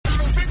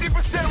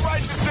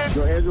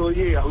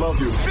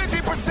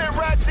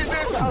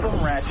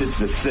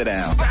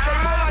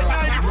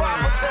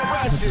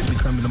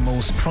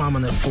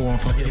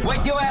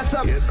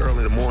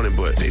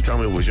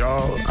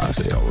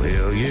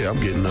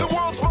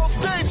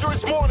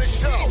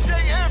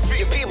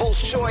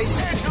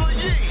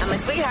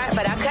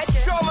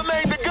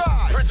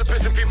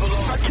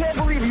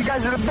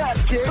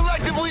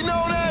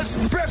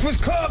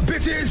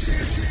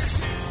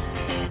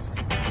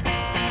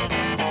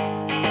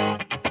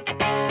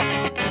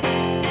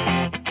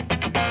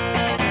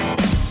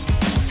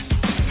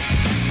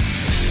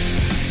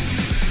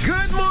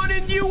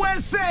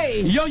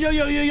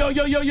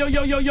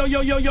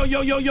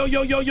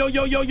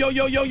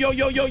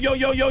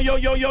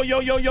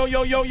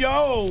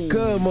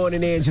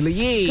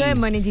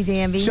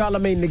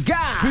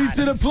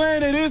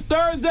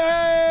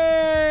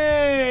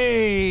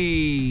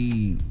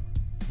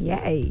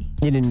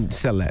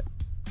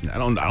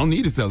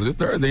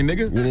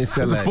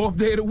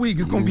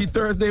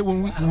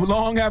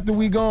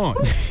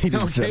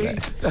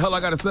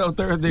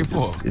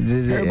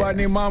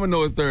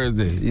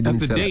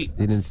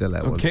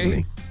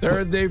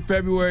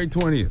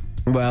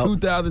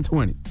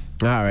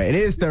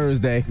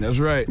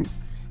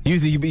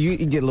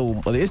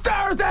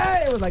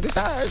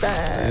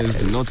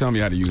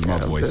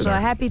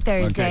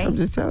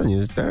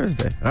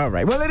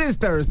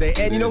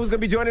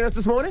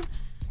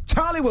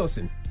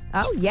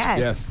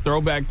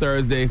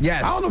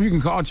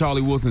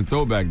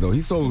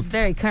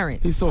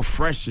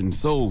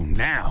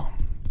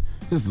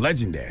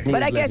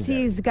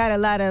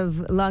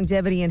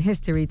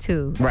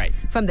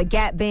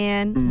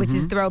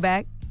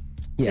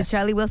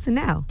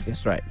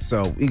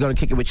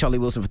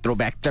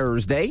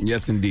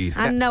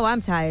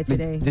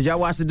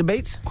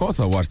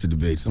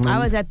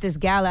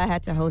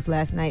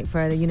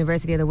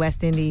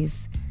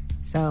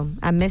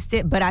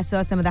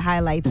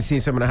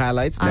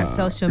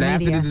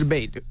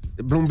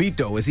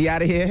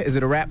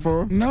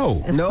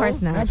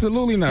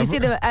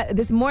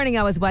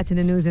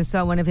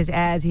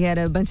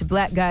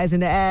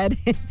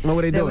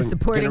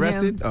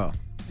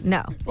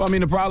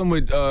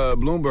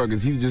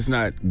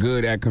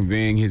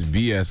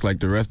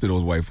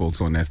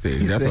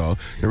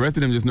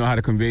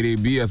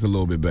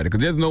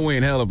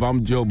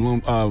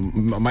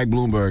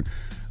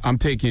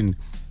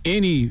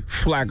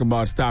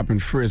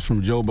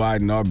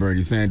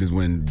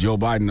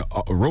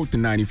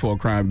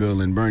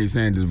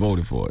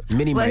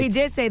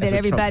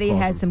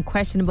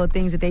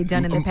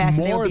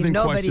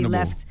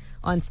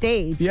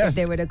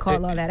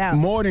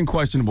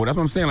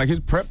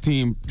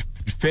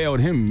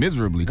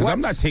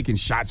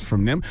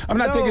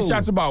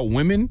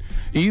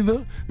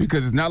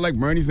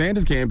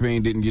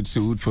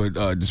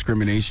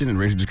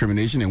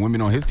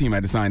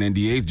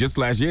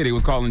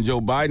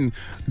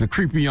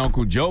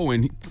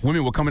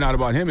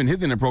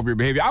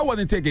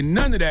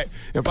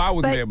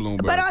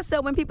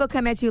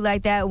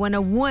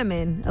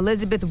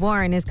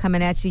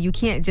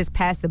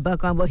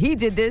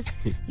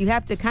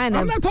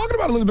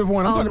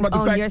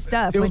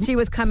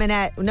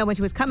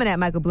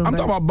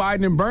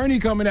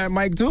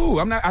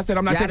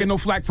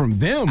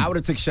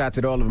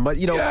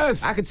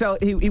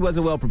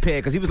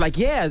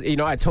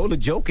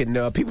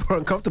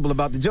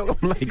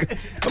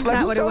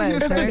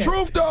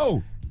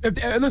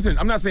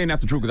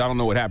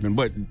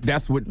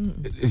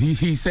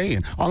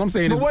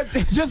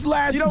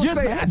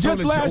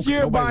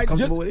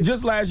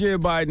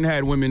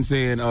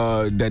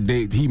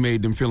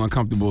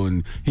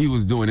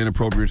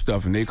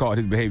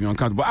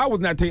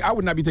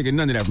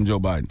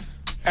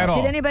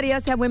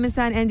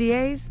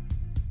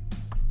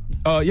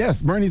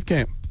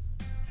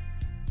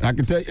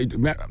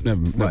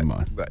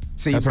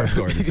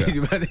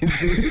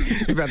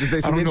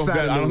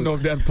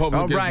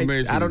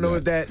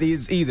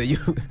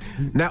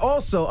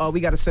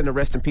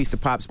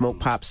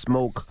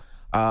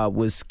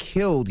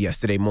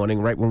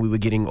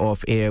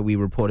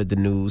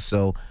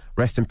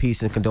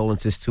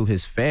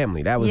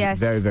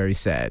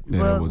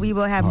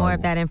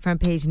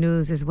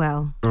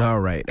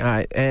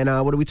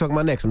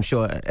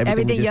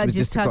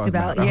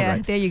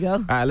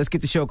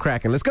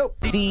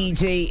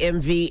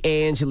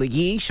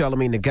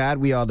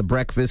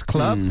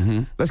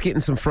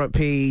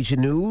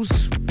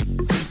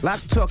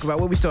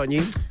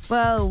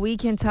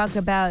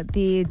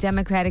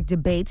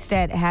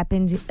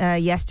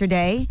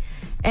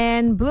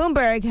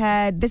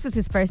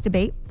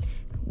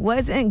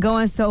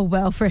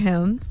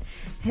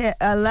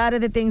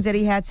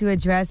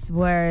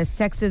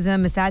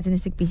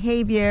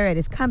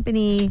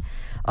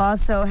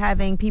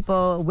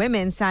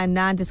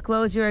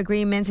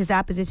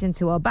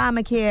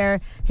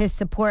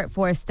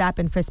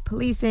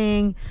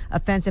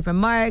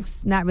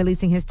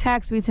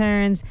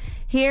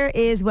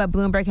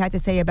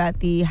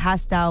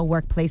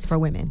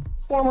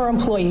former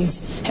employees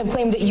have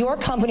claimed that your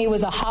company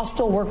was a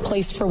hostile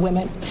workplace for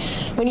women.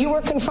 When you were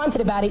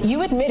confronted about it,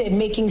 you admitted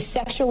making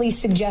sexually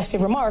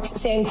suggestive remarks,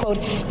 saying, quote,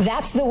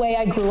 "That's the way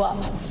I grew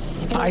up."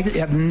 I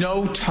have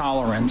no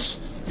tolerance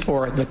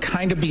for the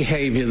kind of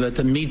behavior that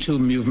the Me Too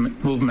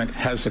movement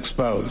has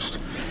exposed.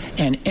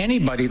 And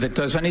anybody that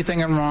does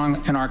anything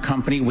wrong in our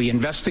company, we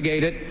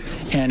investigate it,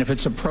 and if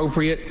it's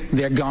appropriate,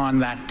 they're gone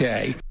that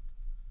day.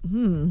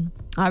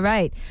 All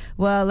right.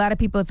 Well, a lot of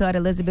people thought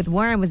Elizabeth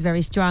Warren was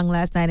very strong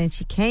last night, and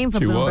she came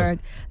from Bloomberg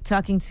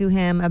talking to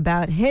him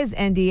about his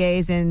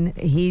NDAs, and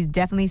he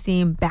definitely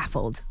seemed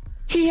baffled.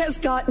 He has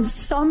gotten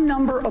some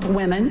number of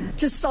women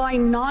to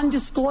sign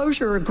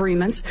non-disclosure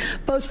agreements,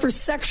 both for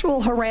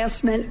sexual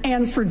harassment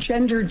and for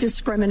gender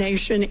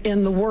discrimination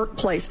in the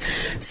workplace.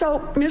 So,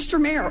 Mr.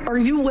 Mayor, are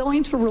you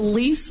willing to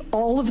release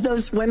all of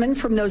those women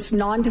from those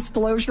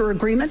non-disclosure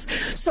agreements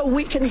so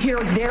we can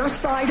hear their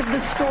side of the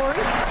story?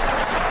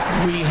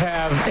 We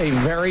have a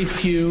very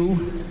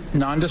few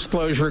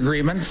non-disclosure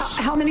agreements.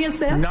 How many is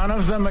that? None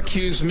of them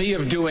accuse me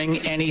of doing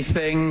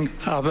anything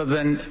other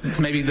than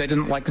maybe they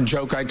didn't like the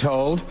joke I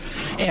told.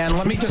 And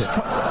let me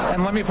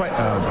point.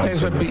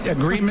 There's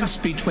agreements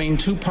between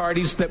two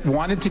parties that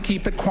wanted to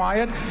keep it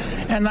quiet,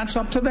 and that's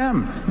up to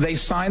them. They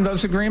signed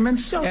those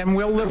agreements, and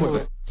we'll live with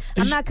it.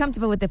 I'm not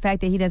comfortable with the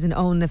fact that he doesn't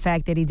own the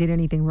fact that he did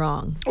anything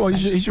wrong. Well,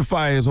 he should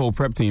fire his whole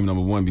prep team,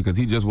 number one, because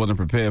he just wasn't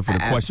prepared for the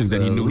questions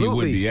that he knew he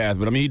would be asked.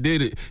 But, I mean,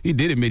 he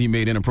did admit he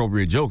made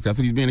inappropriate jokes. That's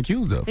what he's being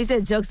accused of. He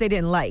said jokes they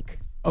didn't like.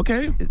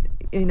 Okay.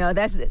 You know,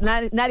 that's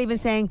not even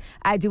saying,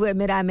 I do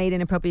admit I made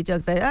inappropriate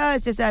jokes, but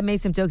it's just I made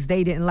some jokes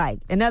they didn't like.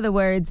 In other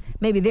words,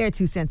 maybe they're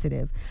too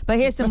sensitive. But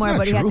here's some more of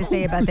what he had to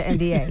say about the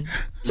NDA.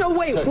 So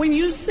wait, when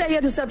you say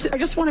it is up to, I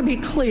just want to be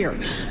clear.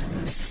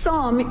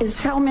 Some is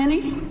how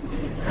many?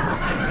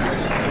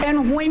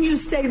 And when you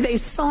say they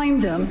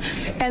signed them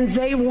and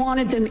they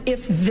wanted them,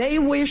 if they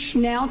wish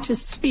now to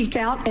speak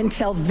out and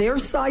tell their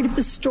side of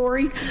the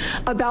story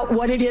about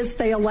what it is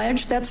they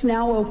allege, that's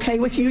now okay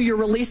with you? You're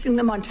releasing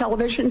them on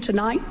television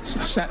tonight?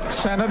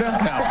 Senator? No. Is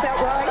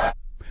that right?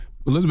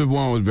 Elizabeth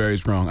Warren was very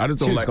strong. I just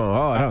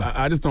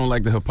don't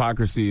like the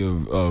hypocrisy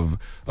of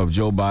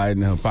Joe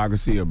Biden, the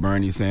hypocrisy of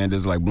Bernie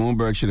Sanders. Like,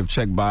 Bloomberg should have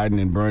checked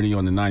Biden and Bernie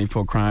on the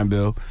 94 crime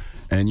bill.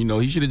 And, you know,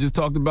 he should have just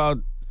talked about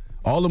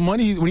all the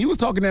money. When he was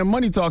talking that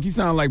money talk, he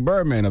sounded like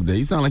Birdman up there.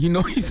 He sounded like,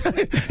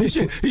 he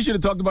should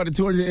have talked about the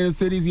 200 inner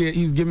cities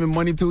he's giving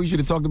money to. He should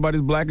have talked about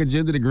his black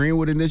agenda, the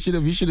Greenwood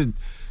Initiative. He should have,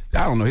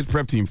 I don't know, his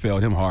prep team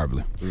failed him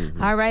horribly.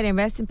 Mm-hmm. All right, and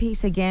rest in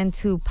peace again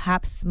to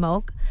Pop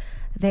Smoke.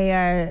 They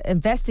are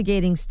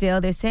investigating still.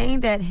 They're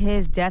saying that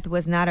his death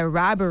was not a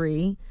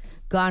robbery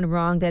gone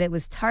wrong, that it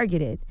was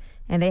targeted.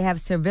 And they have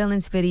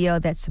surveillance video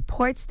that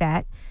supports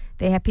that.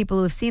 They have people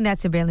who have seen that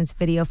surveillance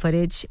video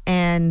footage,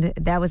 and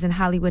that was in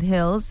Hollywood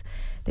Hills.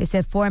 They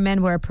said 4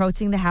 men were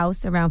approaching the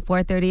house around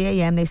 4:30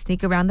 a.m. They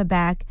sneak around the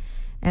back,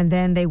 and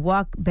then they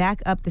walk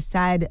back up the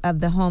side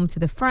of the home to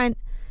the front,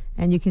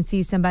 and you can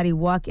see somebody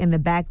walk in the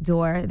back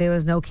door. There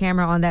was no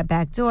camera on that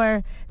back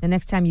door. The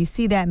next time you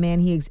see that man,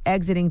 he is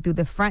exiting through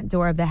the front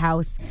door of the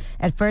house.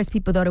 At first,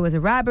 people thought it was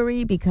a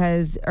robbery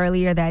because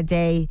earlier that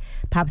day,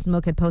 Pop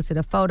Smoke had posted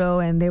a photo,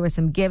 and there were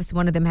some gifts.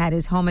 One of them had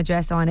his home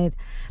address on it,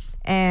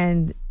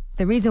 and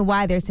the reason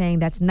why they're saying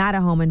that's not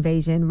a home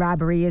invasion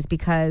robbery is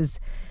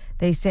because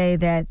they say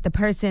that the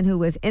person who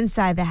was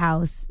inside the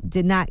house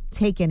did not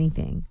take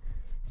anything.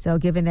 So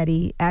given that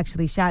he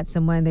actually shot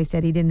someone, they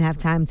said he didn't have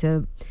time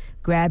to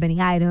grab any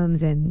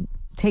items and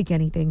take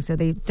anything. So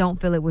they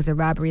don't feel it was a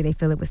robbery. They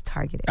feel it was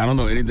targeted. I don't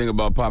know anything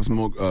about Pop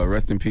Smoke.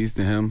 Rest in peace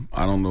to him.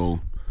 I don't know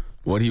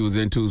what he was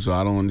into, so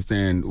I don't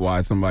understand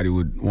why somebody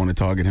would want to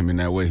target him in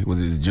that way. Was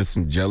it just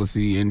some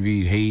jealousy,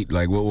 envy, hate?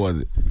 Like, what was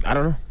it? I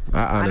don't know.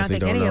 I honestly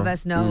don't think any of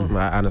us know.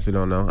 I honestly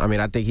don't know. I mean,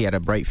 I think he had a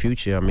bright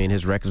future. I mean,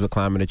 his records were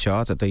climbing the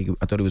charts. I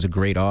thought he was a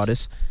great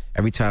artist.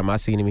 Every time I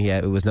seen him,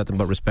 it was nothing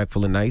but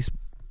respectful and nice.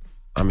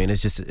 I mean,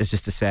 it's just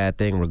a sad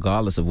thing,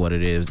 regardless of what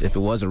it is. If it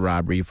was a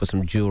robbery for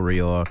some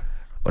jewelry or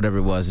whatever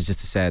it was, it's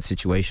just a sad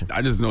situation.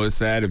 I just know it's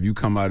sad if you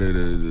come out of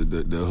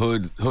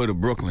the hood of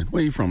Brooklyn.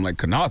 Where you from? Like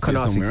Canarsie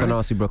somewhere, right?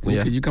 Canarsie, Brooklyn,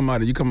 yeah. You come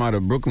out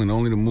of Brooklyn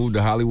only to move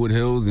to Hollywood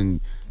Hills,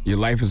 and your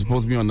life is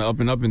supposed to be on the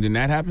up and up, and then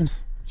that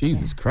happens?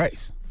 Jesus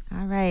Christ.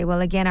 All right.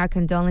 Well, again, our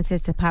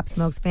condolences to Pop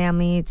Smoke's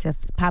family, to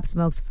Pop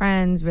Smoke's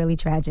friends. Really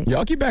tragic.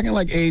 Y'all keep acting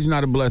like age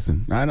not a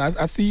blessing.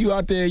 I see you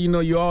out there, you know,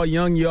 you're all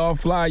young, you're all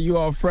fly, you're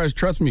all fresh.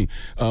 Trust me,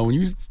 when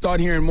you start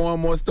hearing more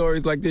and more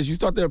stories like this, you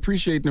start to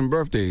appreciate them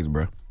birthdays,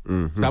 bro.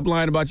 Mm-hmm. Stop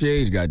lying about your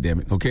age,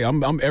 goddammit. Okay,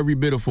 I'm every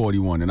bit of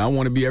 41, and I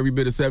want to be every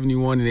bit of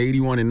 71 and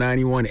 81 and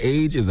 91.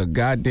 Age is a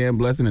goddamn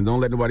blessing, and don't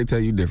let nobody tell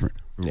you different.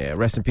 Yeah,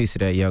 rest in peace to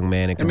that young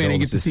man. And that man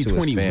didn't get to see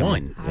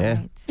 21. Yeah.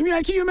 Right. I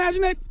mean, can you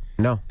imagine that?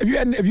 No. If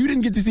you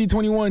didn't get to see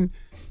 21,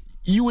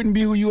 you wouldn't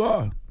be who you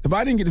are. If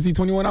I didn't get to see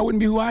 21, I wouldn't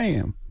be who I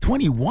am.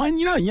 21?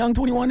 You know how young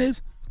 21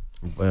 is?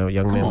 Well,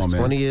 young man was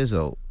 20 years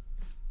old.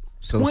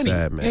 So 20.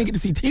 sad, man.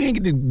 He didn't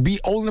get to be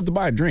old enough to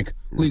buy a drink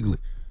legally.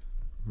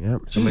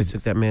 Yep. Somebody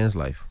took that man's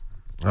life.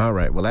 All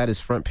right. Well, that is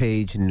front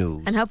page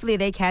news. And hopefully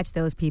they catch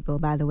those people,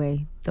 by the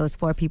way, those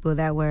 4 people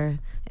that were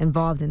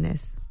involved in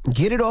this.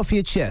 Get it off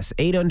your chest.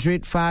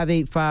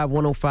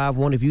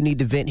 800-585-1051. If you need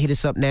to vent, hit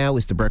us up now.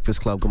 It's The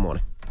Breakfast Club. Good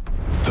morning.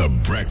 The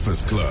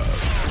Breakfast Club.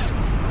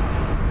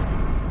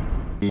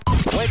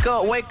 Wake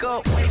up, wake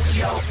up. Wake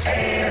your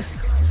ass.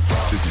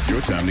 This is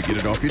your time to get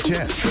it off your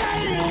chest.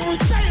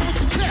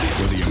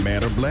 Whether you're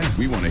mad or blessed,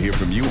 we want to hear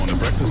from you on The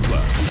Breakfast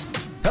Club.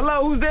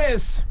 Hello, who's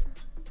this?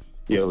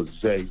 Yo,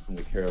 Zay from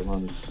the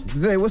Carolinas.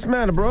 Zay, what's the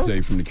matter, bro?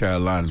 Zay from the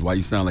Carolinas. Why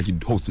you sound like you're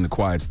hosting a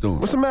quiet storm?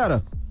 What's the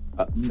matter?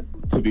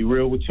 To be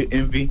real with you,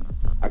 Envy,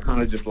 I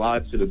kind of just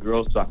lied to the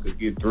girl so I could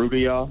get through to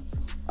y'all.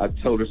 I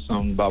told her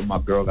something about my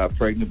girl got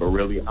pregnant, but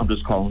really, I'm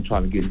just calling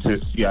trying to get into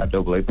the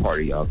CIAA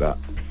party y'all got.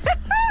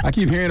 I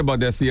keep hearing about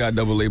that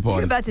CIAA party.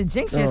 You're about to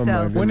jinx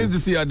yourself. When is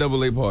the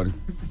CIAA party?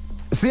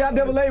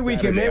 CIAA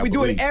weekend, man. We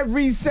do it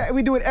every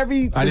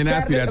I didn't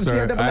ask you that,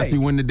 sir. I asked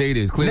you when the date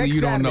is. Clearly, Next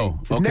you don't Saturday. know.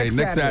 It's Okay, next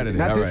next Saturday.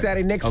 Not All this right.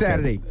 Saturday, next Okay.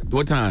 Saturday.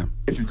 What time?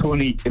 It's the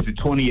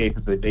 28th.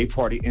 It's a day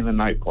party and a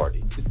night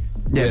party.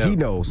 Yes, he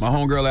knows. My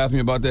homegirl asked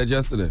me about that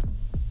yesterday.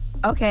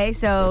 Okay,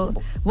 so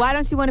why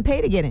don't you want to pay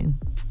to get in?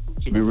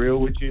 To be real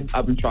with you,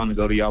 I've been trying to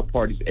go to y'all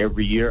parties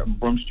every year. I'm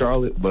from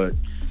Charlotte, but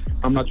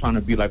I'm not trying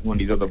to be like one of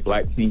these other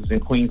black kings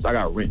and queens. I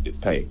got rent to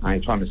pay. I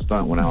ain't trying to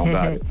stunt when I don't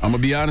got it. I'm going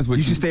to be honest with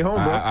you. You should stay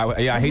home, bro.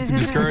 I hate to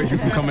discourage you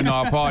from coming to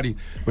our party,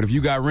 but if you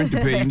got rent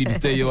to pay, you need to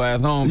stay your ass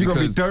home. You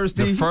gonna be because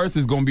thirsty? The first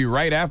is going to be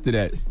right after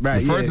that.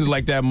 Right, the first yeah. is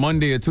like that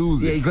Monday or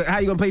Tuesday. Yeah, how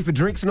you gonna pay for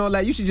drinks and all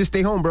that? You should just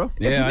stay home, bro.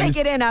 If you make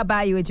it in, I'll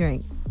buy you a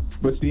drink.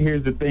 But see,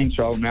 here's the thing,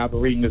 Charles. Now I've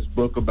been reading this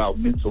book about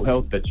mental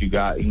health that you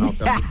got. You know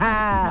what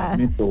I'm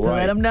saying? Mental right.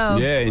 Let them know.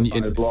 Yeah, and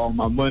I blow all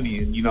my money,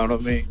 and you know what I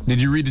mean?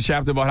 Did you read the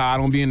chapter about how I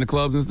don't be in the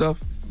clubs and stuff?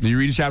 Did you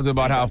read the chapter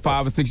about how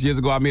 5 or 6 years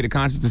ago I made a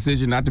conscious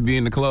decision not to be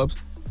in the clubs?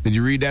 Did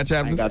you read that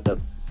chapter?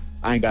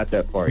 I ain't got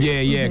that part.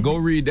 Yeah. Go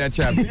read that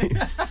chapter.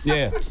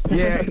 Yeah.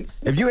 Yeah.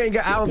 If you ain't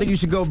got, I don't think you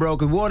should go, bro.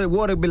 Cause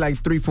water be like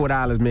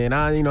 $3-4, man.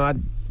 I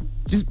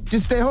just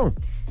stay home.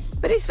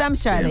 But he's from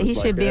Charlotte. He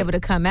should be able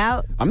to come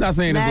out. I'm not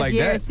saying it's like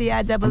that. Last year,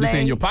 CIAA. I'm just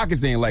saying your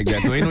pockets ain't like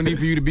that, so ain't no need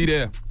for you to be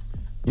there.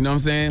 You know what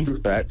I'm saying?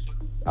 True facts.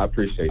 I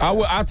appreciate that.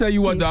 I'll tell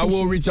you what, though. I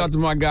will reach out to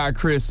my guy,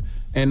 Chris,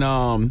 and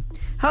Hold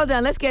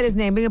on, let's get his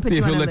name. We're going to put see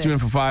you if on he'll the let you in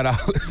list. for $5.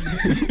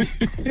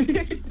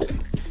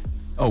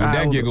 Oh, with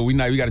that giggle, we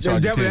gotta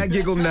charge you 10. That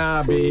giggle,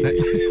 nah, babe.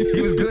 He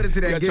was good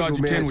into that gotta charge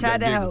giggle, you 10 man. with Tried that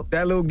to giggle. help.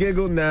 That little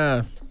giggle,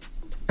 nah.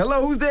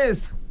 Hello, who's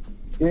this?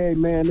 Hey,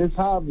 man, this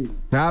Javi.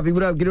 Javi,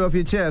 what up? Get it off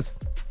your chest.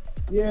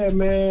 Yeah,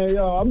 man,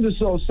 yo, I'm just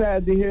so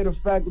sad to hear the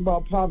fact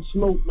about Pop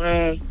Smoke,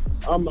 man.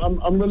 I'm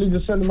really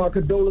just sending my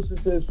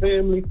condolences to his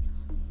family.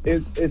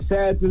 It's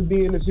sad to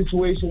be in a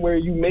situation where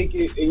you make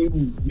it and you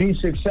be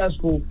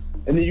successful,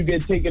 and then you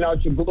get taken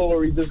out your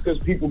glory just because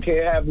people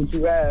can't have what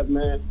you have,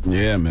 man.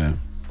 Yeah, man.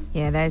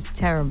 Yeah, that's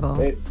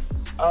terrible. And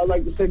I'd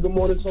like to say good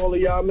morning to all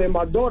of y'all, man.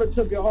 My daughter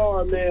took it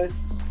hard, man,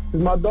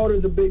 because my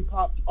daughter's a big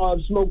Pop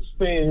Smoke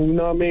fan, you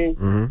know what I mean?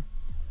 Mm-hmm.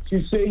 She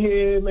sit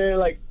here, man,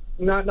 like,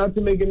 not to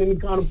make it any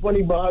kind of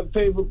funny, but her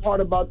favorite part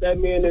about that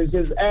man is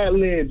his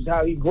ad-libs,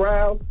 how he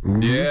growls.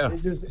 Yeah.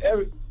 It's just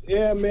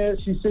yeah, man,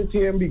 she sits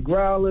here and be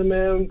growling,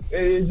 man.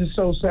 It's just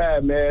so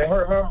sad, man. It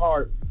hurt her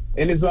heart.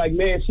 And it's like,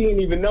 man, she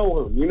didn't even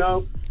know him, you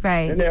know?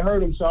 Right. And it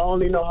hurt him, so I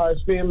only know how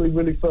his family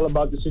really feel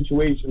about the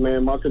situation,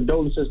 man. My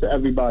condolences to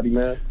everybody,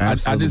 man. I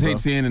just hate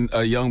seeing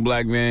a young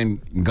black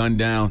man gunned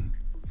down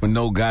for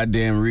no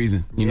goddamn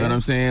reason. You know what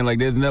I'm saying? Like,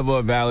 there's never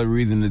a valid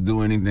reason to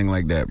do anything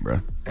like that, bro.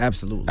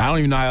 Absolutely. I don't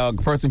even know how a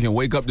person can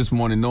wake up this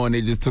morning knowing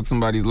they just took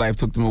somebody's life,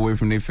 took them away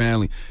from their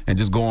family, and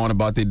just go on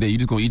about their day. You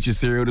just gonna eat your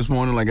cereal this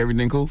morning like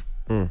everything cool?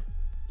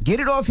 Get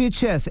it off your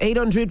chest.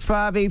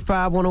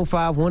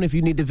 800-585-1051. If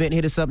you need to vent,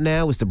 hit us up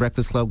now. It's The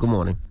Breakfast Club. Good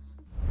morning.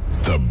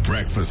 The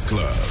Breakfast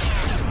Club.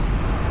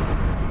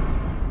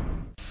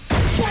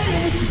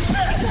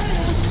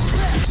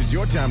 This is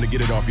your time to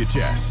get it off your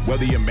chest,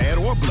 whether you're mad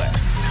or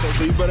blessed.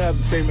 So you better have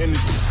the same energy.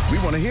 We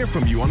want to hear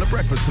from you on The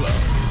Breakfast Club.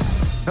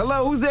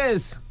 Hello, who's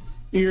this?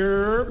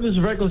 This is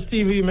Reckless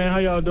TV, man. How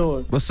y'all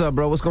doing? What's up,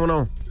 bro? What's going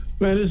on?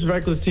 Man, this is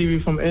Reckless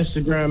TV from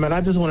Instagram, and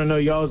I just want to know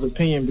y'all's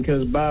opinion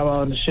because Bow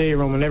Wow in the Shade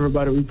Room and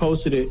everybody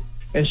reposted it.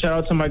 And shout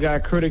out to my guy,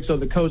 Critics of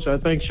the Coach. I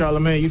think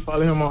Charlamagne, you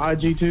follow him on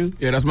IG too?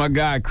 Yeah, that's my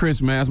guy,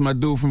 Chris, man. That's my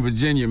dude from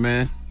Virginia,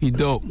 man. He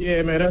dope.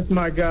 Yeah, man, that's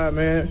my guy,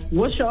 man.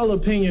 What's y'all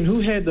opinion?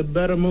 Who had the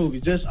better movie?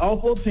 Just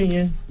awful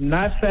opinion,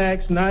 not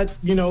facts, not,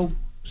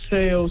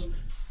 sales.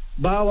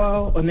 Bow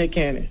Wow or Nick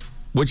Cannon?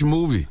 Which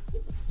movie?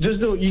 Just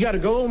do it. You got to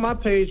go on my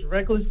page,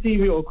 Reckless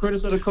TV or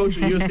Critics of the Coach,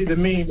 and you'll see the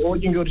meme. Or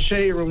you can go to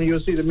Shade Room and you'll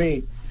see the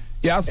meme.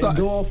 Yeah, I saw. And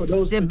go off of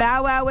those. Did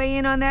Bow Wow weigh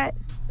in on that?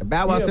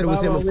 Bow Wow said it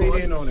was him, of weighed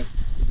course. in on it.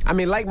 I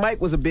mean, Like Mike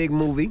was a big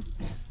movie.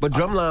 But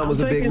Drumline was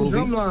a big movie.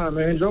 Drumline,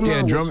 man.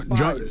 Drumline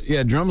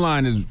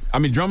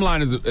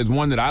Drumline is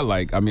one that I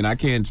like. I mean, I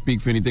can't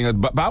speak for anything else.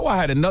 But Bow Wow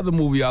had another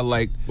movie I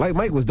liked. Like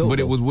Mike was dope. But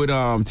it was with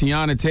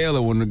Tiana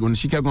Taylor when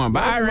she kept going,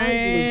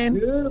 Byron.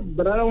 Good,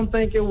 but I don't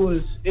think it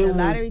was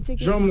Lottery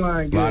Ticket?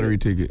 Drumline. Good. Lottery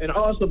Ticket. And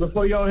also,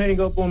 before y'all hang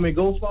up on me,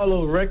 go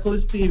follow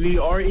Reckless TV,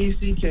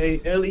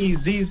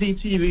 RECKLEZZ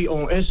TV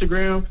on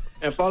Instagram,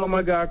 and follow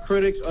my guy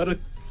Critics.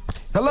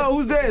 Hello,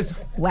 who's this?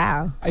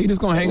 Wow. Are you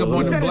just gonna hang up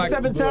on the black?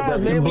 7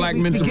 times, man. Black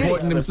men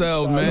supporting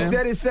themselves, man. You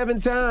said it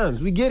 7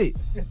 times. We get it.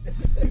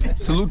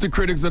 Salute the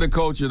critics of the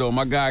culture, though.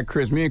 My guy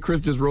Chris. Me and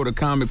Chris just wrote a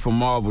comic for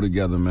Marvel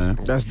together, man.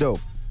 That's dope.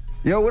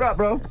 Yo, what up,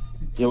 bro?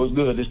 Yo, what's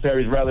good? This is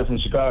Terry Riley from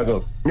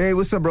Chicago. Hey,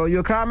 what's up, bro? You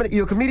a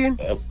comedian?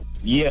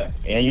 Yeah,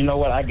 and you know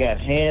what? I got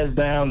hands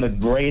down the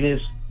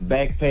greatest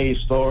Backpage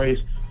stories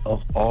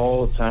of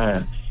all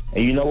time.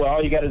 And you know what?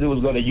 All you got to do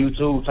is go to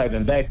YouTube, type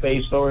in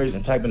Backpage Stories,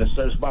 and type in the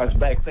search box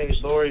Backpage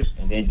Stories,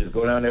 and then just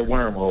go down that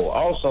wormhole.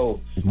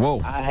 Also,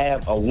 I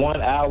have a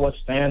 1-hour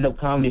stand-up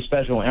comedy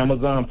special on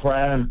Amazon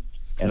Prime,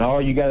 and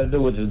all you got to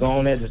do is just go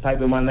on there, just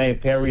type in my name,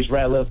 Paris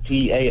Ratliff,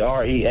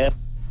 Pares.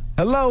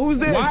 Hello, who's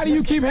this? Why do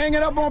you keep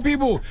hanging up on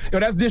people? Yo,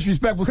 that's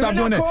disrespectful. Stop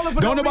doing that.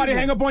 Don't nobody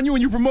hang up on you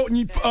when you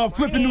promoting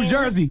flipping New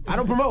Jersey. I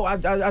don't promote. I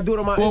do it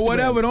on my Instagram. Well,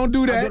 whatever. Don't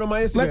do that. I do it on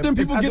my Instagram. Let them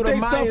people get their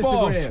stuff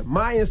off.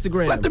 My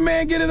Instagram. Let the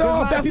man get it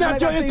off. That's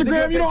not your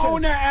Instagram. You don't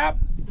own that app.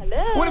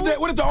 Hello.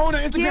 What if the owner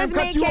of Instagram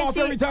cuts you off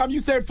every time you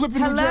say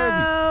flipping New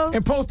Jersey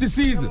and posted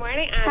Caesar? Good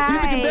morning, Hi,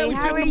 Caesar can barely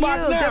fit in the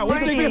box now.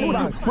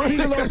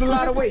 Caesar lost a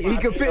lot of weight. He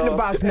can fit in the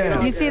box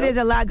now. You see, there's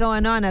a lot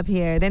going on up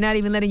here. They're not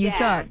even letting you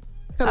talk.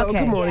 Hello, okay.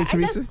 Good morning,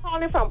 Teresa. I'm just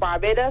calling from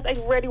Barbados. I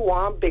really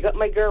want to big up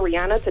my girl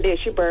Rihanna. Today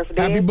is her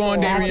birthday. Happy born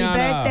day, Happy Rihanna.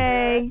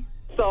 birthday.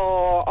 So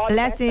all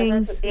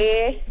blessings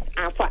today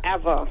and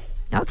forever.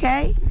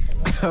 Okay.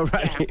 All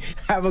right.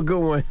 Have a good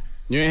one.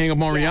 You ain't hang up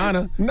on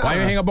Rihanna. Nah. Why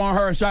you hang up on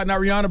her shouting out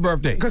Rihanna's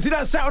birthday? Because she's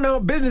not shouting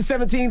out business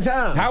 17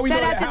 times. How we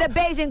Shout know out to the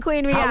Beijing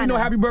Queen Rihanna. How we know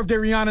Happy Birthday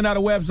Rihanna not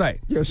a website?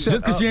 Yo, shut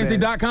Just because she ain't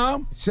say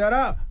 .com? Shut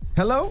up.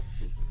 Hello?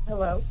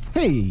 Hello.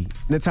 Hey,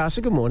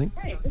 Natasha, good morning.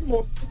 Hey, good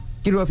morning.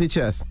 Get it off your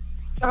chest.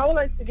 I would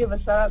like to give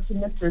a shout out to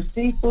Mr.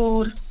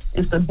 Seafood.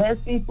 It's the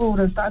best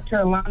seafood in South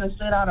Carolina,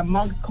 straight out of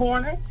Monk's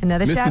Corner.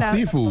 Another Mr. shout out.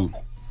 Seafood.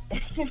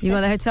 You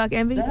gonna let her talk,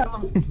 Envy?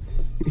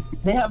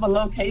 They have a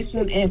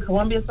location in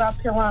Columbia,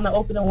 South Carolina,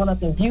 opening one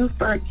up in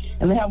Buford,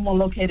 and they have one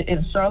located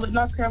in Charlotte,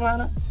 North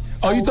Carolina.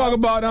 Oh, you talking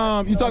about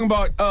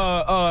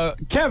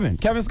Kevin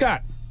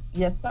Scott?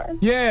 Yes, sir.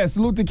 Yeah,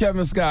 salute to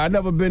Kevin Scott. I've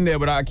never been there,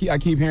 but I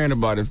keep hearing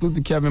about it. Salute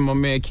to Kevin, my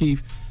man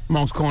Keith,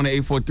 Monk's Corner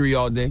 843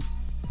 all day.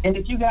 And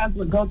if you guys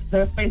would go to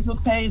their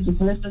Facebook page, it's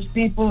Mr.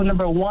 Seafood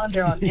 #1.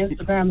 They're on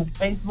Instagram and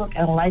Facebook,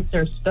 and like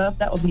their stuff.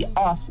 That would be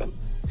awesome.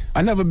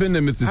 I never been to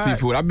Mr. All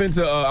Seafood. right. I've been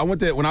to. I went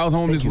there when I was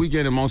home this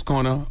weekend in Monk's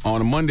Corner. On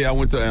a Monday, I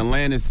went to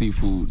Atlantis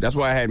Seafood. That's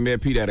why I had Mayor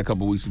Pete at a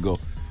couple weeks ago.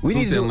 We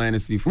need to do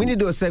Atlantis Seafood. We need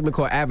to do a segment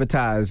called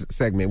Advertise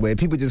segment where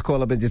people just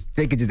call up and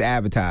they could just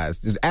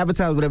advertise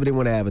whatever they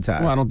want to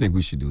advertise. Well, I don't think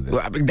we should do that.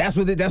 Well, I mean, that's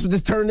what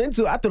this turned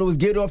into. I thought it was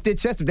get it off their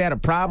chest if they had a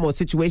problem or a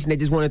situation they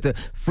just wanted to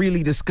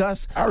freely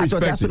discuss. I thought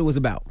that's what it was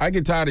about. I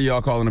get tired of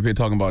y'all calling up here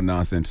talking about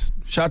nonsense.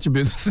 Shout your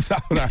businesses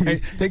out. All right?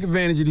 Take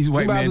advantage of these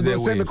white men. We might man's as well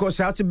do a segment called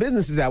Shout Your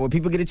Businesses Out, where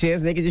people get a chance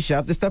and they can just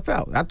shout this stuff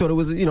out. I thought it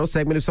was a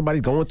segment if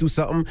somebody's going through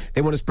something,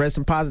 they want to spread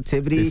some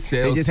positivity.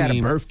 They just had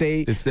a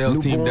birthday. The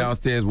sales team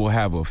downstairs will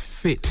have a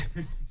fit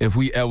if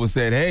we ever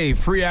said, hey,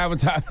 free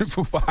advertisement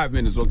for 5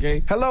 minutes,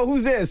 okay? Hello,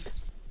 who's this?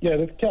 Yeah,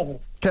 this is Kevin.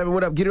 Kevin,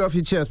 what up? Get it off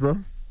your chest, bro.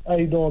 How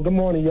you doing? Good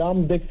morning, y'all. I'm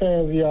a big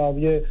fan of y'all.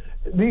 Yeah,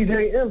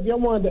 DJ Envy, I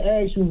wanted to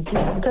ask you,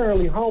 I'm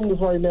currently homeless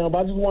right now, but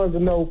I just wanted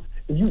to know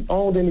if you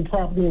owned any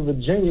property in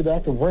Virginia that I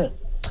could rent.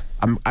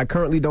 I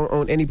currently don't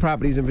own any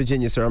properties in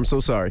Virginia, sir. I'm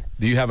so sorry.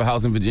 Do you have a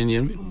house in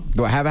Virginia?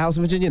 Do I have a house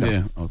in Virginia? No.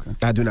 Yeah, okay.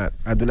 I do not.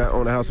 I do not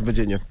own a house in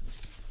Virginia.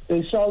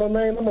 Hey,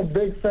 Charlamagne, I'm a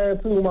big fan,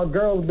 too. My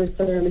girl's a big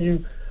fan of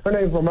you. Her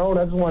name's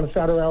Ramona. I just want to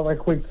shout her out right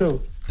quick,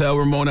 too. Tell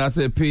Ramona I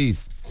said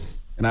peace,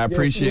 and I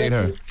appreciate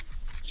her.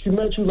 She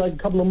met you like a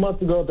couple of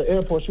months ago at the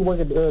airport. She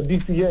worked at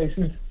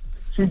DCA.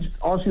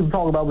 All she was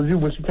talking about was you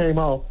when she came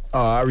home. Oh,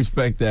 I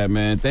respect that,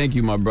 man. Thank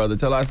you, my brother.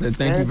 Tell her I said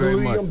thank you very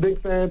much. I'm a big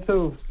fan,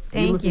 too.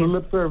 Thank you. Listen to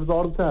Lip Service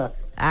all the time.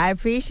 I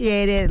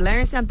appreciate it.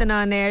 Learn something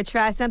on there.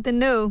 Try something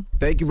new.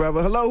 Thank you,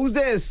 brother. Hello, who's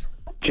this?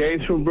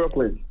 James from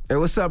Brooklyn. Hey,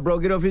 what's up, bro?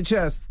 Get off your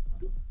chest.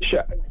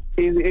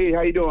 Hey,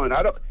 how you doing?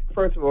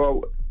 First of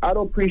all, I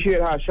don't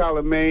appreciate how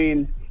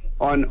Charlamagne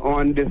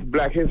on this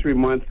Black History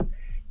Month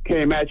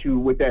came at you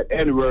with that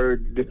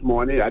N-word this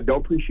morning. I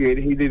don't appreciate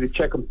it. He need to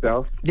check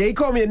himself. Yeah, he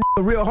called me a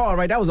nigga real hard,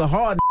 right? That was a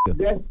hard nigga.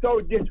 That's so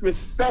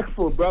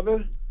disrespectful,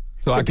 brother.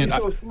 So I can. You're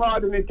so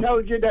smart and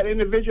intelligent, that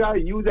individual, how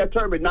to use that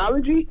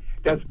terminology,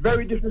 that's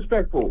very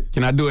disrespectful.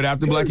 Can I do it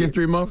after Black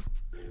History Month?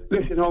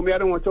 Listen, homie, I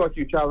don't want to talk to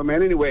you,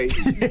 Charlamagne. Anyway.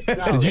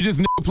 Now, did you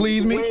just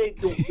please me?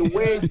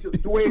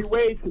 The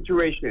Wade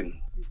situation.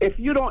 If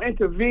you don't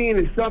intervene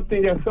in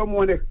something that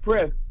someone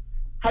expressed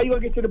How you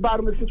going to get to the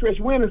bottom of the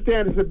situation? We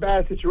understand it's a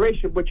bad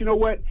situation, but you know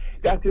what?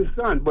 That's his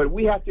son. But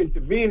we have to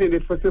intervene in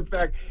it for the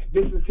fact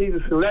he's a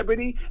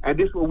celebrity, and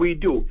this is what we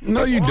do.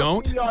 No, you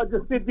don't. Y'all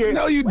just sit there.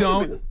 No, you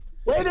don't.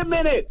 Wait a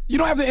minute. You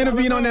don't have to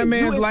intervene on that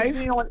man's life.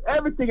 You intervene on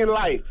everything in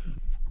life.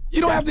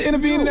 You don't have to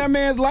intervene in that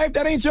man's life.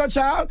 That ain't your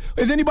child.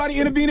 Is anybody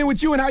intervening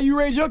with you and how you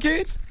raise your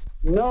kids?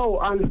 No,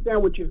 I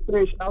understand what you're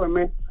saying,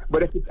 Charlamagne.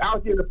 But if it's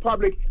out there in the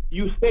public,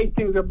 you say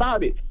things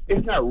about it.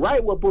 It's not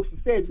right what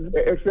Boosie said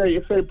at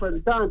the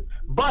present time,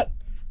 but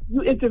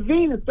you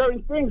intervene in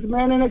certain things,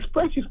 man, and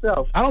express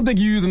yourself. I don't think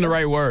you're using the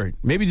right word.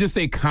 Maybe just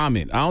say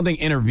comment. I don't think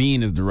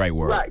intervene is the right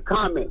word. Right,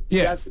 comment.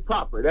 Yes. That's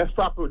proper. That's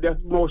proper.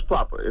 That's most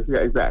proper. Yeah,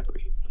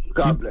 exactly.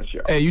 God bless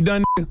you. Hey, you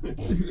done? All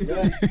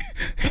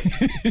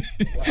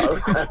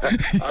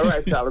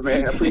right,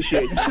 Charlamagne. I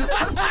appreciate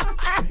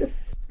you.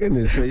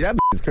 Goodness, y'all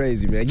is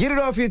crazy, man. Get it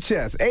off your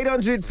chest.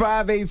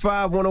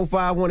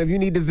 800-585-1051. If you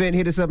need to vent,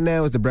 hit us up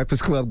now. It's The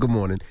Breakfast Club. Good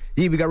morning.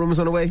 We got rumors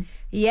on the way?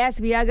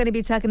 Yes, we are going to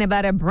be talking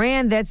about a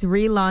brand that's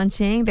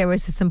relaunching. There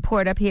was some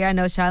support up here. I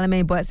know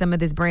Charlamagne bought some of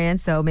this brand,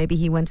 so maybe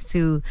he wants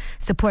to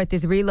support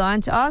this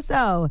relaunch.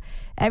 Also,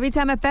 every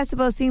time a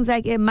festival seems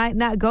like it might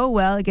not go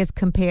well, it gets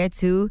compared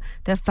to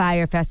the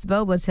Fire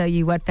Festival. We'll tell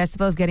you what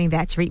festival is getting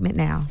that treatment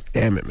now.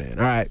 Damn it, man.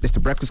 All right, it's The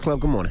Breakfast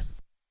Club. Good morning.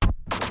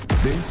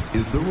 This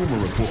is the Rumor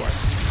Report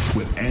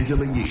with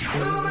Angela Yee on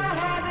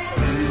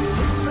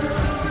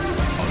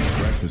The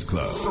Breakfast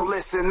Club. So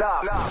listen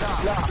up.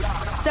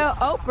 So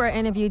Oprah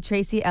interviewed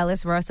Tracee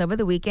Ellis Ross over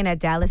the weekend at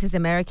Dallas's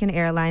American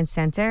Airlines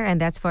Center,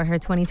 and that's for her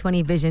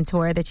 2020 Vision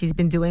Tour that she's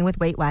been doing with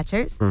Weight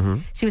Watchers.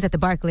 Mm-hmm. She was at the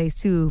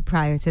Barclays, too,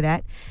 prior to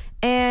that.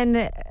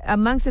 And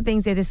amongst the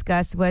things they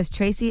discussed was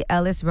Tracee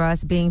Ellis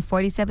Ross being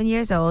 47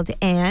 years old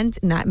and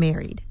not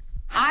married.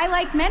 I,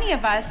 like many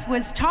of us,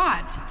 was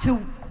taught to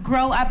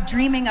grow up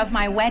dreaming of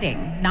my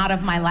wedding, not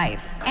of my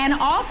life. And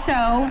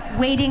also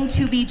waiting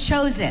to be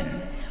chosen.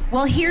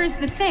 Well, here's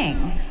the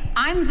thing.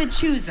 I'm the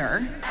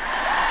chooser.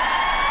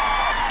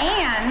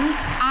 And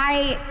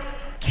I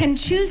can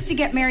choose to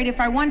get married if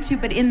I want to,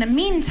 but in the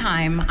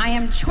meantime, I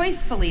am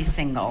choicefully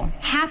single,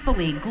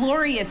 happily,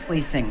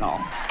 gloriously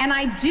single. And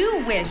I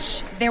do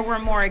wish there were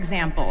more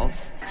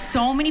examples.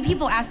 So many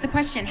people ask the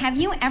question, have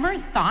you ever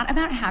thought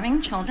about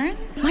having children?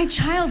 My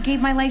child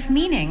gave my life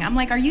meaning. I'm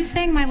like, are you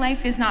saying my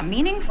life is not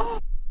meaningful?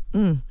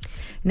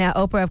 Now,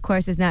 Oprah, of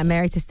course, is not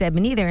married to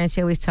Stedman either, and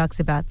she always talks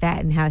about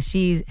that and how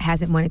she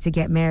hasn't wanted to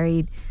get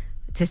married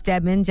to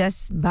Stedman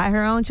just by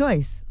her own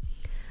choice.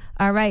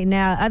 All right,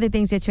 now, other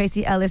things that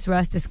Tracee Ellis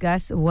Ross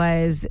discussed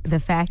was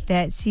the fact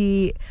that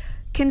she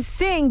can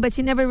sing, but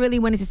she never really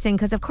wanted to sing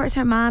because, of course,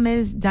 her mom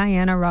is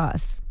Diana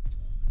Ross.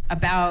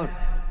 About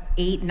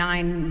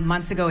 8-9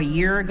 months ago, a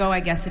year ago, I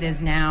guess it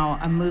is now,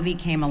 a movie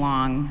came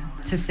along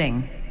to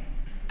sing.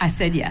 I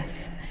said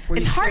yes.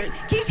 It's hard.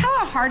 Can you tell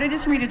how hard it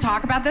is for me to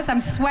talk about this? I'm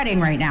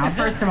sweating right now,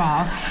 first of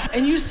all.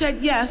 And you said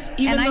yes,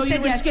 even though you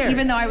were scared.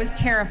 Even though I was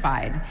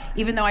terrified,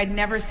 even though I'd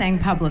never sang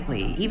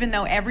publicly, even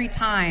though every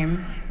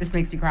time, this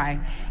makes me cry,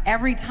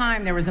 every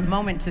time there was a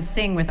moment to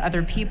sing with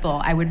other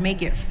people, I would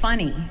make it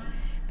funny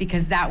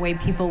because that way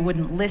people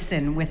wouldn't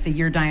listen with the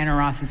 "You're Diana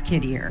Ross's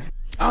kid" ear.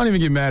 I don't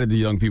even get mad at the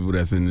young people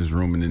that's in this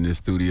room and in this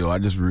studio. I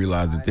just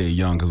realize that they're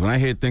young because when I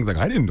hear things like,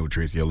 I didn't know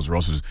Tracee Ellis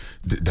Ross was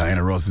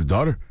Diana Ross's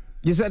daughter.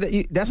 You said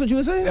that? that's what you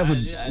were saying?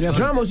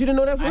 Dramos, you didn't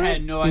know that for I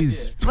had no idea.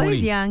 He's 20. Well,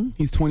 he's young.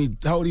 He's 20.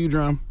 How old are you,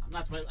 Drum? I'm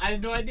not 20. I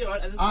had no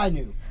idea. I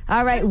knew.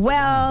 All right,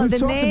 well, We've the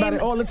talked name, about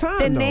it all the time,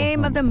 the though.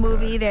 name of the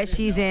movie that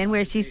she's in,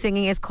 where she's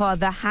singing, is called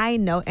The High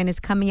Note, and it's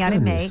coming out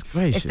in May. Goodness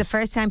gracious. It's the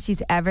first time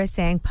she's ever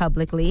sang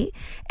publicly.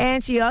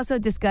 And she also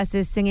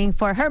discusses singing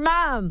for her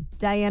mom,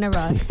 Diana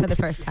Ross, for the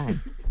first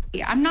time.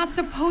 I'm not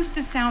supposed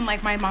to sound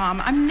like my mom.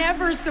 I'm not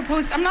even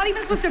supposed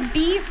to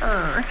be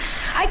her.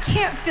 I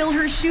can't fill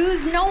her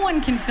shoes. No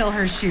one can fill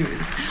her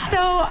shoes. So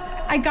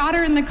I got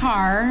her in the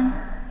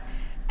car,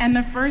 and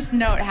the first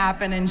note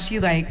happened, and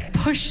she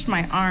pushed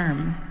my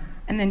arm.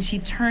 And then she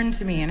turned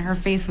to me, and her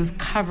face was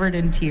covered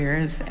in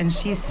tears, and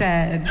she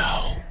said,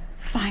 "No,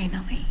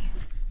 finally."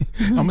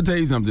 I'm going to tell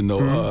you something,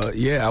 though.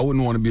 I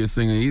wouldn't want to be a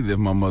singer either if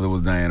my mother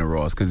was Diana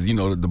Ross because,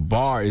 the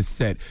bar is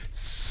set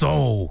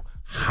so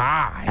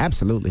high.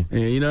 Absolutely.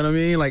 You know what I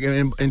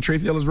mean? And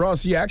Tracee Ellis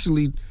Ross, she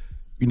actually,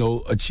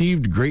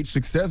 achieved great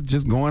success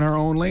just going her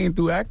own lane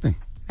through acting.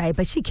 Right,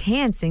 but she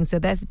can sing, so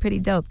that's pretty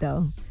dope,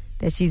 though,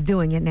 that she's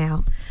doing it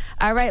now.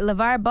 All right,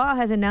 LeVar Ball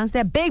has announced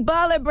that Big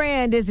Baller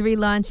brand is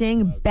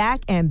relaunching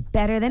back and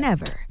better than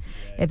ever.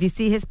 If you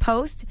see his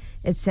post,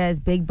 it says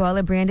Big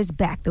Baller brand is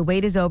back. The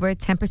wait is over.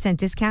 10%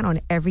 discount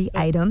on every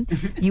item.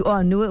 You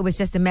all knew it was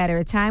just a matter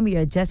of time. We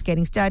are just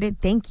getting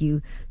started. Thank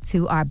you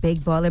to our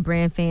Big Baller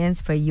brand fans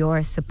for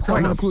your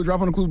support.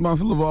 Drop on the clues box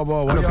for LeVar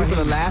Ball. I know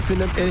people are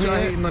laughing in here.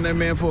 Hating on that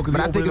man for because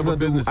I think it's going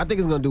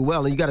to do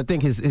well. And you got to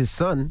think his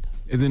son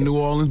is in New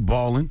Orleans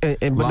balling.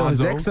 But no, his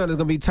next son is going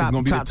to be top. He's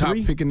going to be top the top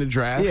three? pick in the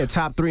draft. Yeah,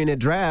 top 3 in the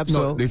draft. No,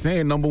 so they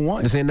saying number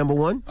 1. They saying number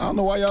 1. I don't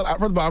know why y'all.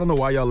 First of all, I don't know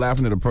why y'all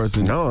laughing at a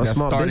person that's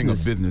small starting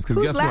business. a business. Because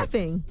Who's guess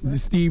laughing? what?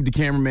 Steve, the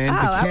cameraman. Oh, the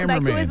I was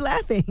cameraman. like, who is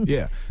laughing?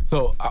 Yeah.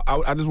 So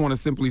I just want to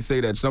simply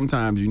say that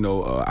sometimes,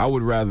 I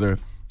would rather,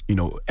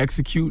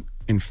 execute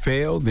and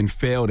fail than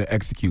fail to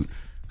execute.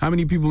 How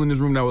many people in this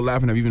room that were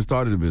laughing have even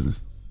started a business?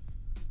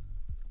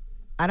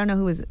 I don't know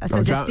who is.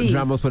 So just Steve.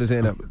 John must put his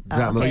hand up.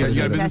 Okay,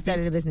 Steve has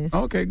started a business.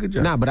 Okay, good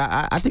job. Nah, but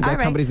I think that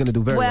company's going to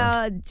do very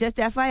well. Well, just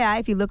FYI,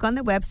 if you look on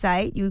the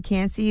website, you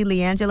can see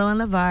LiAngelo and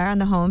LeVar on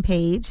the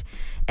homepage.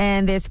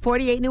 And there's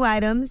 48 new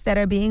items that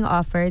are being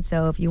offered.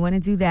 So if you want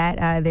to do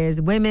that, there's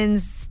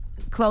women's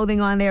clothing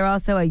on there,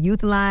 also a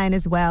youth line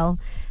as well.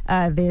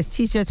 There's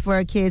T-shirts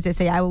for kids that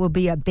say, I will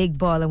be a big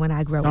baller when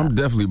I grow up. I'm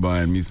definitely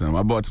buying me some.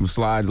 I bought some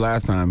slides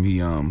last time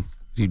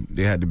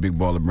they had the big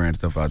baller brand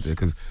stuff out there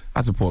because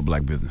I support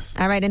black business.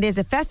 All right, and there's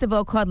a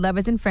festival called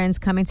Lovers and Friends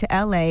coming to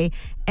L.A.,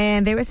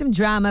 and there is some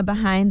drama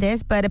behind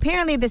this, but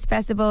apparently this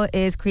festival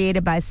is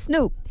created by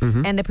Snoop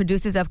and the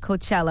producers of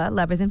Coachella,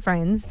 Lovers and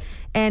Friends,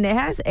 and it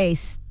has a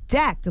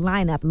stacked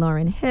lineup: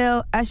 Lauryn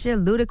Hill, Usher,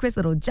 Ludacris,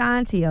 Lil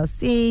Jon,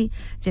 TLC,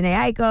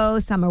 Jhené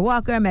Aiko, Summer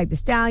Walker, Meg Thee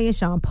Stallion,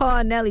 Sean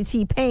Paul, Nelly,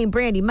 T-Pain,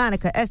 Brandy,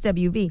 Monica,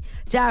 SWV,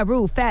 Ja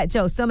Rule, Fat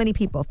Joe, so many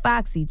people,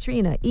 Foxy,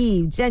 Trina,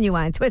 Eve,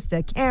 Genuine,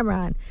 Twista,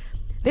 Cameron.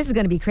 This is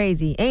going to be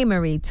crazy.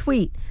 A-Marie,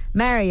 Tweet,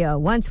 Mario,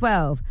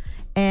 112.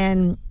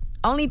 And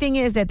only thing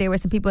is that there were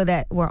some people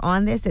that were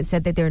on this that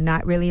said that they're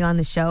not really on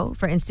the show.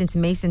 For instance,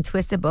 Mace and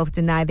Twista both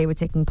denied they were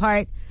taking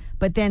part.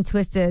 But then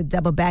Twista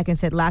doubled back and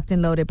said Locked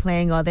and Loaded,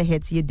 playing all the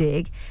hits you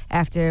dig,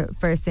 after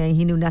first saying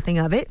he knew nothing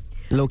of it.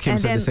 Lil' Kim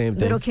said the same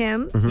thing. Lil'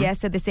 Kim, yes,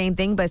 said the same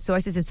thing, but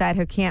sources inside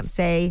her camp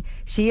say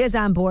she is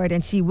on board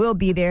and she will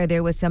be there.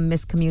 There was some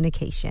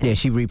miscommunication. Yeah,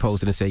 she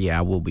reposted and said, yeah,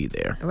 I will be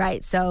there.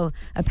 Right. So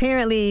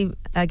apparently,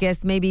 I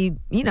guess maybe,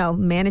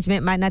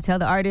 management might not tell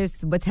the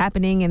artists what's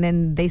happening, and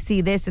then they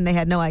see this and they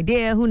had no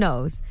idea. Who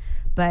knows?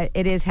 But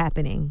it is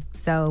happening.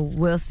 So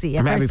we'll see.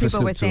 At first,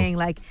 people were saying,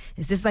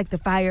 is this like the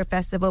Fire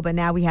Festival? But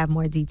now we have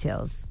more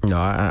details. No,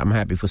 I'm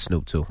happy for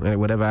Snoop, too. And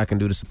whatever I can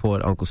do to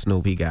support Uncle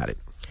Snoop, he got it.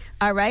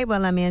 All right.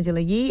 Well, I'm Angela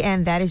Yee,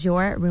 and that is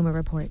your Rumor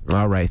Report.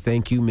 All right.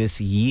 Thank you,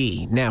 Miss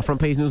Yee. Now, Front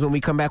Page News, when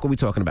we come back, what are we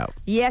talking about?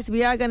 Yes,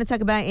 we are going to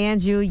talk about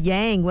Andrew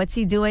Yang. What's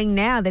he doing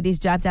now that he's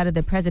dropped out of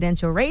the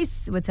presidential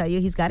race? We'll tell you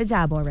he's got a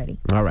job already.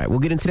 All right. We'll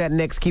get into that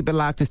next. Keep it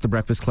locked. It's The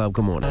Breakfast Club.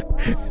 Good morning.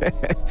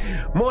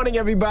 Morning,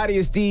 everybody.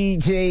 It's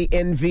DJ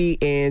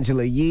NV,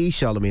 Angela Yee,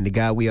 Charlamagne the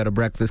Guy. We are The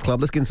Breakfast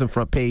Club. Let's get in some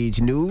Front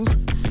Page News.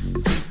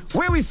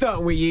 Where we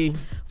starting with, Yee?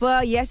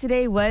 Well,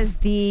 yesterday was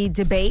the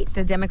debate,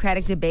 the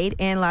Democratic debate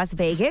in Las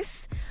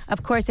Vegas.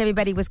 Of course,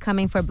 everybody was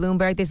coming for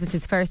Bloomberg. This was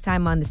his first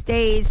time on the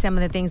stage. Some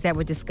of the things that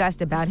were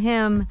discussed about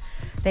him,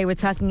 they were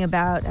talking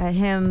about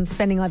him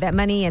spending all that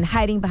money and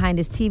hiding behind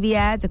his TV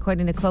ads,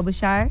 according to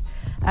Klobuchar.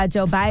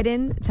 Joe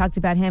Biden talked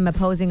about him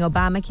opposing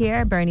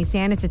Obamacare. Bernie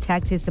Sanders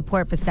attacked his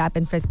support for stop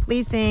and frisk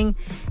policing.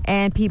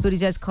 And Pete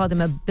Buttigieg called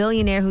him a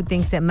billionaire who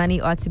thinks that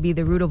money ought to be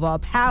the root of all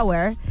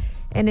power.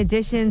 In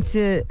addition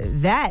to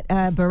that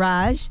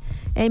barrage,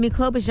 Amy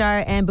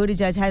Klobuchar and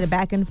Buttigieg had a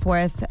back and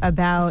forth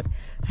about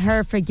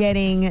her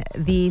forgetting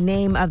the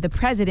name of the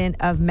president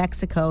of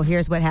Mexico.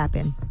 Here's what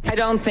happened. I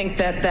don't think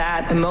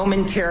that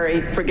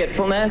momentary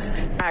forgetfulness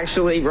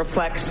actually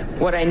reflects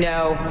what I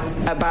know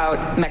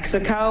about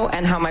Mexico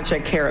and how much I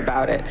care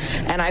about it.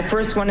 And I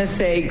first want to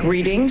say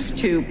greetings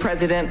to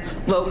President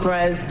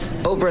López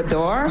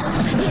Obrador.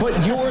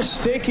 But you're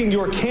staking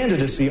your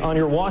candidacy on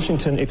your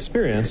Washington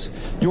experience.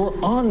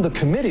 You're on the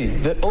committee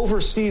that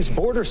oversees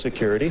border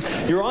security.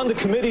 You're on the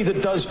committee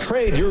that does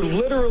trade. You're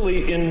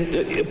literally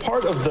in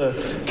part of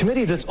the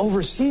committee that's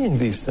overseeing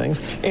these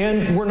things.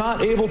 And we're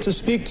not able to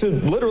speak to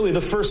literally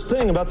the first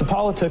thing about the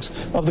politics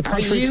of the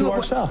country to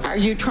ourselves. Are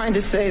you trying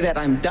to say that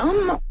I'm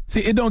dumb?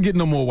 See, it don't get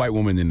no more white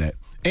woman than that.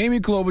 Amy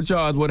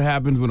Klobuchar is what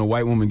happens when a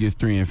white woman gets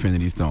 3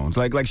 Infinity Stones.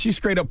 Like she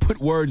straight up put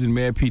words in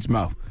Mayor Pete's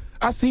mouth.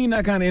 I've seen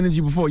that kind of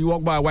energy before. You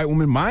walk by a white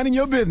woman minding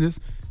your business.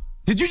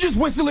 Did you just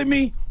whistle at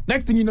me?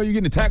 Next thing you know, you're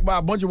getting attacked by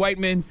a bunch of white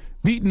men,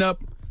 beaten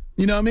up.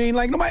 You know what I mean?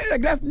 Like, nobody,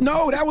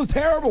 that was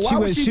terrible. Why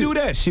would she do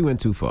that? She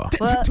went too far.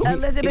 Well,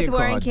 Elizabeth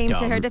Warren came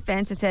to her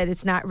defense and said,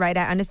 it's not right.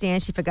 I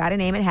understand. She forgot a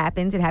name. It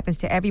happens. It happens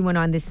to everyone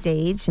on this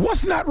stage.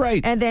 What's not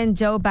right? And then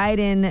Joe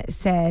Biden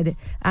said,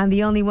 I'm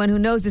the only one who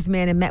knows this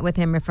man, and met with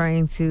him,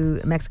 referring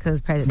to Mexico's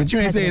president. But you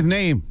ain't say his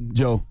name,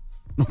 Joe.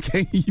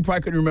 Okay? You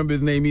probably couldn't remember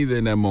his name either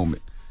in that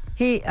moment.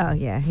 He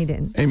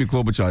didn't. Amy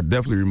Klobuchar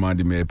definitely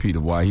reminded Mayor Pete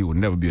of why he would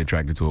never be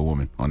attracted to a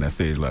woman on that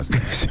stage last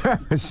night.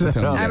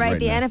 All right,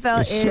 the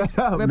NFL is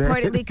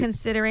reportedly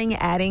considering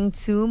adding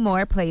 2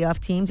 more playoff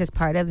teams as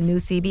part of the new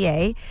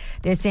CBA.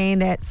 They're saying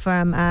that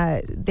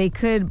they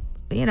could,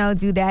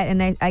 do that,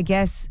 and I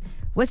guess.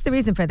 What's the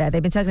reason for that?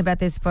 They've been talking about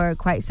this for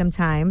quite some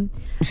time.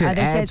 They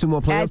said 2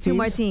 more playoff teams? Add 2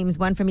 more teams,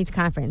 1 from each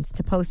conference,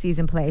 to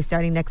postseason play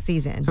starting next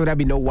season. So would that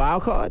be no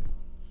wild card?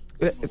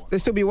 There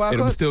still be a wild card?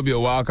 It'll still be a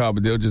wild card,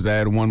 but they'll just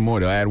add 1 more.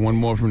 They'll add 1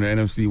 more from the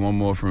NFC, 1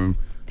 more from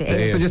The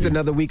AFC. So just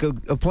another week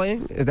of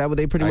playing? Is that what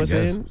they pretty much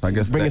saying? I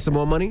guess bringing some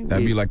more money.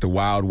 That'd be like the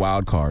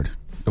wild card.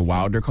 The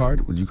wilder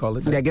card, would you call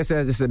it that? Yeah, I guess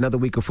that's just another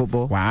week of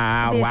football.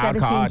 Wild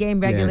card.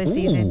 17-game regular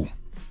season. Ooh,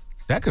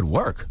 that could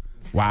work.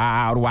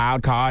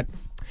 Wild card.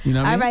 You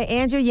know what I mean? All right,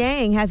 Andrew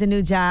Yang has a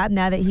new job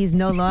now that he's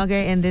no longer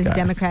in this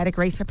Democratic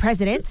race for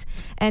president.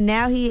 And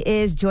now he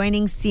is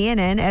joining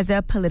CNN as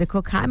a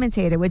political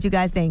commentator. What'd you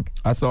guys think?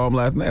 I saw him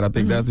last night. I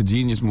think that's a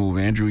genius move.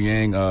 Andrew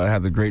Yang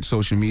has a great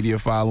social media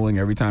following.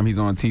 Every time he's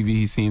on TV,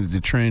 he seems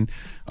to trend.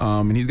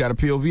 And he's got a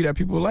POV that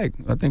people like.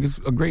 I think it's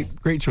a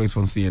great choice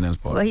from CNN's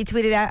part. Well, he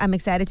tweeted out, I'm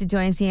excited to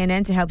join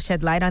CNN to help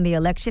shed light on the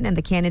election and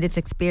the candidates'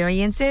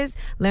 experiences.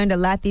 Learned a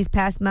lot these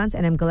past months,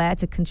 and I'm glad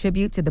to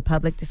contribute to the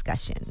public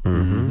discussion.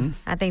 Mm-hmm.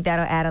 I think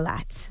that'll add a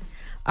lot.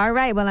 All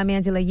right, well, I'm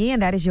Angela Yee,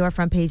 and that is your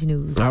Front Page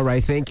News. All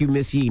right, thank you,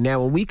 Miss Yee.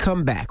 Now, when we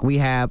come back, we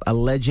have a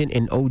legend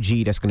and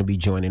OG that's going to be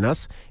joining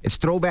us. It's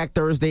Throwback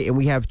Thursday, and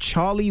we have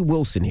Charlie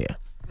Wilson here.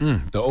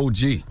 The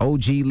OG.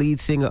 OG, lead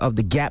singer of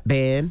the Gap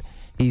Band.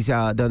 He's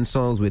done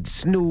songs with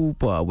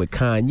Snoop, with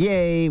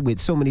Kanye, with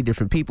so many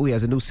different people. He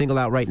has a new single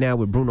out right now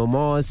with Bruno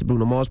Mars.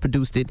 Bruno Mars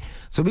produced it.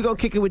 So we're going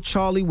to kick it with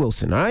Charlie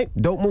Wilson, all right?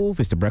 Don't move.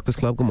 It's The Breakfast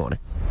Club. Good morning.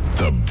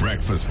 The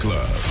Breakfast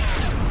Club.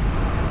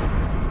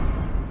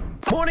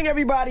 Morning,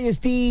 everybody. It's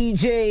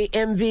DJ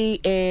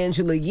MV,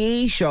 Angela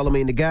Yee,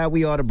 Charlamagne the Guy.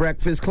 We are The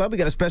Breakfast Club. We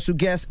got a special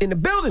guest in the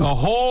building. A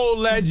whole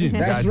legend.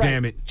 That's God right.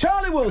 damn it.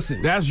 Charlie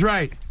Wilson. That's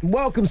right.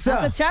 Welcome, sir.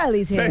 Uncle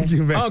Charlie's here. Thank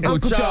you, man. Uncle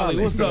Charlie.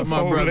 What's up, my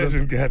whole brother?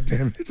 Legend, God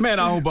damn it. Man,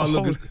 I hope I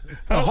look good.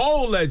 A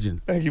whole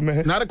legend. Thank you,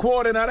 man. Not a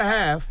quarter, not a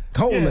half.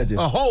 Whole legend.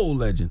 A whole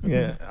legend.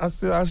 Yeah, I'm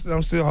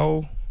still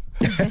whole.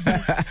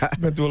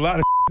 Been through a lot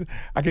of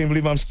I can't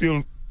believe I'm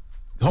still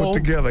Whole?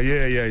 put together.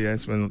 Yeah.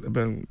 It's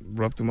been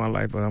rough through my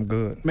life, but I'm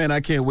good. Man,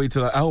 I can't wait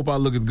till I hope I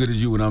look as good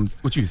as you when I'm,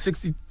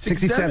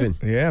 67?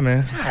 Yeah,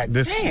 man. God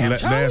damn,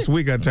 Charlie. Last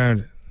week I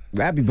turned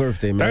Happy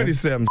birthday, man.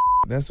 37.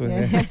 That's what.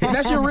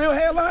 That's your real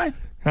hairline?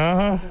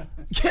 Uh-huh.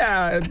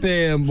 God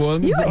damn, boy.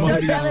 You were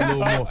so jealous.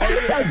 You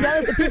were so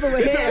jealous of people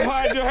with hair.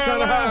 Hide your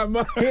hairline.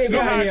 Don't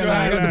hide your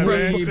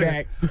hairline,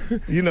 back.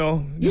 You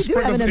know, You do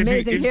have an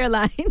amazing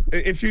hairline.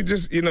 If you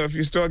just, if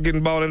you start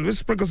getting bald, and just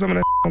sprinkle some of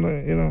that on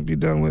there, be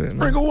done with it. Man.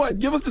 Sprinkle what?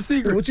 Give us the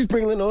secret. What you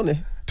sprinkling on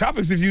there?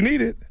 Topics if you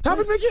need it.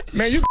 Topics, make it?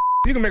 Man, you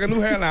can make a new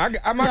hairline.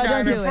 My guy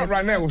in the front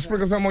right now will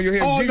sprinkle something on your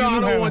head. Oh, no, I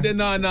don't want that.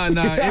 Nah.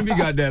 Envy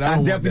got that. I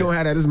definitely don't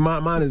have that.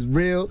 Mine is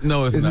real.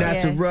 No, it's not.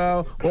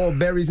 Natural. All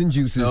berries and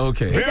juices.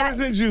 Okay.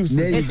 Berries and juices.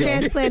 It's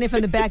transplanted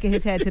from the back of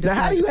his head to the Now,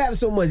 front. how do you have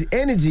so much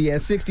energy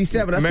at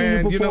 67? I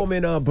seen you perform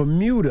in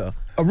Bermuda.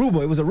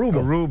 Aruba. It was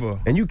Aruba.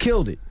 Aruba. And you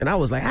killed it. And I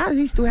was like, how does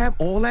he still have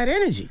all that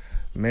energy?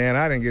 Man,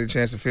 I didn't get a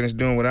chance to finish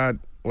doing what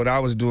I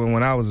was doing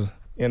when I was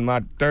in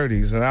my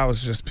 30s, and I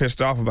was just pissed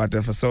off about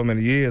that for so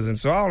many years, and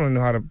so I only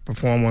know how to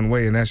perform one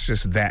way, and that's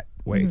just that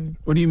way.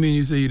 What do you mean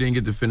you say you didn't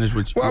get to finish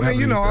what you... Well, I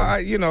mean,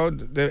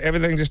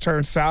 everything just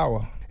turned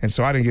sour, and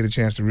so I didn't get a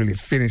chance to really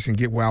finish and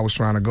get where I was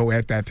trying to go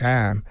at that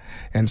time.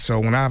 And so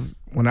when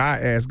I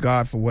asked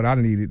God for what I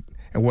needed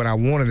and what I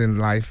wanted in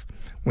life,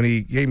 when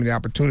he gave me the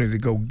opportunity to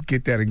go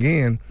get that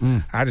again,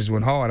 I just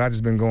went hard. I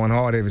just been going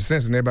hard ever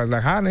since, and everybody's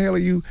like, how in the hell are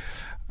you,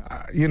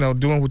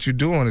 doing what you're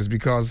doing? Is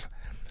because...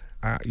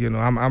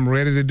 I'm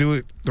ready to do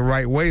it the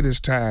right way this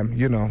time,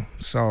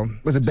 so.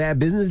 Was it bad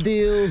business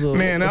deals? Or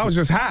man, I was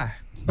just high.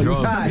 You was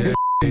high?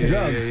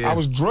 Drugs. Yeah. I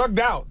was drugged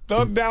out,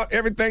 thugged out,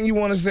 everything you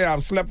want to say. I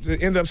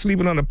ended up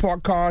sleeping under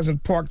parked cars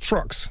and parked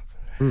trucks.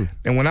 And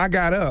when I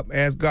got up,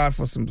 asked God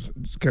for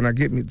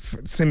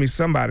send me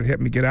somebody to help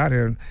me get out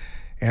here.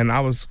 And I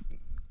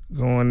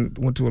went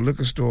to a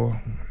liquor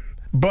store.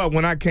 But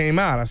when I came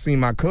out, I seen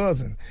my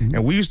cousin,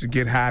 and we used to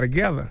get high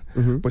together.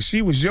 But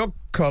she was your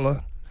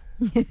color.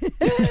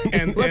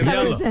 and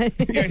yellow.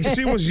 Yeah,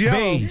 she was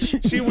yellow. Beige.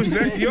 She was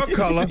your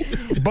color,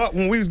 but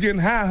when we was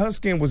getting high, her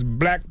skin was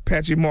black,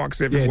 patchy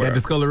marks everywhere. Yeah, that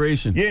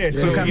discoloration. Yeah,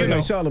 so kind of like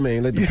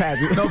Charlamagne, like the patch.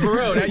 No, for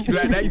real. That used to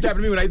happen to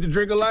me when I used to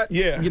drink a lot.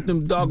 Yeah, get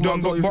them dog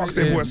marks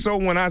everywhere. So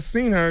when I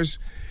seen her,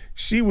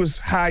 she was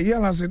high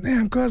yellow. I said,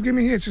 "Damn, cuz, give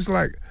me a hit." She's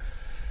like,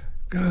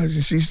 "God," I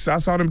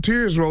saw them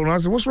tears rolling. I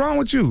said, "What's wrong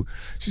with you?"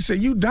 She said,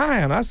 "You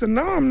dying?" I said,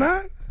 "No, I'm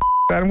not.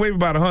 I done weighed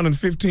about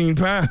 115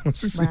 pounds.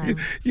 She said,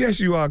 "Yes,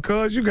 you are,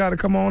 cuz. You got to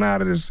come on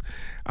out of this."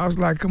 I was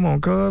like, "Come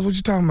on, cuz. What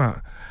you talking about?"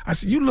 I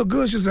said, "You look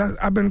good." She said,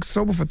 "I've been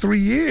sober for 3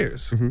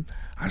 years."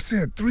 I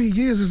said, 3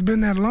 years? It's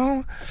been that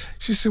long?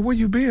 She said, "Where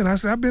you been?" I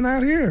said, "I've been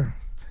out here."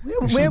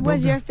 Where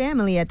was your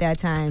family at that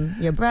time?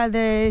 Your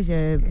brothers,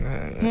 your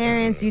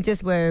parents? You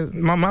just were...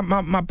 My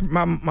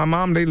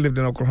mom, they lived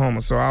in Oklahoma,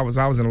 so I was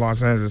in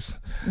Los Angeles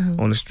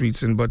on the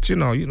streets. But, you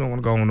don't want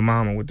to go home to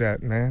mama with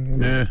that,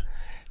 man. Yeah.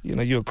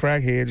 You're a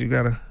crackhead. You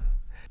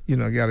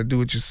gotta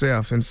do it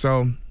yourself. And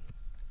so,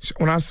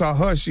 when I saw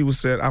her, she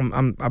said,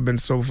 "I've been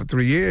sober for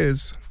 3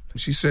 years."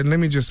 She said, "Let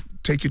me just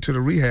take you to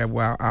the rehab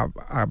where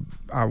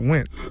I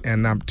went,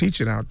 and I'm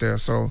teaching out there."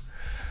 So,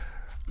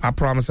 I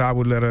promised I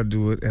would let her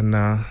do it, and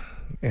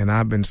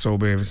I've been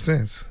sober ever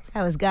since.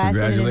 That was God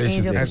sending an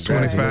angel. That's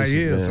 25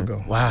 years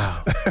ago.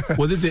 Wow.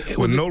 Was it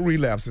with no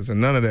relapses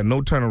and none of that,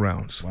 no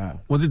turnarounds. Wow.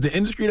 Was it the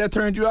industry that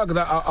turned you out?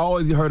 Because I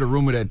always heard a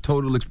rumor that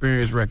Total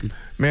Experience Records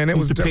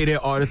used to pay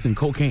their artists in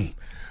cocaine.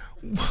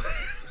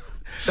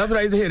 That's what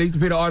I used to hear. They used to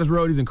pay the artists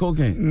royalties in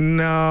cocaine.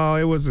 No,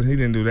 it wasn't. He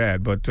didn't do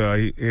that. But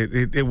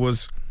it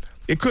was.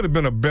 It could have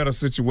been a better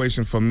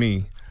situation for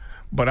me,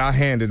 but I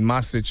handed my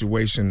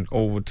situation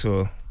over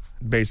to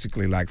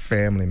basically like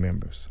family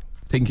members.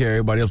 Taking care of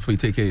everybody else before you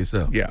take care of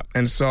yourself. Yeah,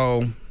 and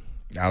so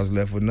I was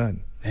left with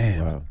nothing.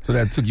 Damn. Wow. So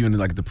that took you into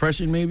like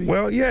depression, maybe?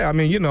 Well, yeah. I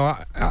mean, you know,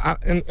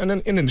 and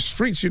in the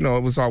streets, you know,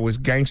 it was always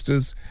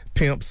gangsters,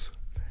 pimps,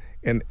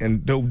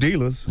 and dope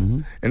dealers,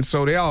 and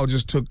so they all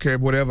just took care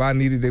of whatever I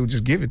needed. They would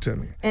just give it to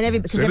me. And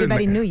because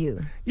everybody knew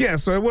you. Yeah,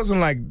 so it wasn't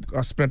like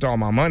I spent all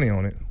my money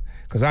on it,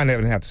 because I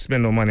never had to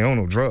spend no money on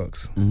no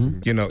drugs.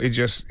 You know, it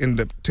just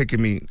ended up taking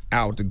me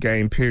out the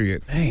game.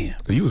 Period. Damn.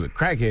 So you was a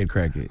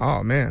crackhead.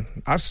 Oh man,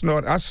 I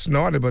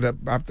snorted, but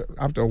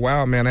after a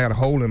while, man, I had a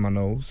hole in my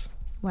nose.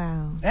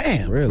 Wow.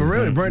 Damn. Really? For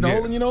real? Burned a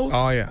hole in your nose?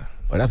 Oh yeah.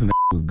 Oh, that's when that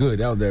was good.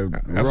 That was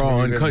that raw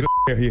uncut.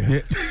 Yeah.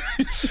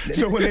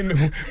 So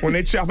when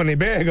they chopping their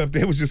bag up,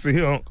 they was just a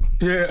hill.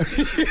 Yeah.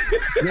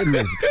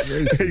 Goodness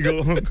gracious. There you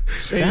go.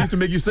 They used to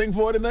make you sing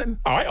for it or nothing?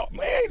 I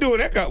ain't doing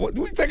that. What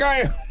do you think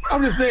I am?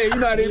 I'm just saying, you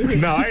know how they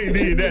No, I ain't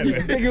did that,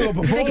 man. Think you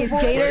gonna perform for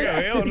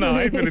it? Hell no,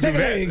 I ain't finna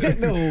do that.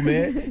 No,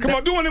 man. Come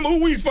on, doing them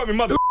ooh-wees for me,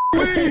 mother.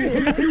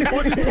 You know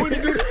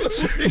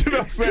what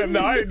I'm saying?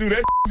 No, I didn't do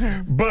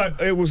that.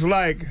 But it was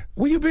like,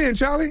 where you been,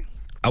 Charlie?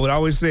 I would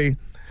always say,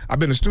 I've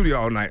been in the studio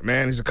all night,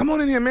 man. He said, come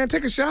on in here, man.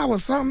 Take a shower or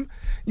something.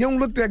 You don't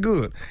look that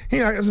good.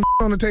 Here, I got some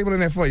on the table in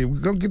there for you.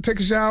 Go take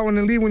a shower and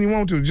then leave when you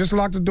want to. Just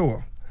lock the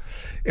door.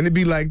 And it'd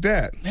be like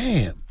that.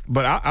 Damn.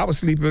 But I was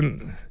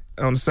sleeping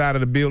on the side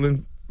of the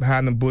building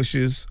behind the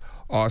bushes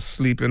or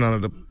sleeping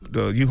under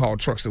the U-Haul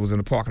trucks that was in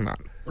the parking lot.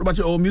 What about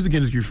your old music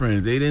industry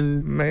friends? They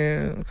didn't...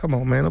 Man, come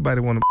on, man.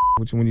 Nobody want to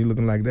with you when you're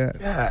looking like that.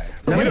 Yeah.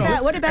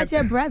 What about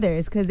your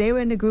brothers? Because they were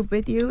in the group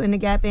with you in the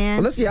Gap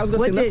Band. Well, I was going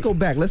to say, let's go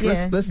back. Let's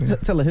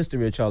tell a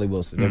history of Charlie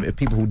Wilson. If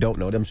people who don't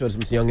know, I'm sure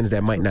there's some youngins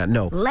that might not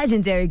know.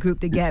 Legendary group,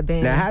 the Gap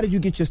Band. Now, how did you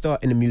get your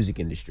start in the music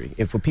industry?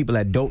 And for people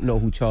that don't know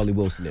who Charlie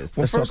Wilson is,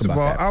 well, first of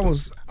all, I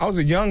was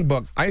a young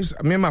buck.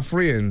 Me and my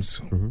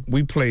friends,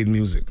 we played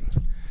music.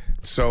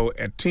 So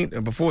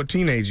before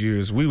teenage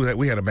years,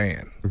 we had a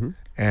band.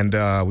 And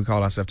we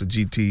called ourselves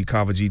the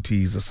Carver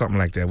GTs or something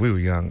like that. We were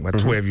young, about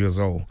 12 years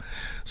old.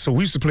 So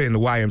we used to play in the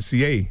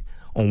YMCA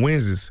on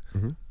Wednesdays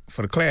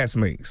for the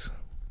classmates.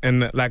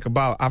 And like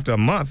after a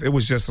month, it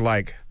was just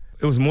like,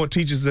 it was more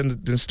teachers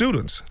than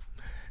students.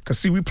 Because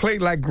see, we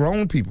played like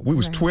grown people. We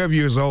was 12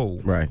 years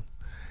old. Right.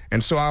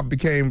 And so I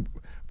became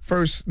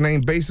first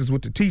name basis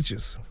with the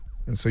teachers.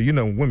 And so, you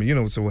know, women, you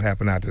know what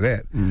happened after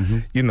that.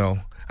 You know,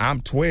 I'm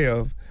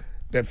 12.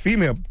 That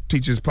female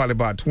teacher's probably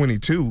about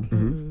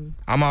 22.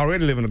 I'm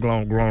already living a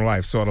grown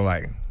life, sort of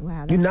like.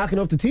 Wow, you knocking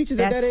off the teachers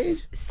at that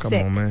age? Come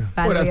on, man.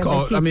 Well, that's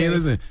called. I mean,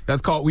 listen,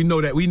 that's called. We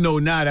know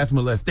now that's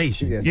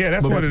molestation. Yeah,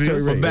 that's what it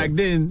is. But back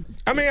then,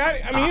 I mean,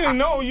 you didn't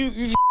know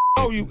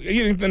you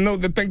didn't know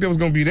think there was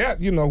gonna be that,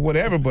 you know,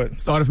 whatever.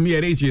 But started for me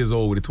at 8 years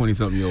old with a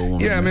 20-something-year-old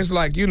woman. Yeah, I mean, it's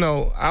like, you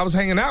know, I was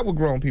hanging out with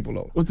grown people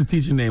though. What's the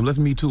teacher name? Let's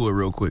meet to her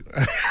real quick.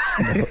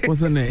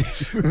 What's her name?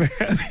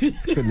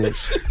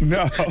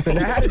 No. So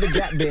now, how did the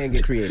Gap Band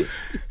get created?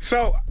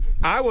 So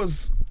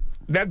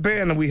that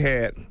band that we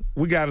had,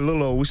 we got a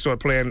little old. We started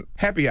playing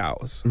happy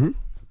hours.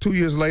 2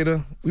 years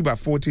later, we about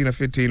 14 or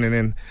 15, and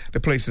then the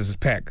place is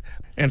packed.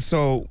 And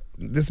so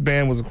this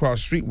band was across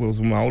the street.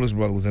 My oldest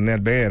brother was in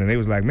that band, and they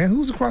was like, man,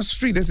 who's across the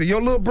street? They said,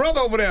 your little brother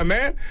over there,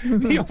 man.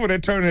 He over there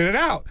turning it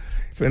out.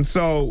 And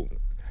so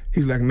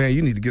he's like, man,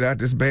 you need to get out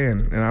this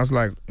band. And I was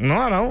like, no,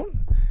 I don't.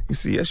 He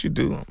said, yes, you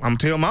do. I'm going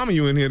to tell mama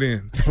you in here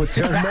then.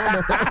 Tell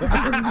mama.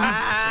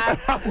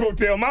 I'm going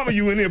to tell mama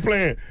you in here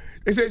playing.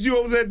 They said, you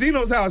over at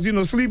Dino's house, you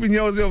know, sleeping,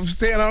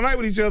 staying all night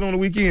with each other on the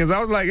weekends. I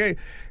was like, hey.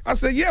 I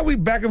said, yeah, we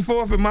back and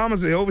forth. And mama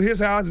said, over his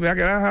house, back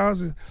at our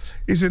house.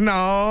 He said,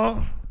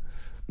 no,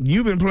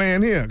 you've been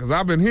playing here because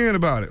I've been hearing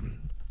about it.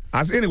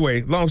 I said,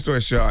 anyway, long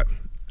story short,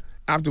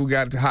 after we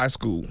got to high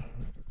school,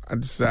 I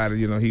decided,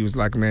 you know, he was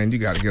like, man, you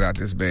got to get out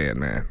this band,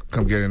 man.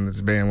 Come get in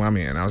this band while I'm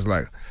in. I was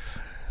like,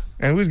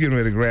 and we was getting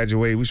ready to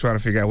graduate. We was trying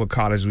to figure out what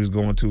college we was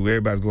going to.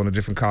 Everybody's going to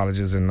different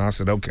colleges. And I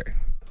said, okay.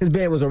 His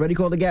band was already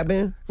called the Gap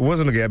Band? It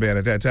wasn't a Gap Band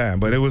at that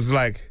time, but it was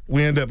like,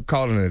 we ended up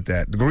calling it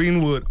that. The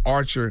Greenwood,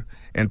 Archer,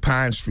 and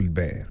Pine Street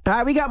Band. All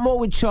right, we got more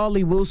with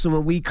Charlie Wilson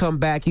when we come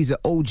back. He's an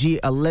OG,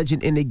 a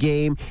legend in the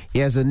game. He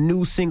has a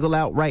new single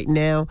out right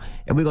now,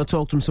 and we're going to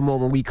talk to him some more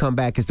when we come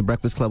back. It's The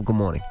Breakfast Club. Good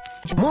morning.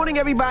 Morning,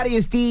 everybody.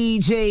 It's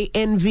DJ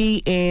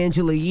Envy,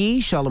 Angela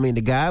Yee, Charlamagne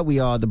the Guy. We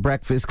are The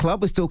Breakfast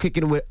Club. We're still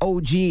kicking it with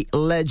OG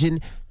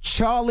legend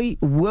Charlie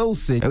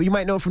Wilson. You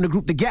might know from the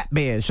group The Gap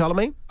Band.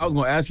 Charlamagne? I was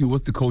going to ask you,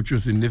 what's the cultural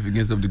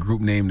significance of the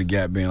group name The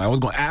Gap Band? I was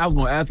going to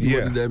ask you,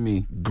 what does that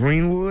mean?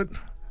 Greenwood,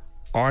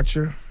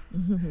 Archer,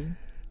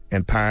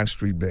 and Pine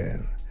Street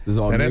Band. This is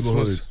all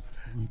neighborhoods.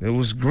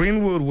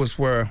 Greenwood was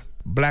where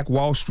Black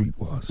Wall Street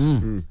was.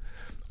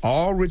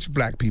 all rich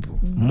black people,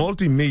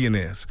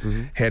 multimillionaires,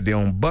 had their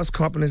own bus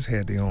companies,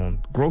 had their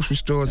own grocery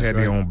stores, had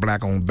their own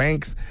black-owned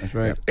banks. That's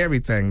right.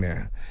 Everything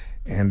there.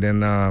 And then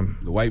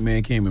the white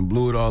man came and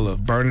blew it all up.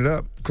 Burned it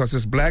up. Because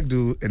this black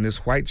dude and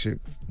this white chick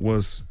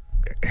was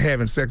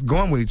having sex,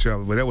 going with each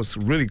other, but that was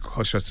really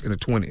hush-hush in the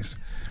 20s.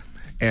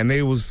 And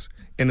they was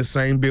in the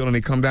same building.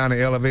 They come down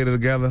the elevator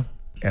together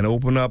and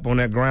open up on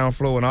that ground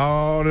floor, and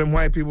all them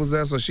white people was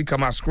there, so she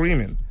come out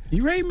screaming.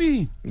 You raped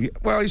me. Yeah,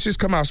 well, he just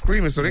come out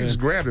screaming, so they just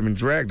grabbed him and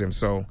dragged him.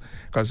 So,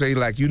 because they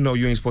like, you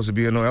ain't supposed to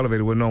be in no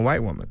elevator with no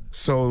white woman.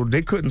 So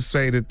they couldn't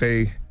say that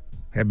they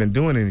had been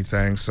doing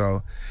anything,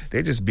 so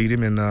they just beat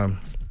him,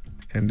 and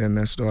then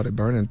they started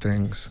burning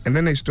things. And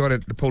then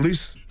the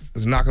police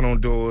was knocking on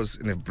doors,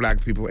 and if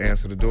black people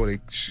answer the door, they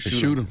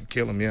shoot them,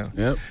 kill them,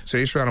 Yep. So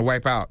they're trying to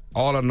wipe out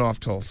all of North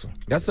Tulsa.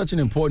 That's such an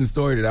important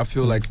story that I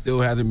feel like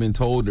still hasn't been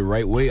told the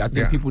right way. I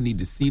think people need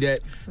to see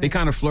that. They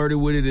kind of flirted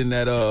with it in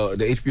that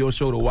the HBO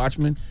show, The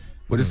Watchmen.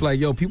 But it's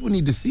like, people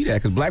need to see that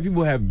because black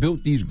people have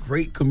built these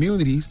great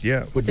communities,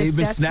 but they've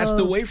been snatched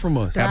away from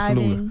us.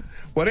 Absolutely.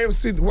 Well, they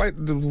see the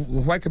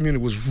white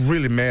community was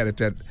really mad at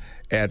that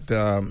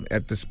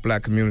at this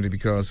black community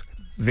because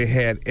they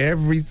had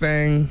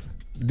everything,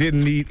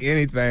 didn't need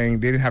anything.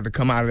 They didn't have to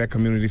come out of that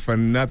community for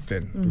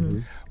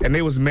nothing. And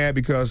they was mad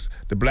because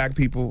the black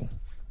people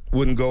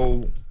wouldn't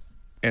go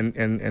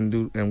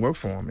and work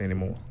for them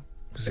anymore.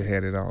 Because they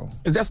had it all.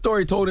 Is that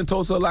story told in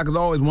Tulsa a lot? Because I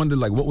always wondered,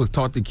 what was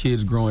taught to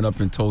kids growing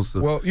up in Tulsa?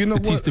 Well, you know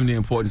to teach them the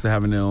importance of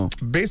having their own.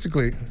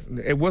 Basically,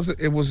 it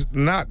was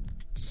not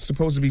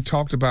supposed to be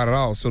talked about at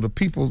all. So the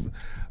people,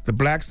 the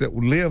blacks that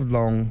lived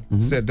long,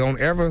 said, don't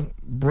ever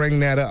bring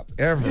that up,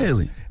 ever.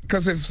 Really?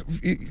 Because if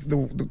the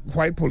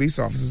white police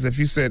officers, if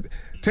you said,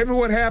 tell me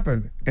what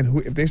happened, and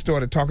if they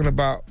started talking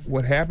about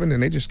what happened, then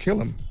they just kill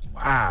them.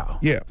 Wow.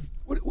 Yeah.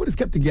 What has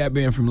kept the Gap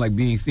Band from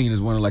being seen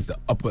as one of the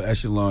upper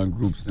echelon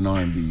groups in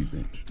R&B, you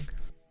think?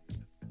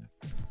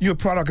 You're a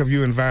product of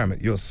your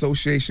environment, your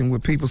association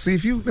with people. See,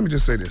 let me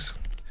just say this.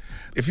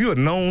 If you're a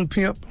known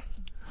pimp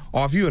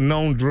or if you're a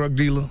known drug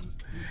dealer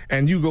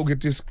and you go get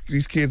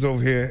these kids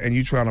over here and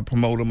you trying to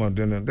promote them,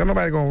 then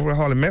nobody going to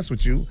hardly mess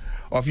with you.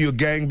 Or if you're a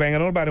gangbanger,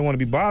 nobody want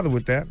to be bothered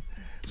with that.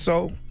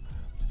 So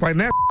right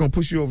now, going to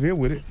push you over here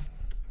with it.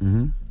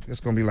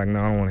 It's going to be like, no,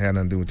 I don't want to have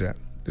nothing to do with that.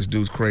 This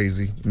dude's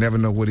crazy. Never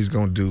know what he's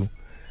going to do.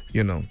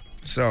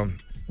 So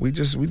we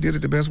did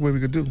it the best way we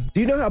could do.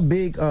 Do you know how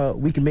big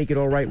We Can Make It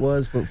All Right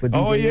was for DJs?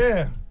 Oh,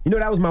 yeah. You know,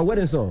 that was my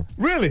wedding song.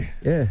 Really?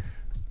 Yeah.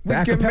 We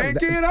can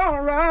make it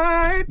all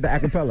right. The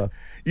acapella.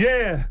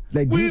 Yeah.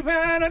 We've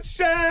had a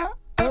share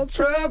of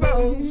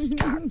troubles.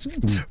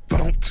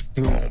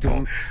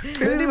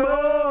 Any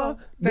more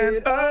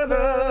than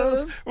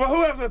others. Well,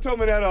 who else told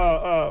me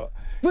that?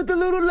 With a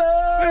little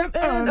love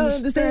and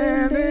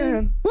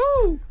understanding.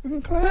 Woo! We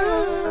can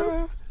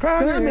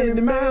climbing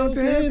the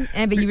mountain.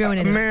 Amber, you ruined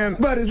it. Man,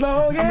 but as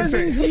long as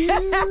it's you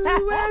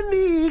and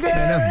me, girl.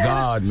 Man, that's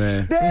God,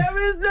 man.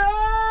 There is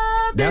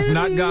nothing. That's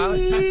not God.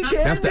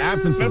 That's the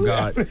absence of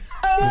God.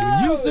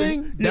 When you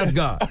sing, that's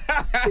God.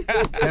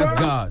 That's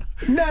God.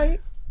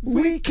 Night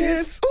we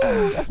kiss.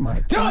 Ooh, that's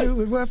my God.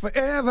 Do it well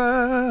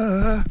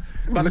forever.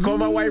 About to call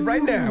my wife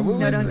right now.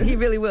 No, don't. He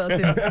really will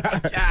too.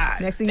 God.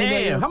 Next thing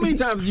you know. How many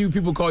times do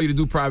people call you to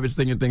do private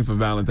singing things for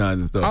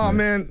Valentine's and stuff? Oh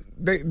man,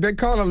 they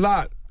call a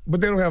lot. But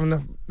they don't have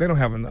enough. They don't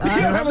have enough. You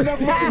don't have enough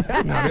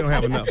money. No, they don't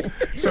have enough.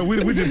 So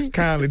we just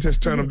kindly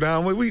just turn them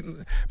down. We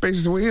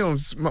basically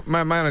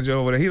my manager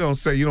over there. He don't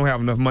say you don't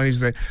have enough money. He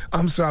say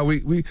I'm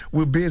sorry.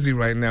 We're busy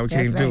right now. We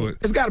can't do it.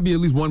 It's got to be at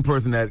least one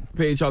person that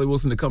paid Charlie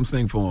Wilson to come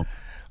sing for him.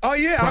 Oh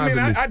yeah,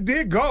 privately. I mean I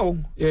did go.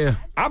 Yeah,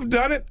 I've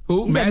done it.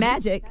 Who?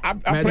 Magic. I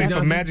played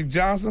for Magic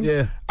Johnson.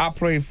 Yeah, I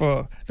played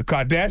for the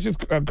Kardashians.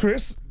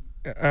 Chris.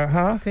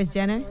 Chris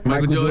Jenner.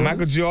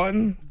 Michael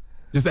Jordan.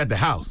 Just at the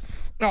house.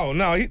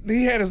 No,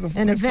 he had his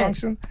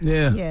function.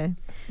 Yeah.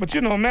 But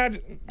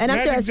Magic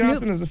sure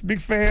Johnson is a big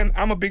fan.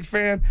 I'm a big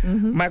fan.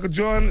 Michael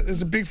Jordan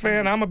is a big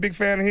fan. I'm a big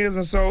fan of his.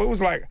 And so it was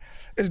like,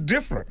 it's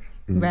different.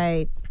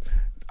 Right.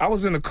 I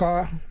was in the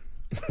car.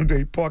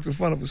 They parked in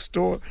front of a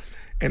store.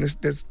 And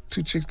there's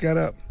two chicks got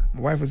up.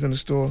 My wife was in the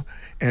store.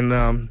 And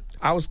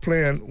I was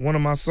playing one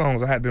of my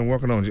songs I had been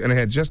working on. And it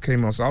had just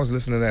came on. So I was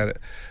listening at it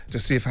to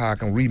see how I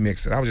can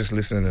remix it. I was just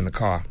listening in the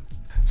car.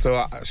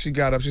 So she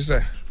got up. She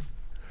said,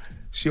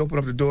 she opened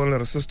up the door and let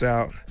her sister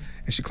out,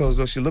 and she closed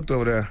the door. She looked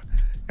over there,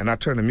 and I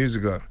turned the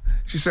music up.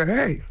 She said,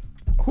 hey,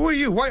 who are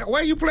you? Why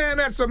are you playing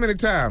that so many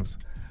times?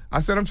 I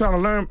said, I'm trying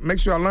to make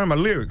sure I learn my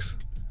lyrics.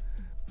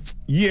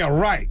 Yeah,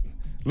 right.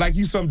 Like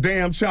you some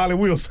damn Charlie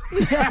Wilson. You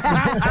ain't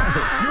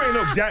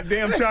no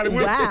goddamn Charlie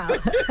Wilson. Wow.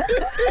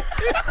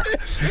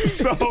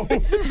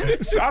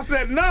 So I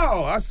said,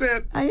 no. I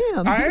said, I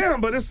am.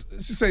 But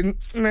she said,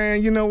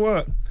 man, you know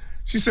what?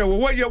 She said, well,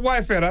 where your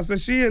wife at? I said,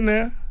 she in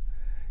there.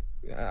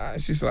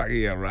 She's like,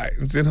 yeah, right.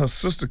 And then her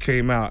sister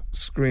came out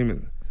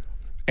screaming,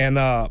 and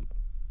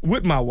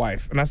with my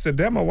wife. And I said,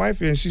 that my wife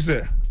here? And she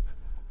said,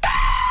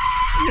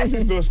 ah! She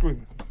started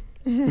screaming.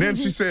 Then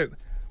she said,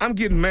 I'm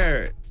getting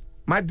married.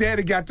 My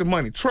daddy got the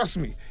money. Trust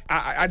me.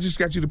 I just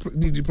got you to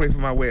need you to play for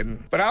my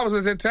wedding. But I was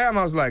at that time,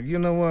 I was like, you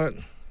know what?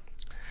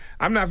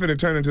 I'm not finna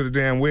turn into the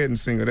damn wedding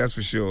singer, that's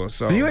for sure.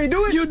 So you ain't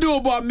do it? You do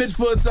a bar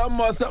mitzvah or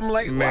something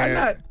like that. Man, why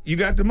not? You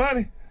got the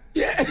money?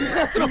 Yeah,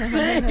 that's what I'm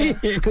saying.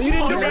 You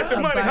got the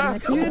money, huh?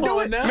 You didn't do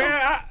it now. Man,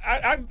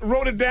 I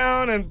wrote it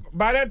down, and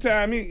by that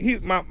time,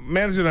 my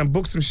manager done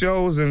booked some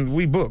shows, and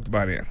we booked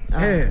by then.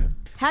 Yeah.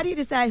 How do you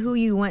decide who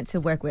you want to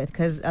work with?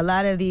 Because a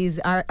lot of these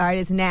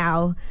artists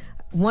now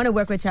want to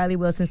work with Charlie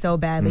Wilson so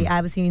badly.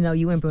 Obviously, you know,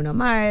 you and Bruno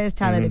Mars,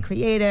 Tyler, the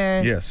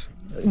Creator. Yes.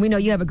 We know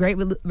you have a great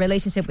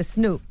relationship with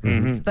Snoop.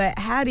 But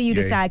how do you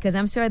decide? Because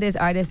I'm sure there's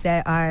artists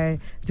that are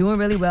doing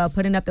really well,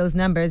 putting up those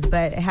numbers,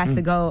 but it has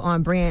to go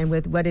on brand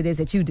with what it is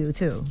that you do,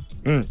 too.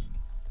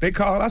 They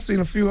called. I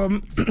seen a few of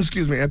them,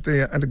 excuse me, at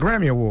the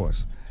Grammy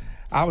Awards.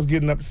 I was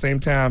getting up at the same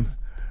time,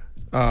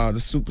 the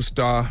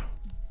superstar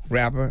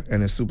rapper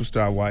and his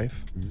superstar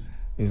wife.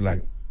 He's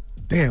like,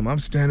 damn, I'm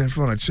standing in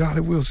front of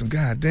Charlie Wilson.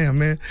 God damn,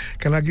 man.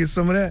 Can I get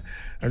some of that?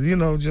 You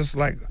know, just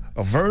like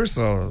a verse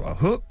or a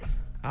hook.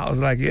 I was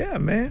like, yeah,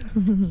 man.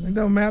 It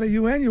don't matter.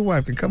 You and your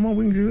wife can come on.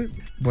 We can do it.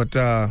 But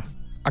I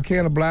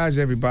can't oblige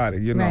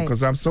everybody, you know,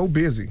 because I'm so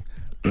busy.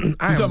 You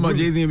talking about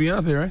Jay-Z and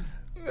Beyonce, right?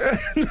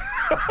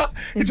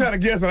 You trying to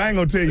guess it? I ain't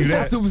gonna tell you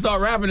that. Superstar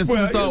rapping and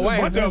superstar wife.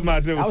 A bunch of them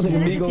out there. I was with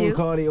Migos,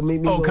 Cardi, or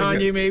maybe. Oh,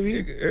 Kanye, maybe.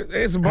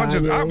 It's a bunch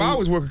of. I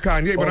always work with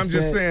Kanye, but I'm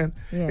just saying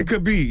it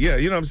could be. Yeah,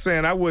 you know what I'm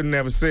saying. I wouldn't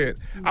ever say it.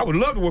 I would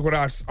love to work with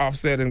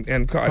Offset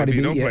and Cardi B.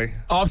 Don't play.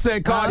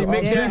 Offset, Cardi,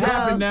 make that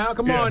happen now.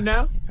 Come on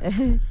now.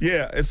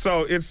 Yeah,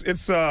 so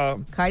it's.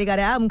 Cardi got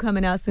an album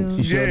coming out soon.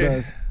 He sure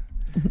does.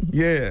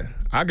 Yeah,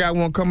 I got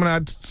one coming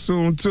out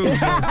soon too. So. For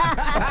your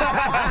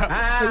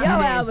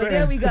album,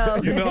 there we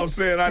go. You know what I'm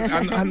saying?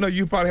 I know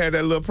you probably had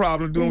that little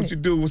problem doing what you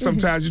do.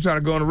 Sometimes you try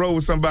to go on the road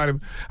with somebody.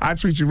 I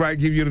treat you right,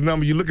 give you the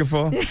number you're looking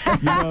for. You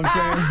know what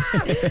I'm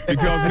saying?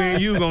 Because me and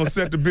you gonna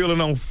set the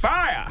building on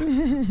fire.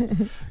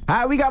 All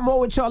right, we got more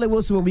with Charlie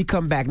Wilson when we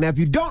come back. Now, if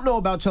you don't know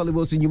about Charlie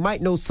Wilson, you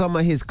might know some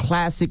of his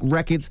classic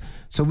records.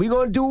 So we're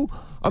gonna do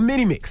a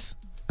mini mix.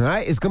 All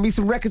right, it's going to be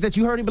some records that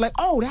you heard and be like,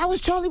 oh, that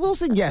was Charlie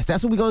Wilson? Yes,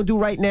 that's what we're going to do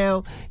right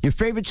now. Your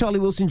favorite Charlie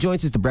Wilson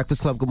joints is The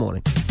Breakfast Club. Good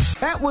morning.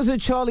 That was a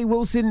Charlie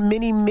Wilson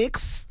mini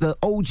mix. The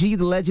OG,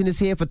 the legend, is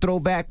here for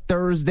Throwback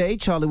Thursday.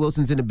 Charlie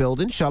Wilson's in the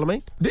building.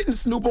 Charlamagne? Didn't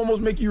Snoop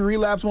almost make you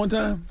relapse one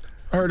time?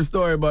 I heard a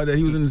story about that.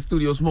 He was in the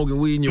studio smoking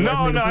weed and your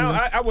wife made him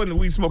I wasn't a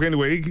weed smoker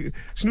anyway.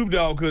 Snoop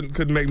Dogg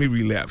couldn't make me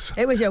relapse.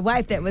 It was your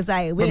wife that was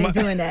like, we ain't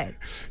doing that.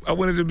 I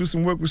wanted to do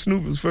some work with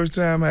Snoop. It was the first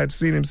time I had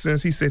seen him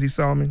since he said he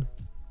saw me.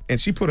 And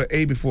she put an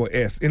A before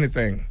S,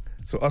 anything.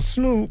 So a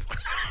Snoop.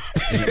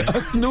 A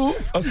Snoop?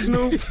 A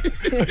Snoop.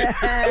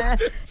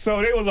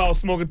 So they was all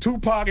smoking.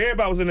 Tupac,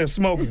 everybody was in there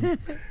smoking.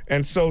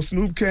 And so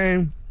Snoop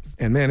came,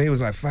 and man, he was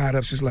like fired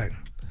up. She's like,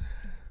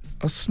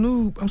 a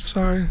Snoop, I'm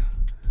sorry.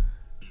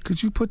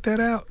 Could you put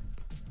that out?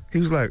 He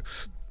was like,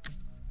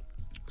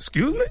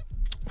 excuse me?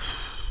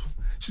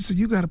 She said,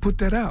 you got to put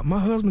that out. My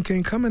husband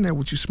can't come in there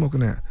with you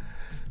smoking that.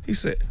 He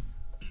said,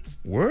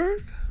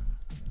 word?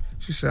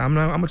 She said, I'm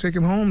going to take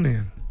him home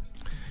then.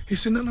 He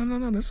said,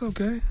 no, that's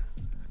okay.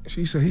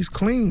 She said, he's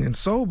clean and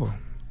sober.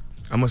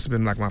 I must have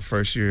been like my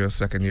first year or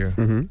second year.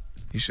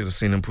 You should have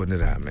seen him putting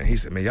it out, man. He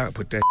said, man, y'all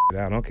put that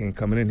out. I can't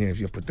come in here if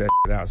you put that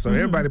out. So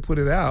everybody put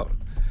it out.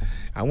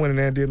 I went in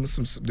there and did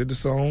the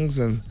songs.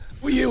 And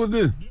what year was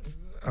this?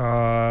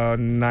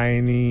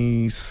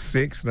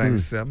 96,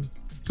 97.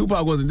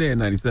 Tupac wasn't there in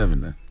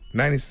 97 then.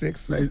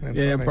 96. Yeah,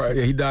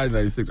 he died in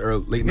 96,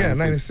 late 96. Yeah,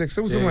 96.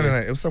 It was somewhere in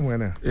there. It was somewhere in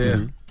there.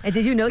 Yeah. And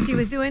did you know she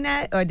was doing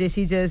that, or did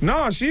she just?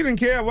 No, she didn't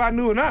care if I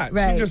knew or not.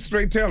 Right. She just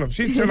straight tell them.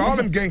 She tell all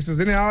them gangsters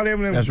in there, all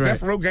them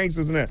death row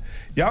gangsters in there.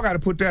 Y'all got to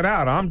put that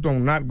out. I'm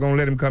not gonna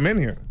let him come in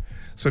here.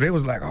 So they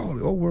was like,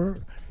 oh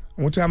word.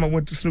 One time I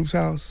went to Snoop's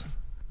house,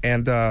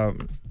 and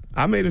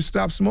I made him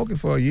stop smoking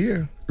for a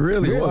year.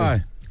 Really?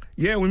 Why?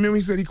 Yeah, remember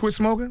he said he quit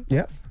smoking?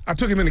 Yeah. I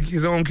took him in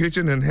his own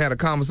kitchen and had a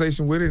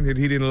conversation with him that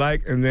he didn't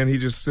like, and then he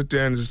just sit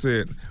there and just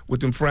said,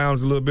 with them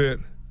frowns a little bit,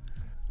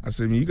 I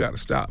said, you got to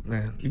stop,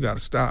 man. You got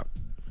to stop.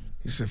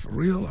 He said, for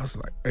real? I was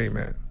like, hey,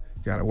 man,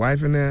 you got a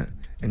wife in there,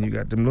 and you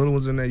got them little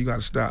ones in there, you got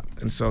to stop.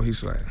 And so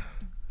he's like,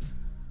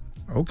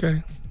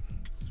 okay.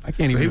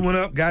 He went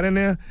up, got in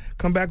there,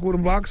 come back with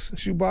a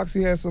shoe box,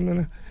 he had something in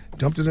there,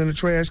 dumped it in the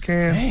trash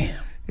can. Damn.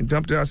 And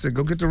dumped it. I said,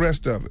 go get the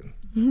rest of it.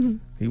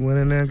 He went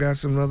in there and got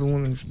some other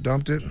one and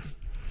dumped it.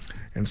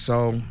 And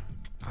so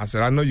I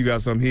said, I know you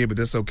got something here, but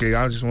that's okay.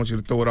 I just want you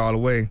to throw it all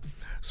away.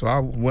 So I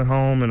went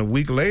home, and a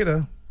week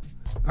later,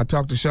 I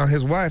talked to Sean,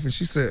 his wife, and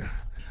she said,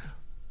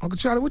 Uncle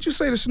Charlie, what you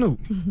say to Snoop?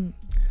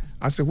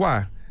 I said,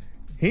 why?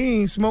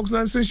 He ain't smoked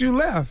nothing since you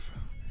left.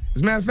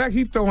 As a matter of fact,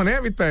 he throwing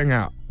everything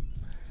out.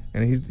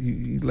 And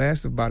he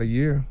lasted about a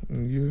year.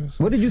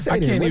 What did you say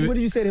to him? What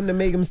did you say to him to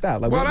make him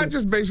stop? I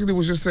just basically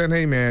was just saying,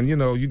 hey, man, you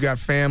know, you got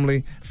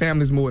family.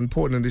 Family's more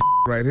important than this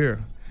right here.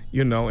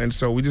 you know, and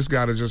so we just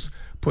got to just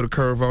put a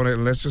curve on it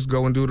and let's just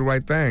go and do the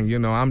right thing. You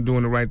know, I'm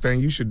doing the right thing.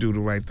 You should do the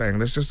right thing.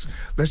 Let's just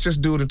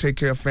do it and take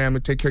care of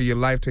family, take care of your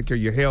life, take care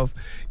of your health,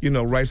 you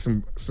know, write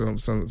some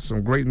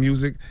great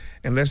music,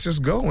 and let's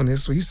just go. And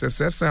so he said,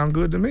 that sounds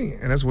good to me.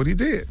 And that's what he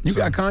did. You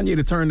got Kanye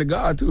to turn to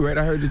God, too, right?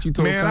 I heard that you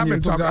told Man,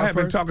 Kanye I have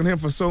been talking to him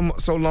for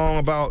so long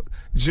about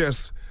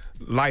just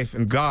life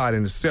and God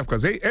and himself,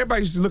 because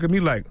everybody used to look at me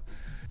like,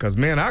 because,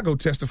 man, I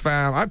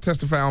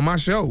testify on my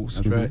shows.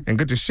 That's right. And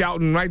get to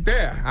shouting right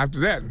there.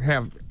 After that,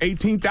 have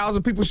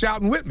 18,000 people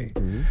shouting with me,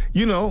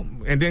 you know,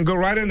 and then go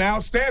right in the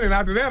outstanding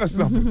after that or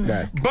something.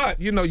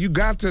 But, you know, you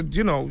got to,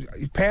 you know,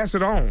 pass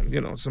it on. You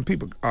know, some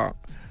people are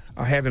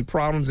having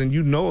problems and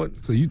you know it.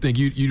 So you think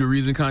you the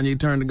reason Kanye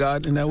turned to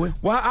God in that way?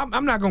 Well,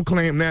 I'm not going to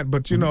claim that,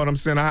 but you know what I'm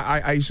saying?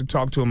 I used to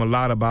talk to him a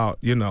lot about,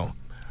 you know,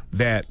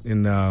 that.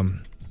 And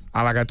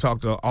I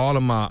talk to all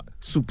of my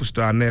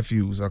superstar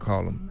nephews, I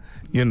call them.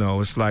 You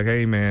know, it's like,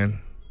 hey, man,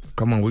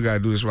 come on, we got to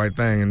do this right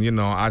thing. And, you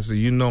know, I said,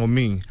 you know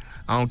me.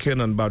 I don't care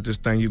nothing about this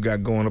thing you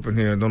got going up in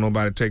here. Don't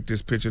nobody take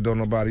this picture. Don't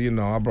nobody, you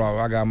know,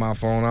 I got my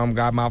phone. I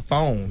got my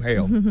phone.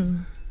 Hell,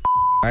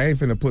 I ain't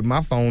finna put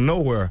my phone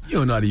nowhere. You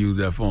don't know how to use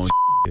that phone.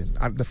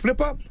 The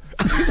flip up?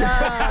 Stop.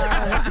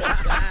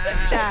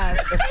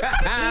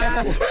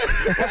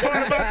 What's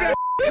hard about that?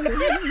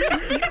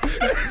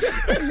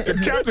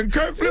 The Captain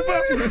Kirk flip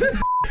up?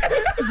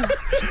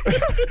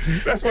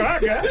 That's what I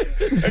got.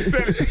 They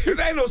said, it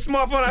ain't no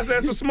smartphone. I said,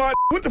 it's a smart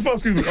with the phone.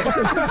 Excuse me. It's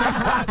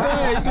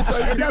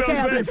okay,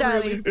 Uncle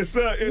Charlie.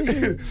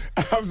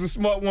 I was a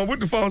smart one with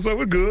the phone, so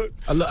we're good.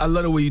 I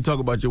love the way you talk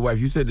about your wife.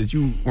 You said that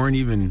you weren't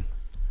even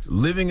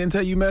living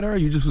until you met her?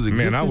 You just was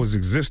existing? Man, I was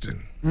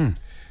existing.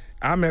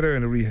 I met her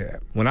in the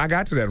rehab. When I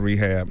got to that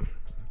rehab,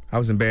 I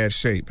was in bad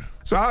shape.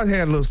 So I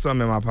had a little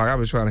something in my pocket. I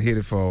was trying to hit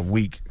it for a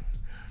week.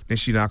 Then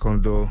she knocked on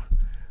the door.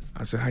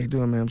 I said, how you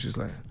doing, ma'am? She's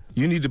like,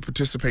 you need to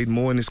participate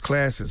more in these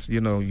classes. You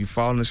know, you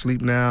falling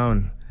asleep now.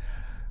 And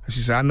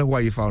she said, I know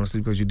why you're falling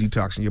asleep, because you're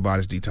detoxing, your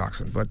body's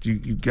detoxing. But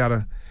you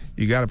gotta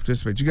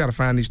participate. You gotta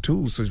find these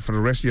tools for the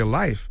rest of your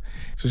life.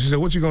 So she said,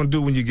 what you gonna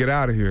do when you get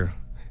out of here?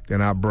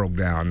 Then I broke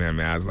down there,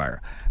 man. I was like,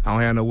 I don't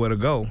have nowhere to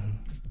go.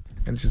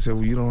 And she said,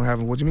 well,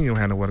 what do you mean you don't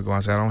have nowhere to go? I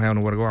said, I don't have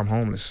nowhere to go, I'm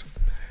homeless.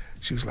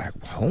 She was like,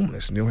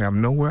 homeless? And you don't have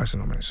nowhere? I said,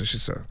 no, man. So she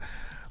said,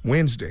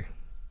 Wednesday,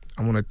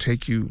 I'm gonna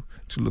take you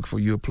to look for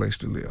you a place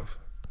to live.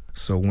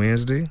 So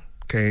Wednesday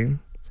came,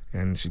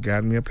 and she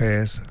got me a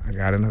pass. I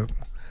got in her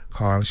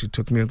car, and she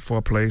took me for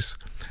a place.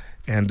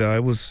 And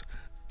it was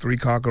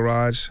 3-car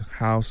garage,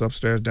 house,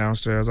 upstairs,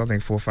 downstairs, I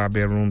think 4 or 5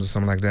 bedrooms or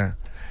something like that.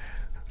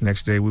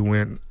 Next day we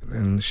went,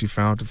 and she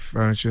found the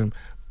furniture,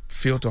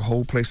 filled the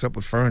whole place up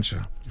with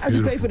furniture. How'd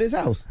you pay for this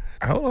house?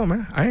 Hold on,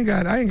 man. I ain't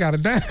got a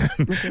dime.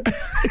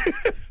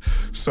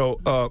 So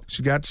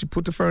she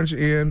put the furniture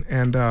in,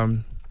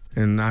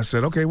 and I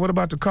said, okay, what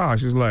about the car?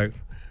 She was like,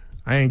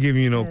 I ain't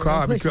giving you no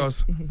car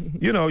because,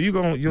 you know,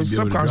 your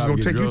subconscious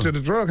gonna take you to the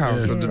drug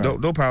house or the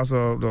dope house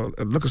or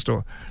the liquor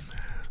store.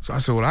 So I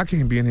said, well, I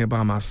can't be in here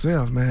by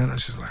myself, man. And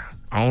she's like,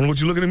 I don't know what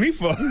you're looking at me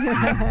for.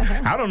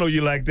 I don't know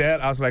you like that.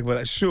 I was like, well,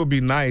 it sure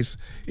be nice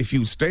if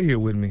you stay here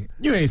with me.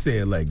 You ain't say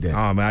it like that.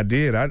 Man, I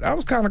did. I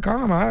was kind of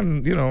calm.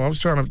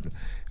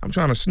 I'm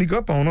trying to sneak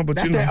up on her, but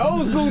that's you know. That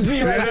old school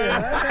G right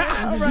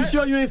there. You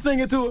sure you ain't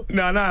singing to her?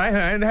 No, I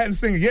hadn't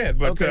sing it yet,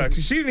 but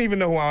she didn't even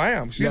know who I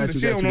am. She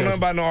don't know nothing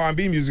about no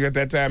R&B music at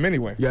that time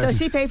anyway. So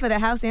she paid for the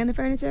house and the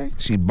furniture?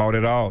 She bought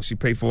it all. She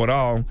paid for it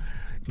all.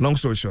 Long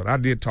story short, I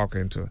did talk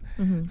her into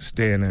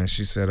staying there. And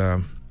she said,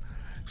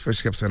 first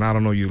she kept saying, I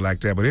don't know you like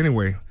that. But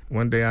anyway,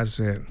 one day I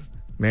said,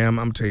 ma'am,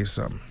 I'm going to tell you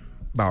something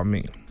about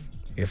me.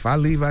 If I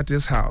leave out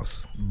this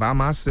house by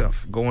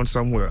myself, going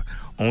somewhere,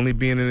 only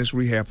being in this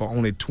rehab for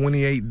only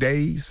 28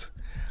 days,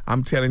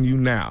 I'm telling you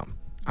now,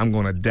 I'm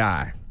going to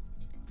die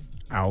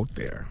out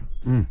there.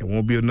 It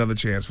won't be another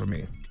chance for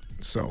me.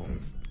 So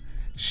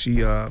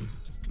she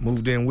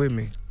moved in with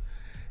me,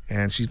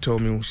 and she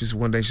told me,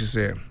 one day she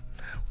said,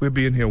 we'll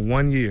be in here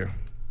 1 year,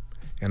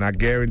 and I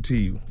guarantee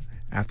you,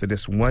 after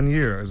this 1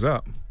 year is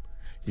up,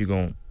 you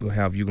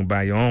can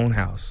buy your own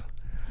house.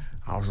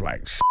 I was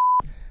like,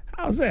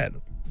 how's that?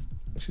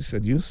 She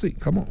said, you'll see.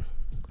 Come on.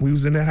 We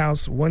was in that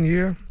house 1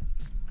 year,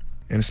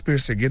 and the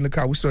Spirit said, get in the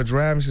car. We started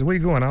driving. She said, where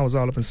you going? I was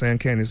all up in Sand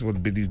Canyon. This is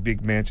what these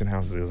big mansion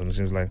houses is. And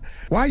she was like,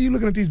 why are you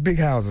looking at these big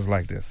houses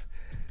like this?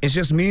 It's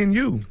just me and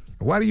you.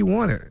 Why do you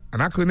want it?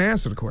 And I couldn't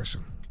answer the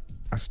question.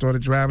 I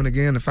started driving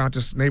again and found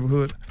this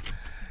neighborhood,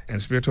 and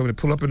the Spirit told me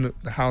to pull up in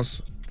the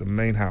house, the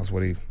main house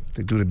where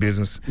they do the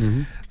business.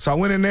 So I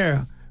went in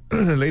there.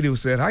 The lady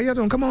said, how you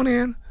doing? Come on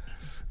in.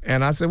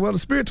 And I said, well, the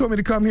Spirit told me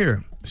to come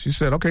here. She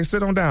said, okay,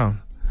 sit on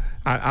down.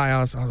 I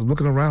was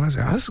looking around. I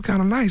said, this is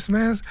kind of nice,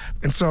 man.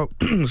 And so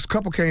this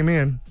couple came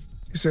in.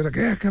 He said,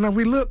 yeah, can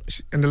we look?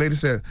 And the lady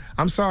said,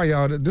 I'm sorry,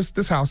 y'all,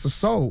 this house is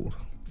sold.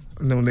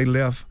 And then when they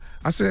left,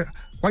 I said,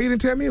 why you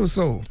didn't tell me it was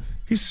sold?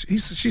 She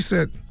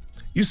said,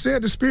 you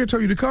said the Spirit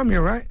told you to come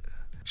here, right?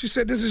 She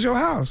said, this is your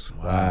house.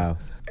 Wow.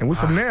 And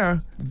from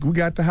there, we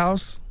got the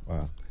house.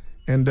 Wow.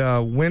 And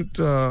went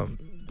to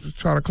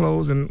try to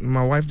close. And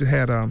my wife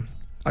had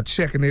a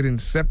check and they didn't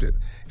accept it.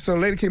 So the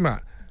lady came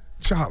out,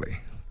 Charlie,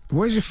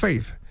 where's your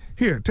faith?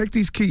 Here, take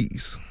these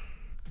keys.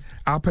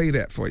 I'll pay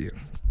that for you.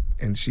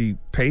 And she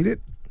paid it.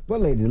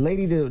 What lady? The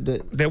lady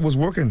that was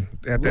working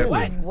at that.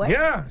 What?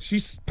 Yeah,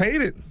 she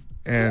paid it.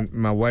 And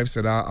my wife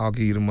said, I'll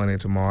give you the money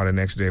tomorrow, the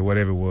next day,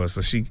 whatever it was.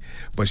 So she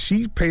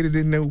paid it,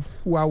 didn't know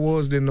who I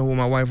was, didn't know who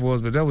my wife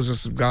was, but that was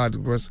just God,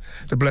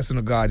 the blessing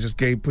of God just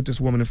put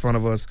this woman in front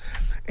of us.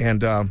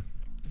 And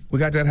we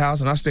got that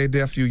house, and I stayed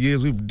there a few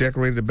years. We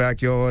decorated the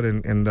backyard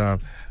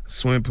and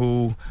swimming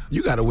pool.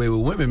 You got away with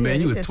women, man.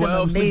 You was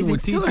 12, sleeping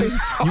with teachers.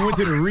 You went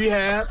to the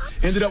rehab,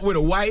 ended up with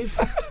a wife,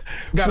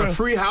 got a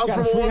free house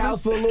from a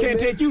woman. Can't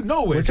take you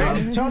nowhere.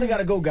 Charlie got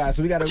to go, guys.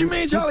 So we got to. What you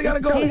mean, Charlie got to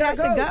go? He has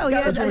to go. He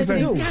has to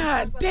do.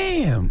 God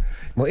damn.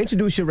 Well,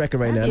 introduce your record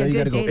right now. I know you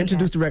got to go.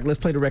 Introduce the record.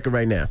 Let's play the record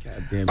right now.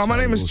 My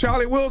name is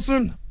Charlie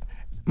Wilson.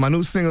 My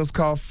new single is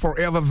called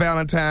Forever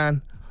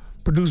Valentine,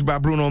 produced by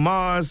Bruno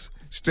Mars,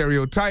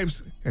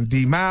 Stereotypes, and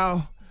D.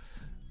 Mile.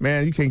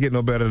 Man, you can't get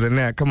no better than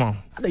that. Come on.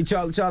 I think,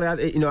 Charlie,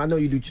 I know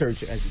you do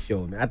church at the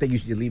show, man. I think you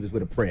should leave us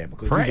with a prayer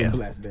because you've been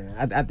blessed,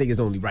 man. I think it's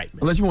only right, man.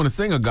 Unless you want to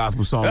sing a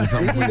gospel song or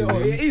something.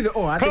 Either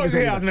or. Close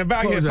your eyes and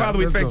bow your head. Father,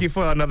 we thank you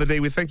for another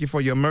day. We thank you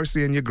for your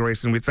mercy and your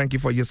grace, and we thank you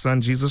for your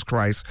son, Jesus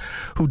Christ,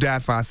 who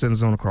died for our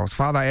sins on the cross.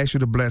 Father, I ask you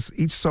to bless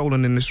each soul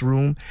in this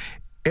room,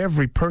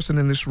 every person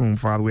in this room,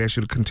 Father. We ask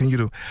you to continue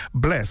to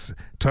bless,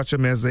 touch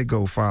them as they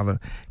go, Father.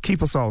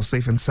 Keep us all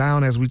safe and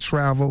sound as we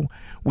travel.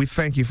 We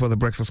thank you for the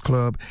Breakfast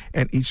Club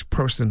and each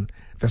person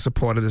that's a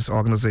part of this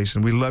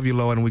organization. We love you,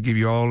 Lord, and we give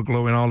you all the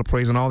glory and all the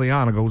praise and all the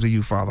honor goes to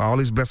you, Father. All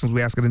these blessings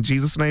we ask it in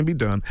Jesus' name be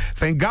done.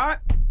 Thank God.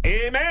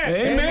 Amen.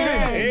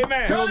 Amen.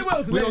 Amen. Charlie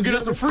Wilson, we're going to get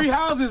us some free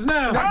houses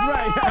now.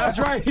 That's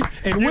right.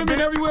 And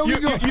women everywhere we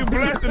go. You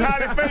blessed and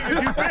highly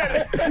favored. You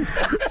said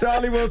it.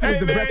 Charlie Wilson is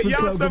the Breakfast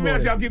Club. Y'all something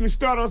else. Y'all get me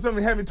started on something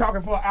and have me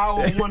talking for an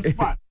hour on one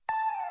spot.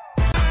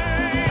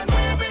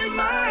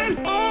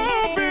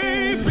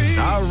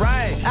 All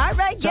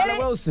right. Get Charlie it?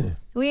 Wilson.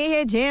 We ain't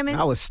here jamming.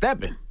 I was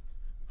stepping.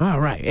 All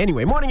right.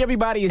 Anyway, morning,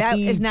 everybody. That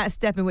is not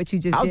stepping what you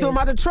just did. I was doing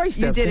my Detroit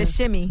steps. You did a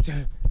shimmy.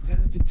 I'm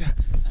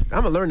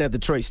going to learn that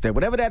Detroit step.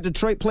 Whatever that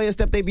Detroit player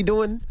step they be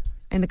doing.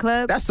 In the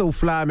club? That's so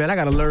fly, man. I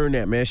got to learn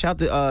that, man.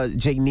 Shout out to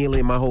Jake Neely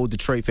and my whole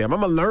Detroit fam. I'm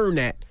going to learn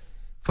that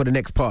for the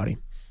next party.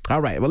 All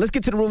right. Well, let's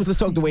get to the rooms. Let's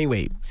talk to Dwayne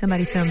Wade.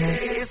 Somebody film that.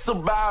 It's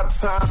about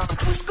time.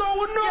 What's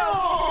going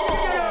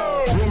on?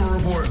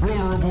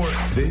 Rumor Report.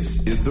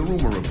 This is the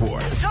Rumor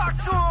Report. Talk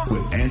to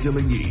him. With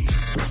Angela Yee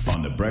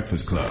on The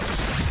Breakfast Club.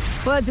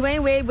 Well,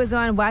 Dwayne Wade was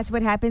on Watch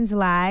What Happens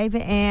Live,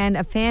 and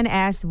a fan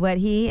asked what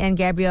he and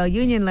Gabrielle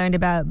Union learned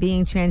about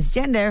being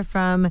transgender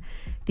from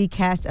the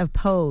cast of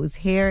Pose.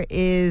 Here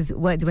is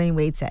what Dwayne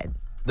Wade said.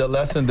 The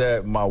lesson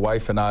that my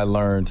wife and I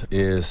learned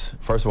is,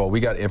 first of all, we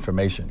got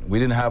information. We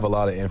didn't have a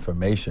lot of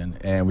information,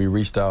 and we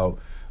reached out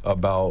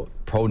about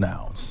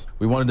pronouns.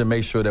 We wanted to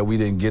make sure that we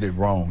didn't get it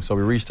wrong. So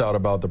we reached out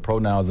about the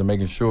pronouns and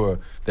making sure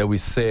that we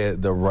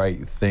said the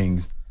right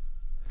things.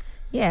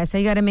 Yeah, so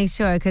you got to make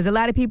sure, because a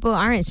lot of people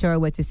aren't sure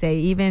what to say.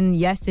 Even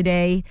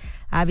yesterday,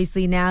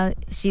 obviously now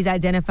she's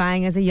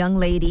identifying as a young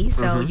lady,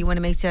 so you want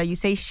to make sure you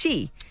say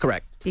she.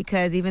 Correct.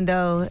 Because even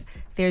though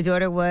their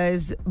daughter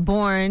was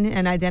born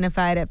and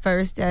identified at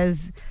first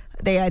as,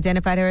 they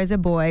identified her as a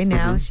boy,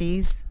 now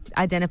she's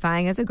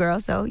identifying as a girl,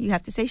 so you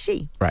have to say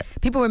she. Right.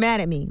 People were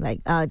mad at me,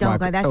 like, don't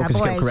go, that's not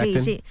boy,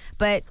 she.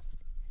 But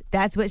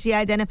that's what she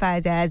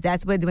identifies as.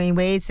 That's what Dwayne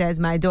Wade says.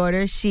 My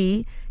daughter,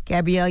 she.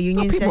 Gabrielle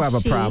Union says she. People have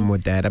a problem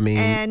with that. I mean,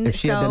 and if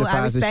she so identifies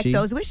I respect as she,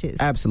 those wishes.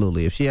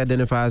 Absolutely. If she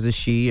identifies as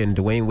she and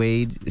Dwayne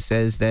Wade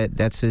says that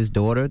that's his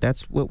daughter,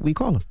 that's what we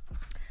call her.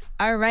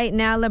 All right,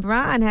 now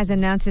LeBron has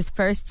announced his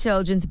first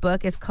children's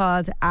book. It's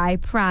called I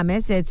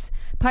Promise. It's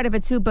part of a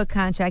 2-book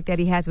contract that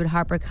he has with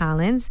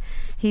HarperCollins.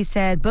 He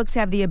said books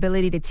have the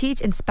ability to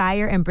teach,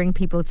 inspire, and bring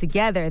people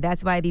together.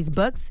 That's why these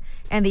books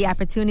and the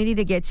opportunity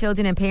to get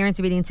children and parents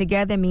reading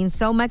together means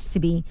so much to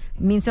me.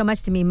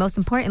 Most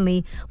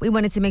importantly, we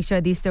wanted to make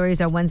sure these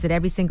stories are ones that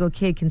every single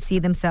kid can see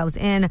themselves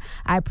in.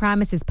 I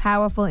Promise is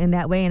powerful in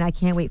that way, and I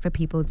can't wait for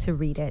people to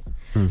read it.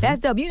 That's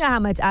dope. You know how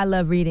much I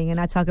love reading, and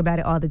I talk about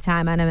it all the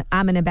time.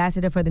 I'm an ambassador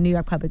for the New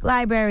York Public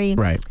Library.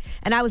 Right.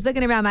 And I was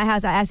looking around my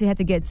house. I actually had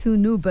to get 2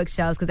 new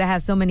bookshelves because I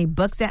have so many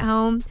books at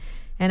home.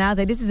 And I was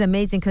like, this is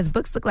amazing because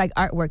books look like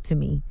artwork to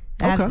me.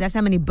 That's how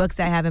many books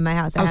I have in my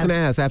house. I was going to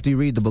ask, after you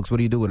read the books, what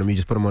do you do with them? You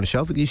just put them on the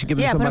shelf? You should give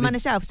them to somebody? Yeah, put them on the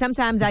shelf.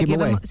 Sometimes I give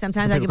them.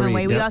 Sometimes I give them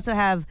away. We also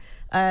have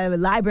a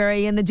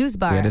library in the juice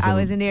bar. I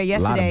was in there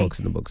yesterday. A lot of books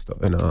in the bookstore,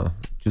 in a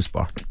juice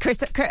bar.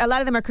 A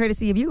lot of them are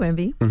courtesy of you,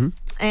 Envy.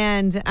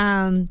 And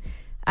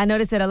I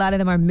noticed that a lot of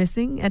them are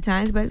missing at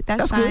times, but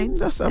that's fine.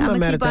 Good. I'm going not mad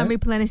to at keep on that.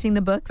 replenishing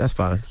the books. That's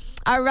fine.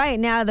 All right,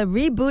 now the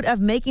reboot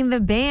of Making the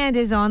Band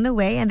is on the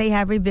way, and they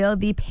have revealed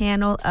the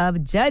panel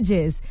of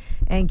judges.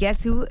 And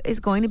guess who is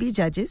going to be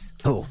judges?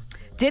 Who?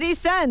 Diddy's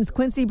sons,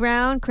 Quincy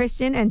Brown,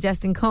 Christian, and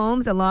Justin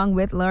Combs, along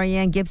with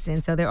Lorianne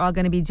Gibson. So they're all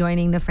going to be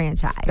joining the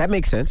franchise. That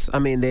makes sense. I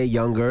mean, they're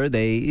younger.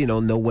 They,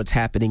 know what's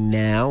happening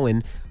now.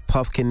 And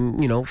Puff can,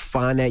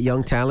 find that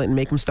young talent and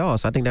make them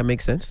stars. So I think that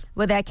makes sense.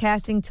 Well, that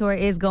casting tour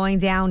is going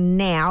down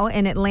now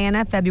in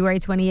Atlanta, February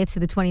 28th to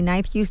the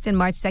 29th, Houston,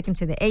 March 2nd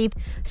to the 8th,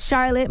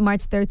 Charlotte,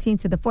 March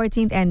 13th to the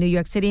 14th, and New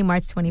York City,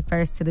 March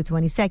 21st to the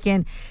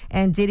 22nd.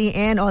 And Diddy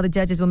and all the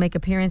judges will make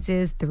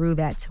appearances through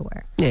that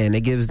tour. Yeah, and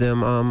it gives them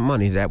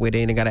money. That way they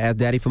ain't got to ask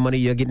daddy for money.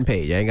 You're getting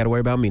paid. You ain't got to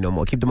worry about me no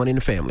more. Keep the money in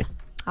the family.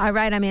 All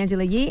right, I'm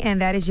Angela Yee,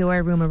 and that is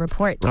your Rumor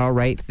Report. All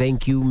right,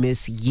 thank you,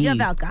 Miss Yee. You're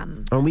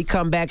welcome. When we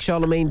come back,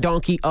 Charlamagne,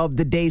 Donkey of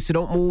the Day. So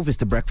don't move. It's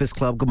the Breakfast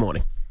Club. Good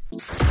morning.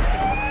 It's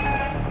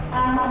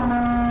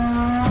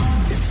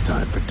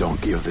time for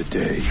Donkey of the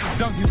Day.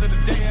 Donkeys of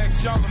the Day, ask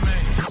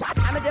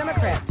Charlamagne. I'm a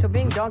Democrat, so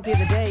being Donkey of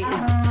the Day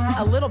is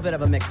a little bit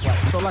of a mixed one.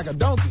 So like a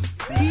donkey.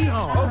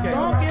 Hee-haw. Okay.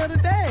 Donkey of the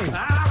Day.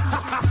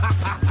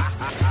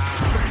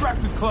 The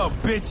Breakfast Club,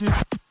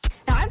 bitches.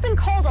 Now, I've been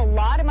called a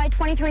lot in my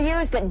 23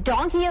 years, but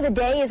Donkey of the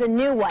Day is a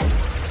new one.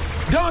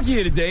 Donkey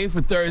of the Day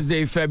for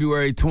Thursday,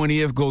 February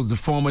 20th goes to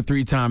former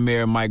three-time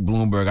mayor Mike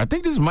Bloomberg. I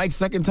think this is Mike's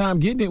second time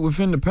getting it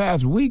within the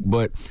past week,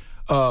 but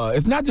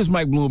it's not just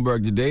Mike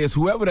Bloomberg today. It's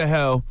whoever the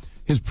hell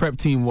his prep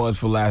team was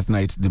for last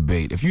night's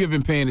debate. If you have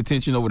been paying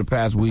attention over the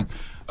past week,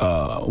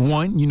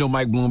 one,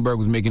 Mike Bloomberg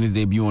was making his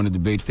debut on the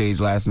debate stage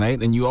last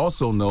night, and you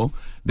also know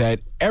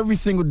that every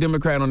single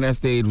Democrat on that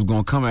stage was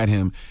going to come at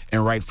him,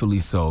 and rightfully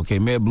so. Okay,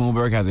 Mayor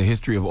Bloomberg has a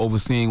history of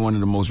overseeing one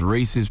of the most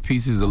racist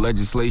pieces of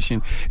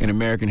legislation in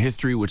American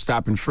history with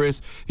stop and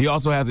frisk. He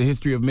also has a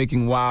history of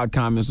making wild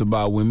comments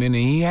about women,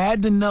 and he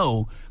had to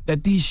know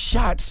that these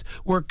shots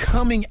were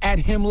coming at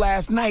him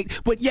last night,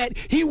 but yet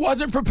he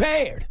wasn't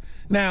prepared.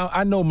 Now,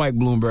 I know Mike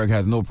Bloomberg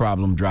has no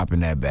problem dropping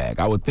that bag.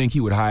 I would think he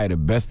would hire the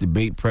best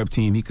debate prep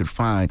team he could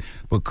find,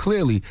 but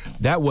clearly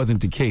that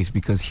wasn't the case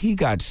because he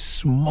got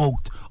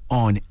smoked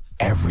on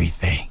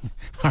everything.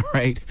 All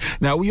right?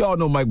 Now, we all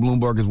know Mike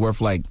Bloomberg is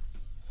worth like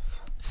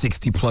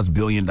 $60+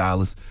 billion,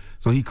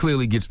 so he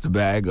clearly gets the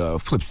bag,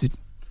 flips it,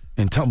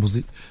 and tumbles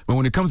it. But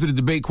when it comes to the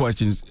debate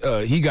questions,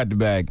 he got the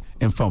bag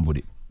and fumbled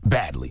it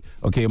badly.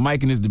 Okay,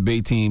 Mike and his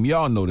debate team,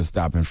 y'all know the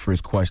stop and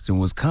frisk question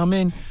was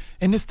coming,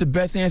 and it's the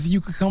best answer you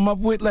could come up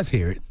with. Let's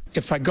hear it.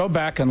 If I go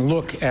back and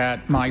look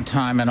at my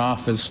time in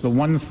office, the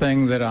one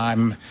thing that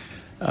I'm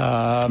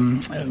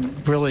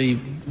really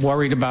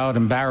worried about,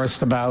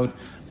 embarrassed about,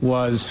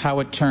 was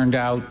how it turned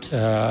out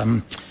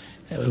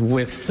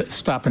with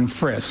stop and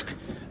frisk.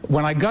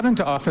 When I got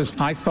into office,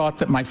 I thought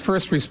that my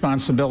first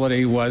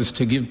responsibility was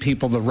to give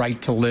people the right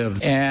to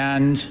live.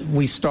 And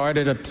we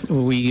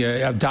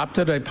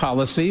adopted a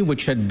policy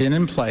which had been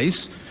in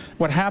place.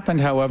 What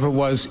happened, however,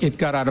 was it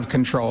got out of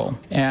control.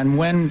 And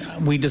when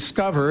I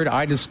discovered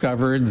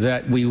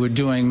that we were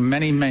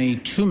doing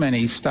too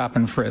many stop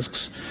and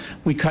frisks,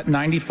 we cut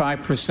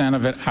 95%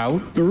 of it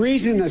out. The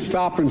reason the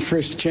stop and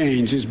frisk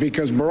changed is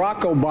because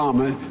Barack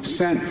Obama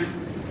sent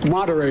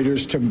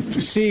moderators to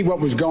see what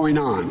was going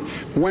on.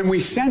 When we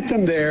sent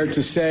them there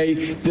to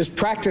say this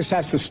practice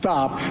has to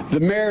stop,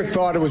 the mayor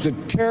thought it was a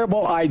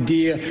terrible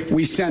idea.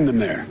 We send them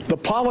there. The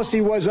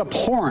policy was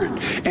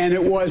abhorrent, and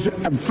it was,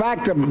 in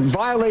fact, a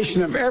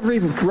violation of every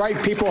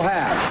right people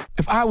have.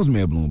 If I was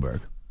Mayor Bloomberg,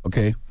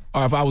 okay,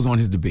 or if I was on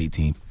his debate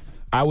team,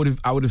 I would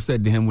have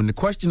said to him, when the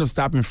question of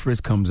stop and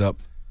frisk comes up,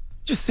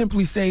 just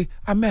simply say,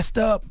 I messed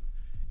up.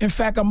 In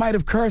fact, I might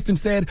have cursed and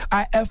said,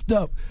 I effed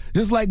up,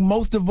 just like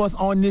most of us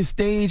on this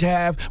stage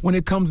have when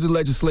it comes to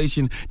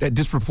legislation that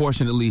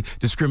disproportionately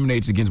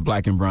discriminates against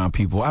black and brown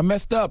people. I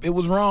messed up. It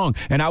was wrong.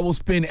 And I will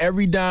spend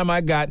every dime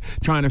I got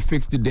trying to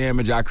fix the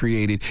damage I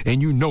created.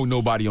 And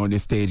nobody on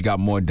this stage got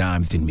more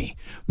dimes than me.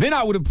 Then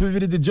I would have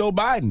pivoted to Joe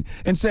Biden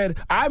and said,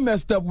 I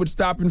messed up with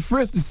stop and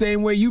frisk the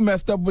same way you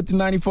messed up with the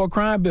 94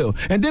 crime bill.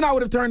 And then I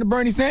would have turned to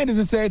Bernie Sanders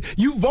and said,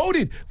 you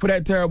voted for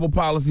that terrible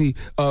policy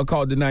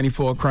called the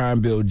 94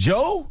 crime bill.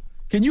 Joe?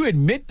 Can you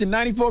admit the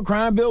 94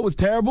 crime bill was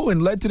terrible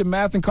and led to the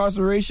mass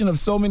incarceration of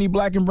so many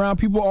black and brown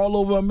people all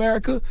over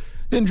America?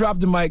 Then drop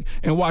the mic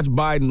and watch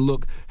Biden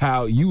look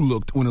how you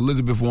looked when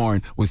Elizabeth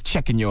Warren was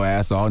checking your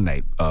ass all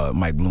night,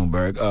 Mike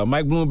Bloomberg.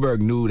 Mike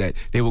Bloomberg knew that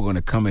they were going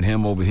to come at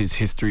him over his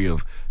history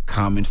of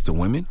comments to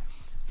women.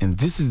 And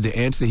this is the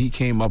answer he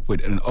came up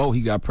with. And,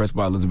 he got pressed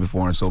by Elizabeth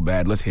Warren so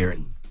bad. Let's hear it.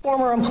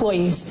 Former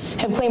employees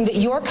have claimed that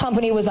your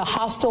company was a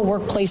hostile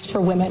workplace for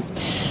women.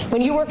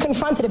 When you were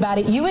confronted about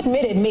it, you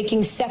admitted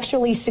making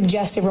sexually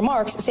suggestive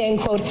remarks, saying,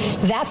 quote,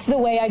 that's the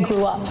way I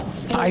grew up.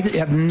 I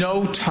have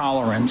no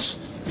tolerance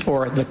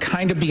for the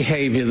kind of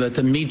behavior that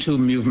the Me Too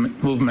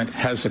movement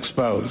has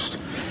exposed.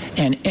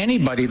 And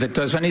anybody that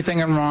does anything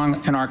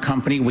wrong in our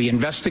company, we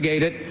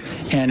investigate it,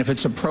 and if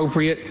it's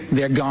appropriate,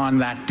 they're gone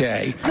that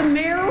day. The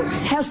mayor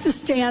has to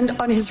stand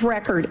on his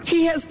record.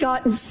 He has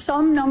gotten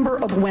some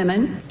number of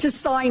women to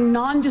sign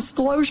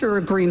non-disclosure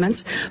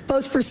agreements,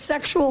 both for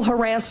sexual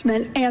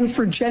harassment and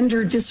for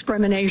gender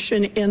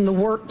discrimination in the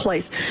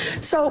workplace.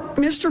 So,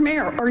 Mr.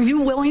 Mayor, are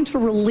you willing to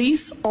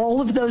release all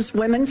of those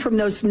women from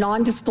those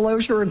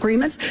non-disclosure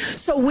agreements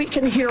so we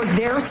can hear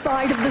their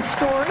side of the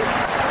story?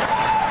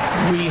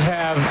 We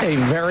have a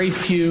very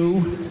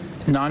few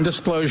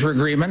non-disclosure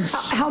agreements.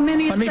 How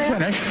many is Let me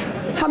that?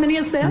 finish. How many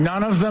is that?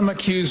 None of them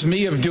accused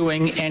me of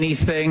doing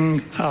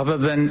anything other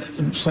than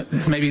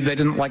maybe they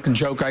didn't like the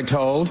joke I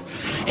told.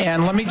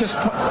 And let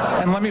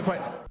me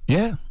point.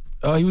 Yeah.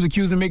 He was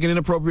accused of making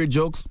inappropriate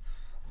jokes,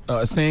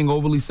 saying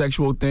overly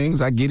sexual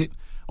things. I get it.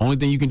 Only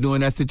thing you can do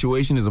in that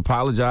situation is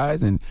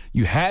apologize. And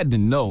you had to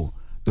know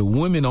the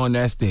women on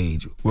that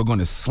stage were going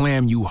to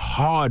slam you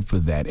hard for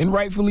that, and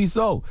rightfully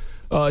so.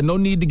 No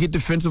need to get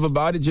defensive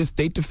about it. Just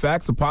state the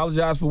facts,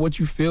 apologize for what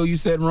you feel you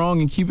said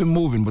wrong, and keep it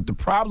moving. But the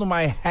problem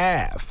I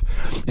have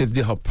is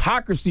the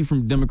hypocrisy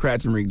from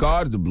Democrats in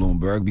regards to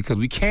Bloomberg, because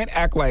we can't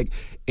act like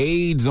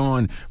aides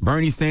on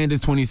Bernie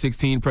Sanders'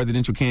 2016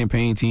 presidential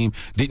campaign team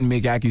didn't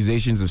make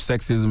accusations of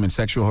sexism and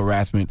sexual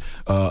harassment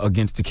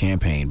against the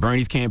campaign.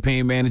 Bernie's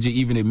campaign manager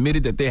even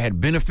admitted that there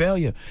had been a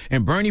failure,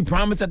 and Bernie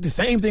promised that the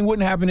same thing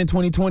wouldn't happen in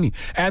 2020.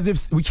 As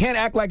if we can't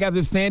act like as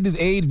if Sanders'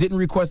 aides didn't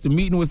request a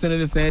meeting with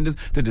Senator Sanders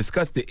to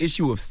discuss the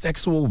issue of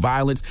sexual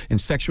violence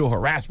and sexual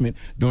harassment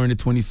during the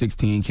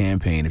 2016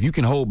 campaign. If you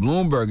can hold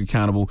Bloomberg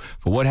accountable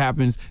for what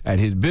happens at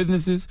his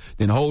businesses,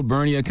 then hold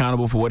Bernie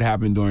accountable for what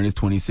happened during his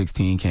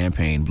 2016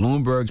 campaign.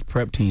 Bloomberg's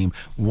prep team,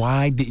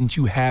 why didn't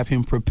you have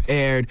him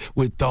prepared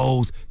with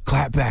those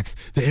clapbacks?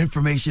 The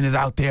information is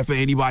out there for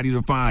anybody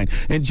to find.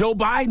 And Joe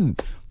Biden,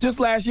 just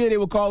last year they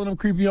were calling him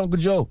Creepy Uncle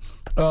Joe.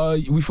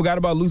 We forgot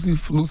about Lucy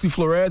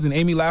Flores and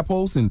Amy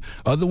Lapos and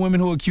other women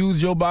who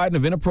accused Joe Biden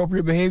of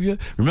inappropriate behavior.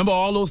 Remember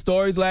all those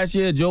stories last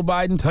year, Joe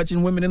Biden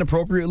touching women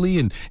inappropriately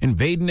and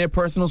invading their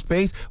personal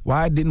space?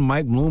 Why didn't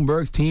Mike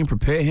Bloomberg's team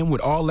prepare him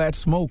with all that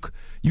smoke?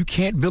 You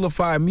can't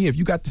vilify me if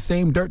you got the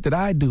same dirt that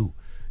I do.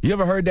 You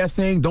ever heard that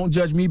saying, don't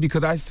judge me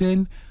because I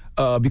sin,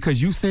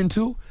 because you sin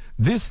too?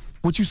 This,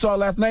 what you saw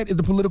last night, is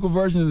the political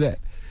version of that.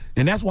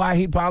 And that's why I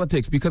hate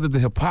politics, because of the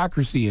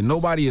hypocrisy, and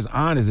nobody is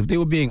honest. If they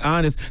were being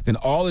honest, then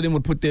all of them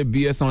would put their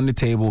BS on the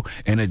table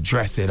and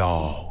address it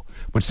all.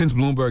 But since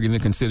Bloomberg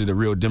isn't considered a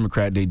real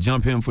Democrat, they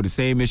jump him for the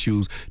same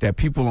issues that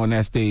people on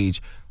that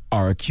stage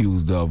are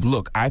accused of.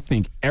 Look, I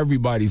think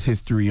everybody's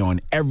history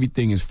on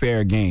everything is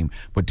fair game,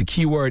 but the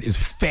key word is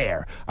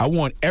fair. I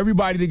want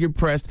everybody to get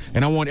pressed,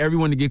 and I want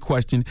everyone to get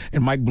questioned,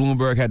 and Mike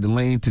Bloomberg had the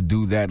lane to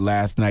do that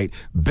last night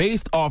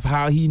based off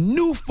how he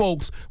knew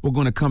folks were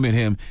going to come at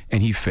him,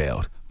 and he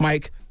failed.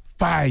 Mike,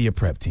 fire your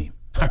prep team.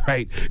 All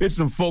right, it's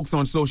some folks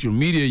on social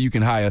media you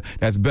can hire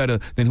that's better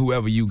than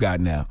whoever you got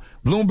now.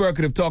 Bloomberg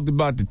could have talked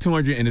about the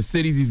 200 inner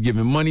cities he's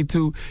giving money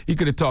to. He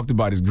could have talked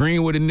about his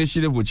Greenwood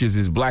Initiative, which is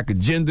his black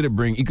agenda to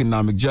bring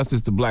economic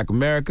justice to black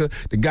America.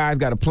 The guy's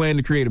got a plan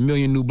to create 1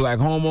 million new black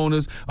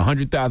homeowners,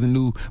 100,000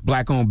 new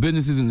black-owned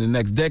businesses in the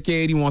next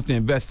decade. He wants to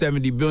invest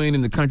 $70 billion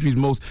in the country's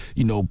most,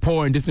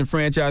 poor and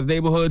disenfranchised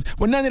neighborhoods.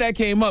 But none of that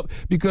came up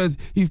because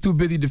he's too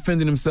busy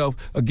defending himself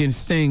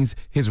against things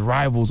his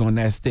rivals on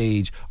that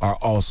stage are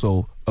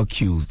also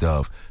accused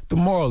of. The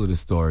moral of the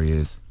story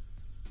is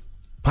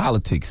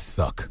politics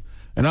suck.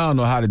 And I don't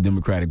know how the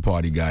Democratic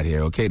Party got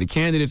here, okay? The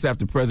candidates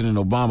after President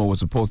Obama were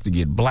supposed to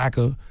get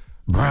blacker,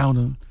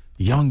 browner,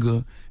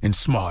 younger, and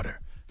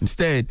smarter.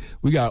 Instead,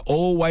 we got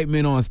old white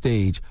men on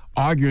stage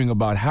arguing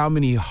about how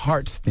many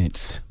heart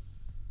stents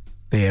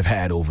they have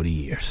had over the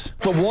years.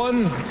 The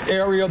one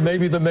area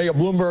maybe the Mayor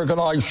Bloomberg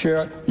and I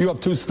share, you have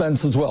 2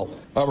 stents as well.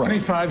 All right.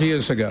 25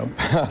 years ago.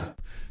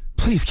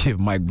 Please give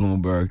Mike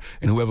Bloomberg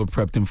and whoever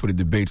prepped him for the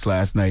debates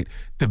last night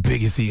the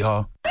biggest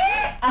ER.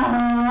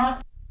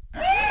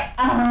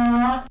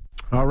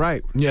 All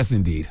right. Yes,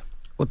 indeed.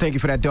 Well, thank you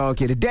for that dog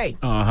here today.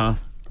 Uh-huh.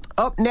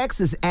 Up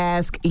next is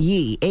Ask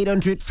Yee,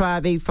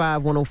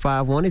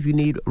 800-585-1051. If you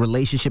need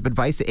relationship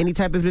advice or any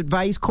type of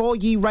advice, call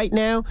Yee right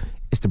now.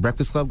 It's The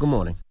Breakfast Club. Good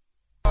morning.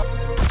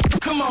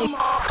 Come on.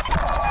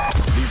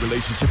 Need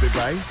relationship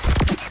advice?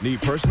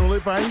 Need personal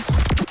advice?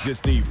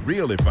 Just need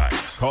real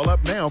advice. Call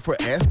up now for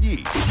Ask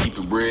Yee. Keep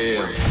it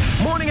real.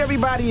 Morning,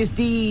 everybody. It's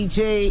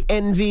DJ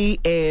Envy,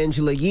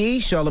 Angela Yee,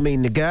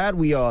 Charlamagne the God.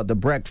 We are The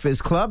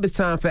Breakfast Club. It's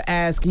time for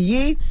Ask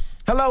Yee.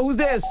 Hello, who's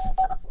this?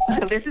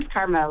 This is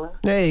Carmela.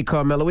 Hey,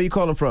 Carmela. Where you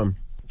calling from?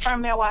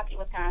 From Milwaukee,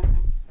 Wisconsin.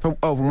 From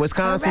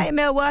Wisconsin? All right,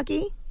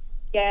 Milwaukee.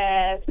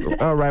 Yes.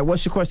 All right.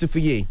 What's your question for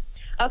Yee?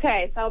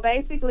 Okay, so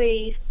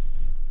basically,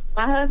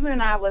 my husband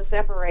and I was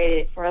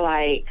separated for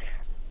like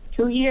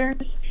 2 years.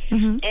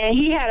 Mm-hmm. And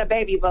he had a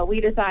baby, but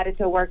we decided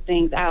to work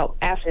things out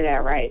after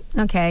that, right?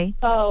 Okay.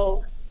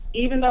 So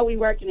even though we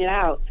working it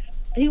out,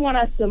 he want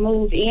us to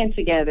move in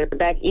together,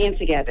 back in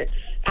together.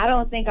 I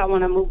don't think I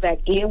want to move back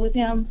in with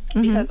him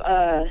because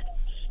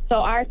so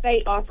our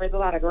state offers a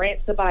lot of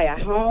grants to buy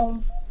a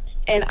home,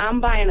 and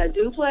I'm buying a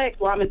duplex.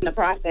 Well, I'm in the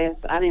process.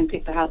 I didn't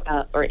pick the house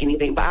up or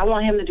anything, but I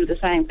want him to do the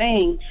same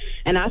thing.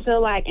 And I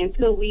feel like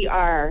until we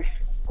are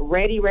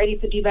ready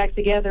to be back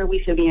together,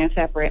 we should be in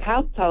separate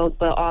households,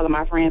 but all of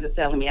my friends are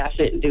telling me I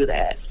shouldn't do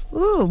that.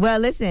 Ooh, well,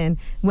 listen,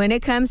 when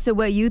it comes to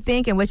what you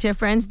think and what your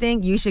friends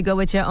think, you should go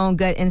with your own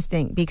gut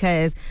instinct,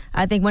 because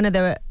I think one of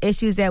the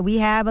issues that we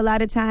have a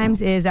lot of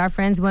times is our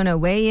friends want to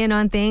weigh in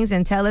on things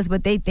and tell us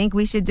what they think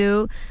we should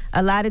do.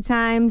 A lot of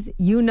times,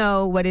 you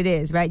know what it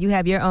is, right? You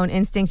have your own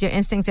instincts. Your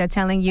instincts are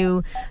telling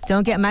you,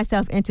 don't get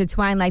myself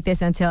intertwined like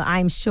this until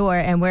I'm sure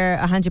and we're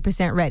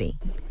 100% ready.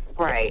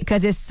 Right.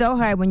 Because it's so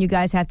hard when you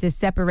guys have to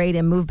separate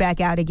and move back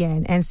out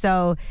again. And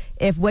so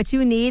if what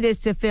you need is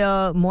to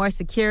feel more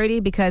security,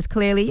 because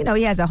clearly, you know,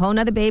 he has a whole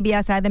nother baby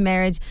outside the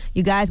marriage.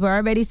 You guys were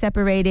already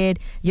separated.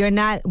 You're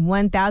not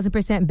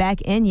 1,000%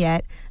 back in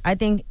yet. I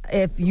think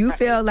if you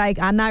feel like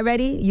I'm not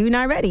ready, you're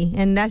not ready.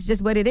 And that's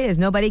just what it is.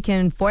 Nobody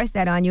can force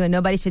that on you, and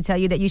nobody should tell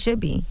you that you should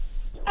be.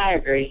 I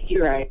agree.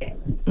 You're right.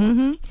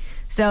 Mm-hmm.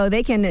 So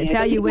they can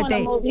tell you what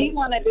they... He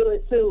want to do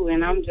it too,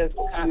 and I'm just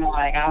kind of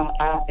like, I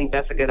don't think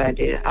that's a good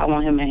idea. I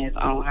want him in his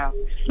own house,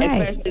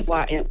 Right. especially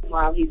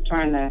while he's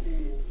trying to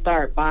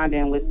start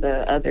bonding with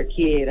the other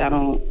kid. I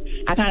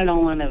kind of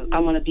don't want to. I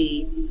want to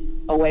be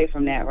away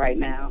from that right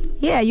now.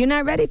 Yeah, you're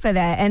not ready for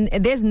that. And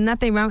there's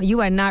nothing wrong.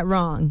 You are not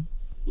wrong.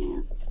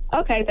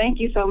 Okay, thank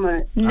you so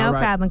much. No All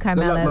right. problem, Good luck,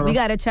 Carmela. Mama. We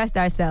got to trust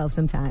ourselves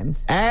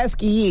sometimes. Ask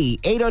Yee,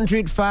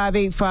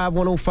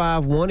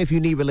 800-585-1051. If you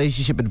need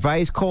relationship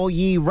advice, call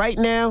Yee right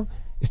now.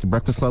 It's the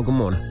Breakfast Club. Good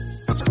morning.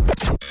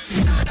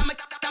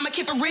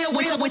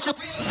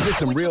 Get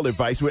some real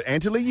advice with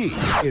Angela Yee.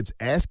 It's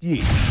Ask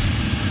Yee.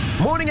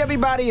 Morning,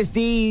 everybody. It's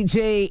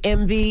DJ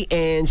MV,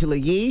 Angela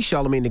Yee,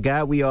 Charlamagne the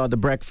Guy. We are the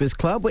Breakfast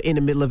Club. We're in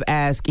the middle of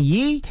Ask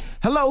Yee.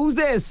 Hello, who's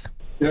this?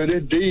 Yeah,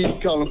 this D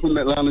calling from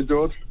Atlanta,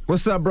 Georgia.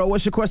 What's up, bro?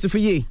 What's your question for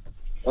Yee?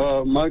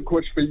 My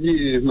question for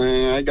you is,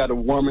 man, I got a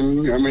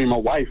woman, my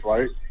wife,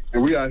 right?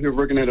 And we out here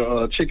working at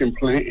a chicken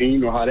plant, and you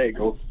know how that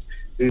goes.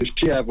 And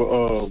she have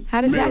a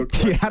How does male-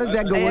 that? How does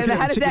that go? Yeah,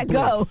 how does that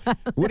go?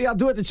 What do y'all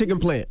do at the chicken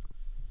plant?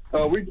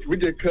 We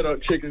just cut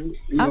up chickens,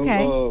 you know.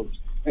 Okay.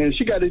 And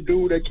she got this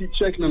dude that keep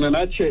checking them, and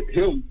I check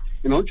him.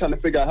 You know, I'm trying to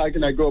figure out how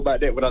can I go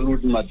about that without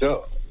losing my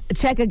job.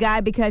 Check a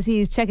guy because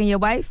he's checking your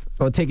wife?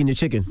 Or taking your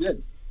chicken? Yeah.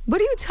 What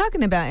are you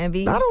talking about,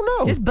 Envy? I don't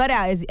know. Just butt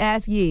out. Is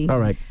Ask Yee. All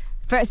right.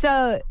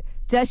 So,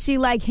 does she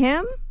like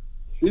him?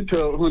 She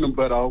told him the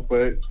butt off,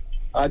 but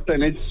I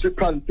think they should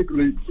probably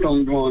secretly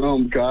something going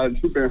on because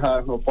she been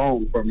hiding her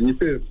phone from me. You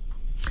feel?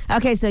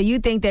 Okay, so you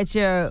think that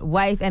your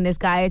wife and this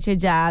guy at your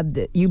job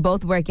that you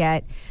both work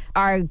at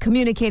are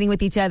communicating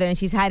with each other and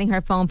she's hiding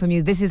her phone from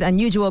you. This is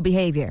unusual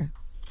behavior.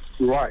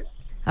 Right.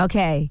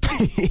 Okay.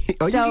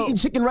 Are you eating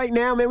chicken right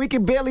now, man? We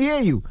can barely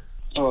hear you.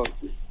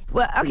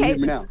 Well, Can you okay. hear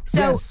me now? So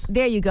Yes.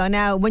 there you go.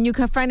 Now, when you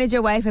confronted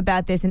your wife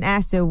about this and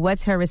asked her,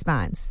 what's her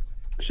response?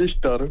 She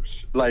stutters,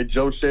 like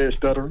Joe said,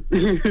 stutter.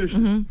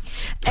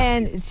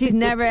 And she's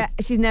never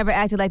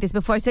acted like this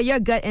before. So your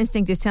gut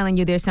instinct is telling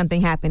you there's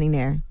something happening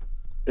there.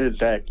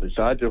 Exactly.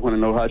 So I just want to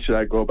know how should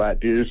I go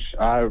about this.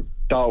 I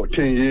thought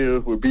 10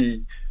 years would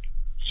be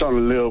something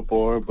to live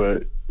for,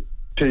 but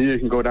 10 years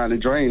can go down the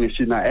drain if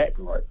she's not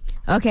acting right.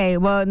 Okay,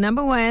 well,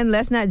 number one,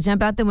 let's not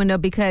jump out the window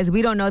because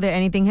we don't know that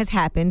anything has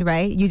happened,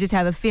 right? You just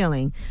have a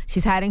feeling.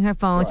 She's hiding her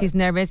phone. Right. She's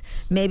nervous.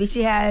 Maybe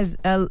she has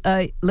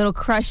a little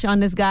crush on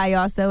this guy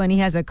also, and he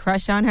has a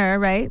crush on her,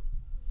 right?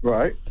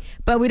 Right.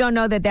 But we don't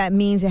know that that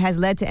means it has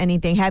led to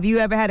anything. Have you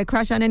ever had a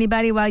crush on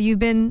anybody while you've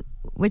been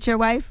with your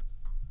wife?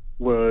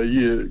 Well,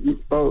 yeah,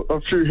 a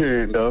few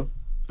here and there.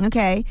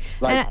 Okay.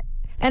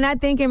 And I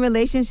think in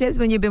relationships,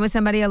 when you've been with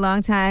somebody a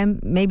long time,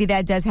 maybe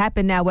that does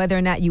happen. Now, whether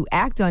or not you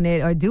act on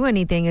it or do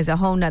anything is a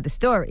whole nother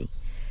story.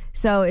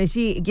 So is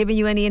she giving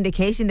you any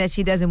indication that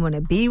she doesn't want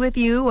to be with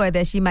you or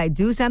that she might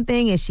do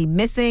something? Is she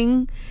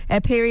missing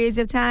at periods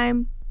of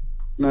time?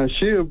 No,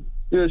 she'll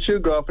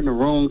go up in the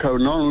room because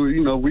normally,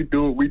 we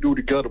do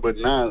together, but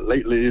now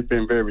lately it's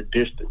been very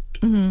distant.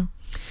 Mm-hmm.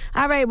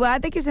 All right. Well, I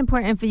think it's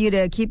important for you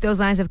to keep those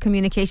lines of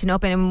communication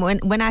open.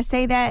 And when I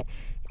say that,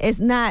 it's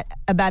not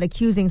about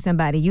accusing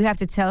somebody. You have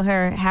to tell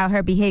her how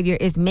her behavior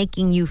is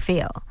making you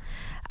feel.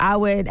 I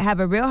would have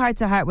a real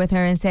heart-to-heart with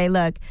her and say,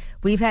 look,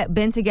 we've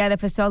been together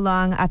for so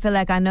long. I feel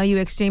like I know you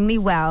extremely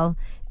well,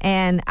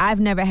 and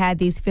I've never had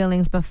these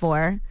feelings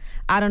before.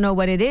 I don't know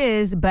what it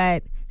is,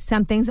 but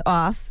something's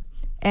off.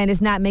 And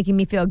it's not making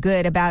me feel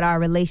good about our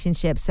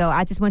relationship. So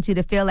I just want you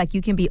to feel like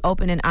you can be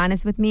open and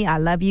honest with me. I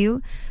love you.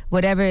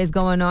 Whatever is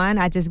going on,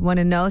 I just want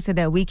to know so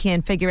that we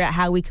can figure out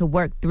how we could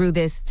work through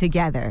this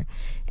together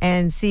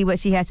and see what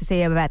she has to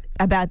say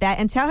about that.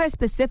 And tell her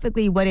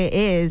specifically what it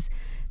is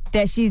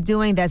that she's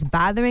doing that's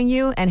bothering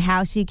you and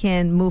how she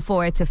can move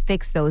forward to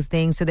fix those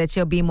things so that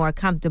she'll be more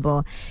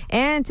comfortable.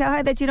 And tell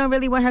her that you don't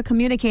really want her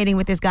communicating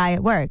with this guy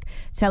at work.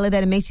 Tell her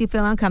that it makes you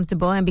feel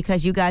uncomfortable, and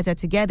because you guys are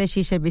together,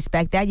 she should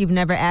respect that. You've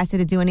never asked her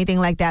to do anything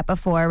like that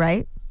before,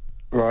 right?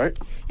 Right.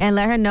 And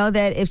let her know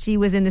that if she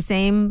was in the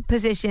same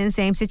position,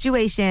 same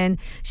situation,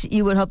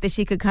 you would hope that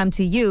she could come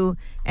to you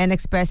and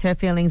express her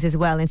feelings as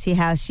well and see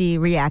how she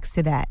reacts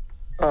to that.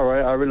 All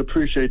right. I really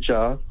appreciate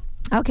y'all.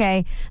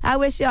 Okay. I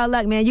wish y'all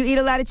luck, man. You eat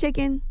a lot of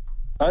chicken?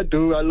 I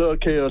do. I love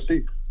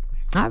KFC.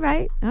 All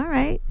right.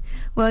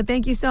 Well,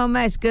 thank you so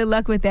much. Good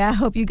luck with that. I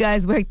hope you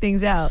guys work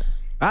things out.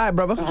 All right,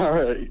 brother. All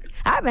right.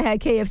 I haven't had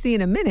KFC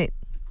in a minute.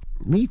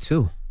 Me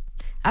too.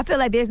 I feel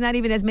like there's not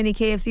even as many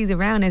KFCs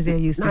around as there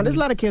used to be. There's a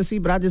lot of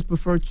KFC, but I just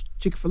prefer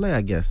Chick-fil-A,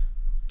 I guess.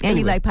 And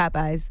you like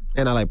Popeyes.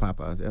 And I like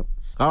Popeyes, yep.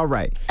 All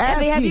right.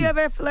 Have you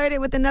ever flirted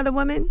with another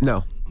woman?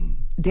 No.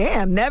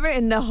 Damn, never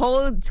in the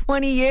whole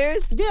 20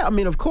 years? Yeah, I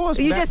mean, of course.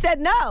 You just said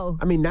no.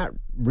 I mean, not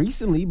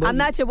recently, but... I'm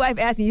not your wife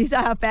asking. You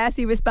saw how fast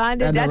he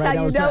responded? That's how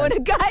you know when a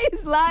guy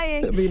is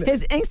lying. I mean,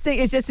 his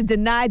instinct is just to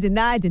deny.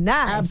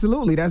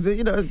 Absolutely. That's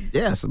it.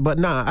 Yes. But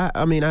nah,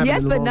 I mean, I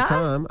haven't in a long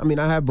time. I mean,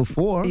 I have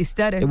before. You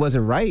stutter. It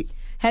wasn't right.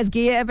 Has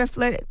Gia ever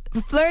flirted?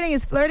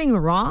 Is flirting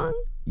wrong?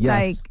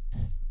 Yes.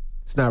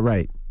 It's not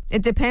right.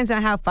 It depends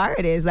on how far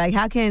it is. Like,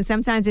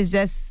 sometimes it's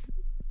just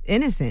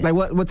innocent. Like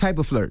what type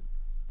of flirt?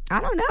 I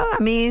don't know. I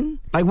mean...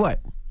 Like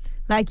what?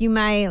 Like you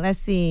might, let's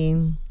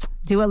see,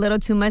 do a little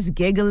too much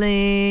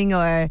giggling,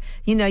 or,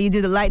 you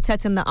do the light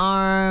touch on the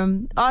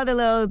arm, all the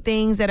little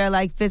things that are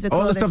like physical.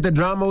 All the stuff that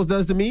Dramos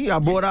does to me, I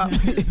bought out,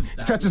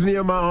 touches me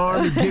on my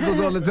arm, and giggles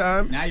all the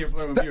time. Now you're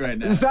flirting with me right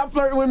now. Stop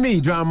flirting with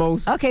me,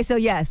 Dramos. Okay, so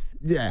yes.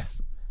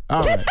 Yes.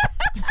 All right.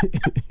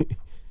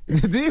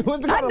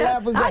 What kind of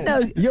laugh was that?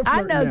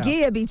 I know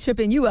Gia be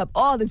tripping you up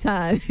all the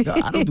time. No,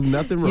 I don't do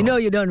nothing wrong. You know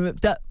you're done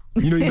ripped up.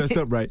 You know you messed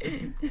up, right?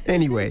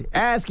 Anyway,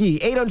 Ask Ye,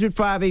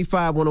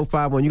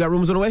 800-585-1051. You got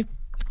rumors on the way?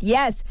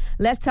 Yes.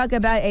 Let's talk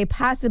about a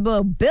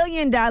possible $1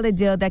 billion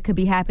deal that could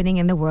be happening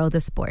in the world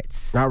of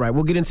sports. All right,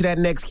 we'll get into that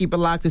next. Keep it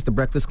locked. It's The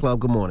Breakfast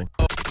Club. Good morning.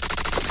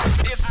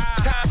 It's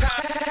time.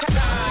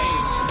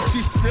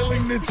 She's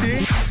spilling the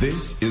tea.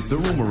 This is The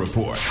Rumor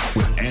Report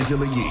with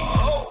Angela Yee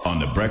on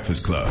The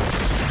Breakfast Club.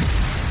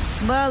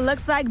 Well,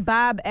 looks like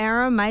Bob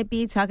Arum might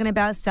be talking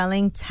about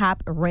selling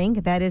Top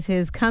Rank. That is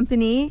his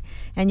company.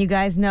 And you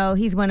guys know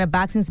he's one of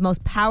boxing's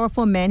most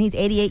powerful men. He's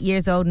 88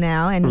 years old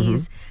now, and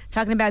he's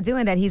talking about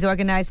doing that. He's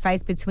organized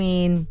fights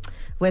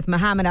with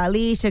Muhammad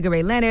Ali, Sugar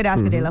Ray Leonard,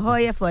 Oscar De La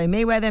Hoya, Floyd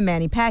Mayweather,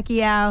 Manny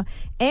Pacquiao.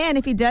 And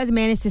if he does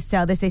manage to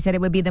sell this, they said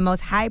it would be the most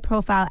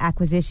high-profile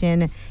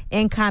acquisition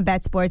in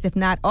combat sports, if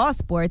not all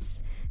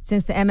sports,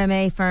 since the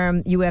MMA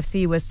firm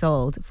UFC was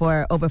sold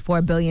for over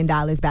 $4 billion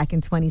back in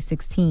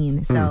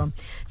 2016. So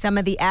some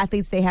of the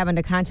athletes they have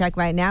under contract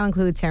right now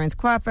include Terrence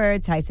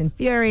Crawford, Tyson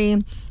Fury,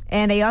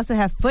 and they also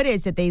have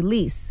footage that they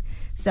lease.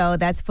 So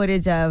that's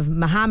footage of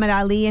Muhammad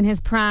Ali in his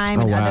prime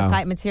and other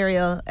fight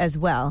material as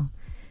well.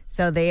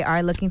 So they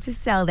are looking to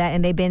sell that,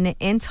 and they've been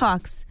in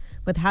talks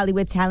with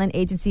Hollywood talent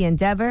agency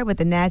Endeavor, with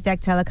the NASDAQ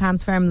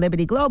telecoms firm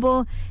Liberty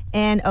Global,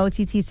 and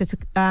OTT,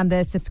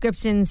 the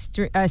subscription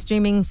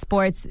streaming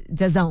sports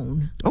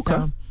DAZN. Okay.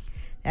 So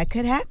that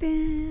could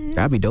happen.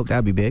 That'd be dope.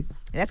 That'd be big.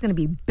 That's going to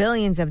be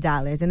billions of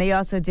dollars. And they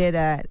also did,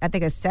 I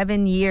think, a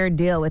 7-year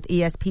deal with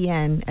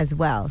ESPN as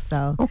well.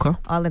 So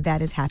all of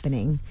that is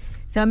happening.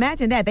 So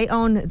imagine that. They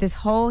own this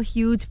whole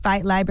huge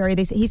fight library.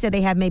 He said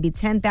they have maybe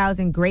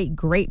 10,000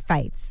 great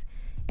fights.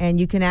 And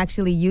you can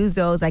actually use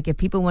those. Like if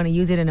people want to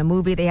use it in a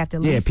movie, they have to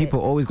lease it. Yeah, people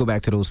always go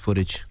back to those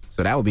footage.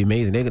 So that would be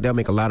amazing. They'll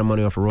make a lot of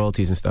money off of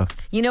royalties and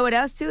stuff. You know what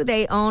else, too?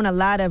 They own a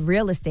lot of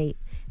real estate.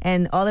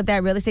 And all of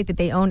that real estate that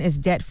they own is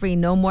debt-free,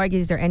 no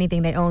mortgages or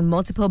anything. They own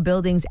multiple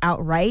buildings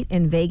outright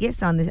in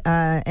Vegas,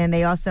 and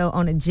they also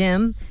own a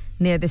gym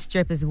near the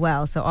Strip as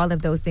well. So all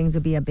of those things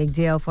would be a big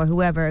deal for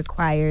whoever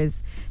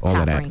acquires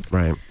Top Rank.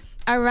 Right.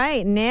 All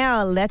right,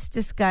 now let's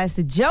discuss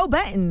Joe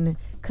Budden.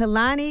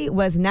 Kalani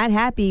was not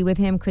happy with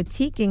him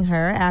critiquing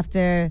her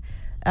after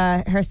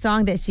her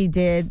song that she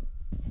did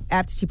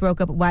after she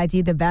broke up with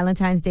YG, the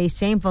Valentine's Day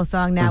Shameful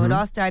song. Now, it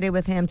all started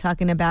with him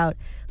talking about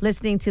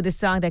listening to the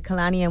song that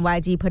Kalani and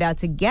YG put out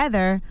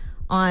together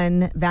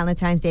on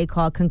Valentine's Day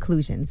called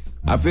Conclusions.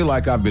 I feel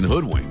like I've been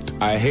hoodwinked.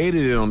 I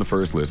hated it on the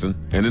first listen,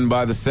 and then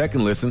by the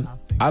second listen,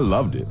 I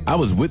loved it. I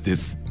was with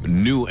this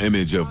new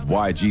image of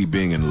YG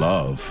being in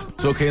love.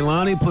 So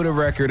Kehlani put a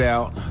record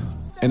out,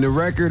 and the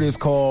record is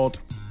called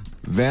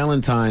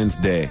Valentine's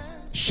Day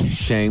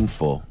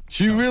Shameful.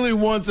 She really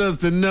wants us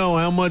to know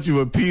how much of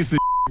a piece of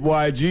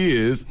YG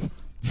is,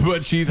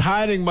 but she's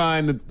hiding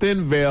behind the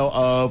thin veil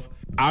of,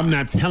 I'm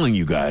not telling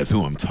you guys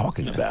who I'm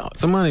talking about.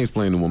 Somebody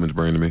explain the woman's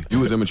brain to me. You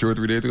was immature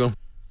 3 days ago?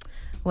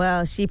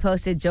 Well, she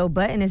posted, Joe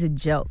Budden is a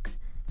joke.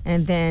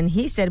 And then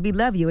he said, we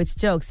love you. It's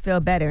jokes. Feel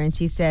better. And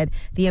she said,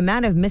 the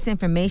amount of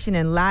misinformation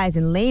and lies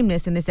and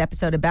lameness in this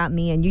episode about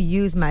me and you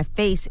use my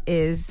face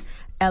is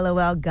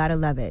LOL, gotta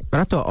love it. But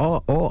I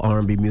thought all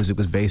R&B music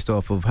was based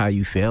off of how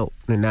you felt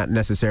and not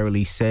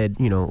necessarily said,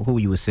 who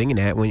you were singing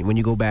at. When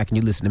you go back and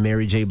you listen to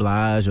Mary J.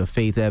 Blige or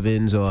Faith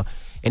Evans or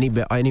any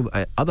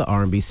other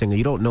R&B singer,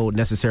 you don't know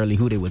necessarily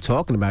who they were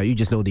talking about. You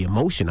just know the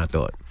emotion, I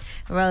thought.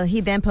 Well,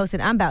 he then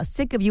posted, I'm about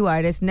sick of you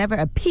artists, never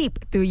a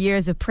peep through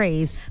years of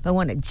praise, but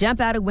want to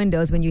jump out of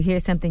windows when you hear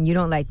something you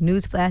don't like.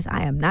 Newsflash,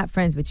 I am not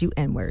friends with you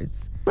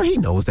N-words. Well, he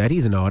knows that.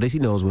 He's an artist. He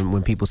knows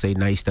when people say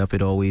nice stuff,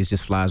 it always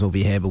just flies over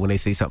your head. But when they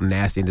say something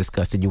nasty and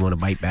disgusting, you want to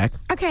bite back.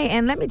 Okay,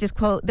 and let me just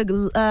quote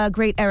the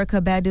great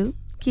Erykah Badu.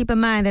 keep in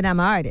mind that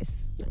I'm an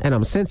artist. And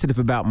I'm sensitive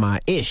about my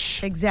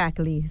ish.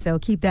 Exactly. So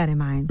keep that in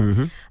mind.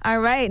 Mm-hmm. All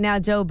right. Now,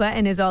 Joe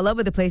Budden is all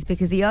over the place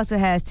because he also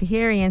has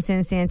Tahiri and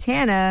Sin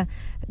Santana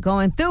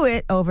going through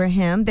it over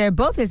him. They're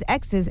both his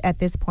exes at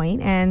this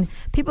point, and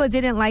people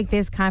didn't like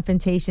this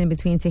confrontation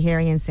between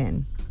Tahiri and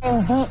Sin.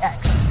 And the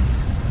ex.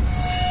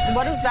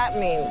 What does that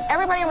mean?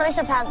 Everybody in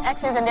relationships has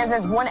exes, and there's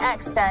this one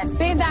ex that...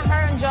 Being that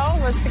her and Joe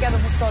was together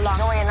for so long.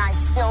 Joey and I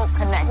still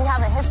connect. We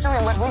have a history,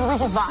 and we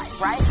just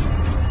vibe, right?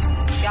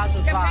 Y'all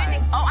just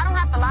vibe. Oh, I don't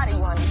have to lie to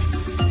you,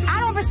 honey. I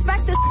don't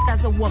respect this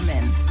as a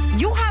woman.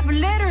 You have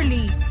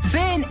literally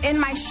been in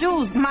my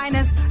shoes,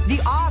 minus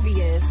the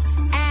obvious,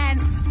 and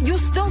you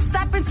still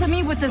step into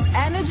me with this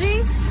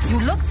energy? You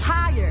look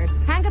tired.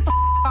 Hang it the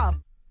up.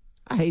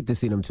 I hate to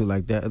see them two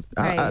like that.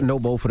 Right. I know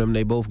both of them.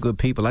 They both good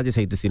people. I just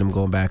hate to see them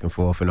going back and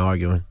forth and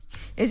arguing.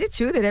 Is it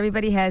true that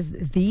everybody has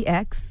the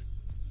ex?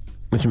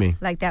 What you mean?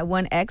 Like that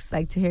one ex,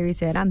 like Tahiri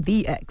said, I'm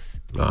the ex.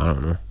 I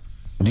don't know.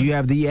 Do you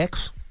have the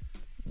ex?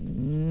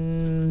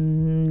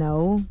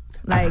 No.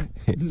 Like,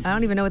 I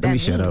don't even know what that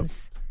means. Let me shut up.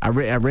 I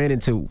ran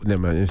into...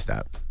 Never mind,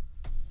 stop.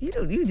 You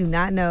do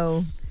not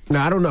know No,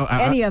 I don't know.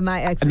 any of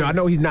my exes. No, I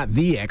know he's not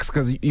the ex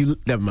because you...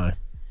 Never mind.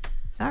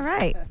 All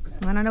right.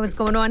 I don't know what's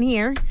going on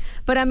here.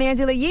 But I'm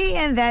Angela Yee,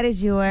 and that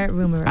is your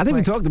rumor report. I think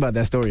we talked about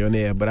that story on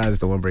there, but I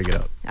just don't want to bring it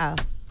up. Oh.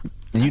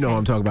 You know what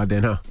I'm talking about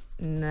then, huh?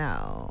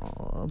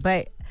 No.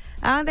 But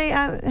have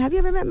you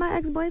ever met my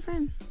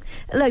ex-boyfriend?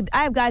 Look,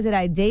 I have guys that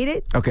I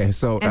dated. Okay,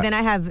 so... And then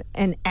I have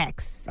an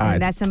ex. And right.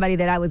 that's somebody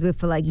that I was with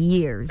for like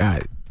years. All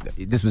right.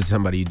 This was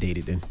somebody you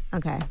dated then.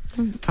 Okay.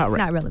 All It's right.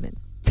 not relevant.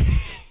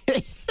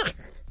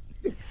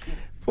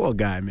 Poor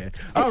guy, man.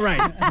 All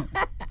right.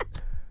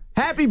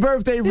 Happy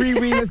birthday,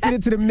 Riri. Let's get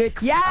into the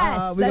mix.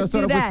 Yes, we're going to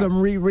start off with some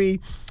Riri.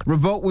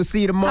 Revolt, we'll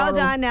see you tomorrow. Hold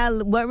on now.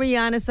 What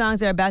Rihanna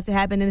songs are about to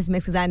happen in this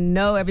mix? Because I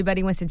know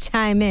everybody wants to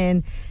chime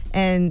in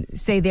and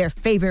say their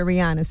favorite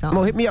Rihanna song.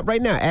 Well, hit me up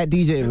right now at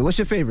DJ. What's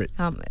your favorite?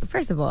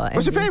 First of all,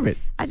 What's your favorite?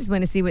 I just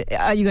want to see what.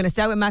 Are you going to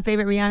start with my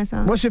favorite Rihanna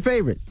song? What's your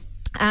favorite?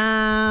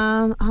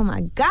 Oh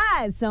my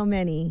God, so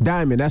many.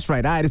 Diamond, that's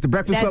right. All right, it's the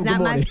Breakfast That's Club. not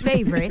Good morning. my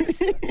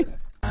favorite.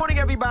 Morning,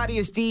 everybody.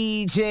 It's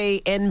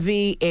DJ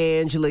Envy,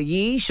 Angela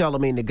Yee,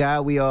 Charlamagne the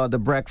Guy. We are the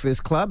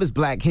Breakfast Club. It's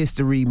Black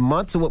History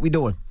Month. So what we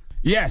doing?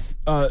 Yes,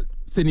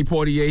 Sidney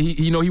Poitier.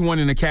 He won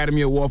an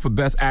Academy Award for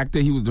Best Actor.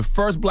 He was the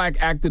first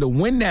black actor to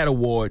win that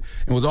award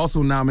and was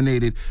also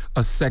nominated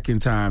a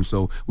second time.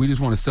 So we just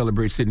want to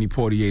celebrate Sidney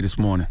Poitier this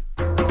morning.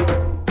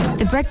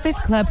 The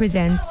Breakfast Club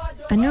presents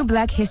a new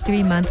Black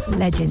History Month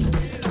legend.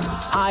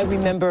 I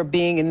remember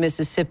being in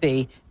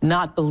Mississippi,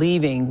 not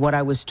believing what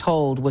I was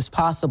told was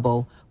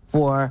possible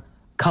for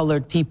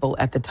colored people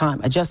at the time.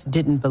 I just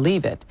didn't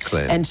believe it.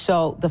 Clear. And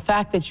so the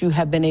fact that you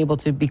have been able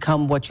to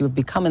become what you have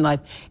become in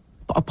life,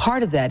 a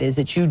part of that is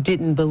that you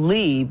didn't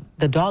believe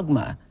the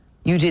dogma.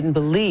 You didn't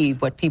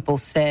believe what people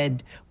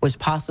said was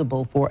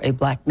possible for a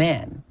black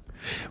man.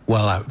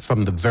 Well,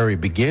 from the very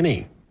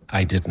beginning,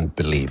 I didn't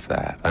believe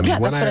that. I mean, Yeah,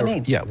 that's what I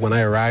mean. Yeah, when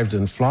I arrived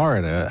in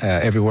Florida,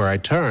 everywhere I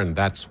turned,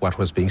 that's what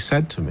was being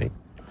said to me.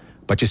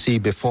 But you see,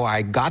 before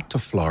I got to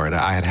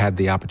Florida, I had had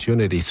the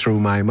opportunity through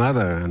my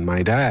mother and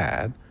my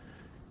dad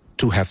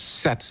to have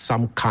set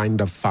some kind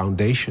of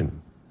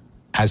foundation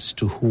as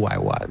to who I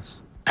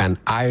was. And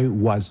I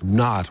was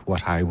not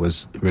what I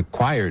was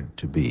required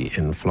to be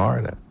in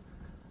Florida.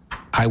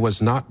 I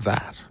was not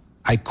that.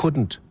 I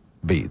couldn't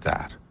be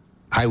that.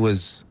 I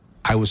was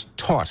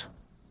taught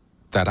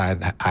that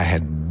I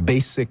had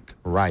basic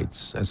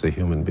rights as a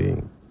human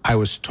being. I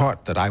was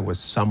taught that I was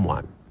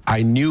someone.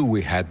 I knew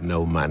we had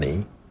no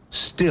money.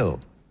 Still,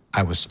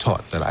 I was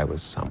taught that I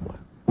was someone.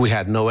 We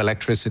had no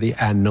electricity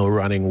and no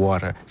running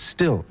water.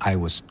 Still, I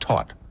was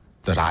taught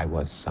that I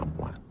was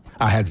someone.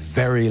 I had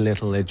very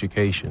little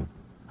education.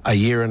 A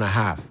year and a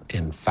half,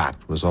 in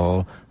fact, was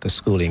all the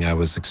schooling I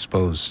was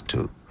exposed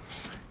to.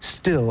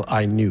 Still,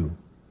 I knew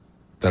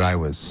that I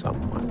was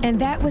someone. And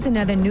that was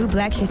another new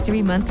Black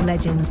History Month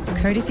legend,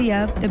 courtesy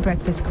of The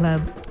Breakfast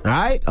Club. All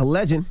right, a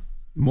legend.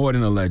 More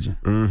than a legend.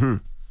 Mm-hmm.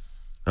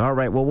 All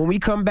right, well, when we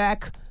come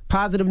back,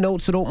 positive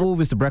notes, so don't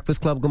move. It's the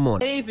Breakfast Club. Good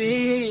morning.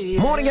 Baby,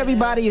 Morning,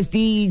 everybody. It's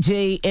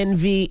DJ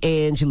Envy,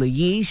 Angela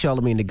Yee,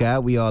 Charlamagne the Guy.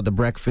 We are the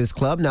Breakfast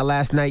Club. Now,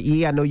 last night,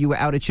 Yee, I know you were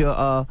out at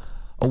your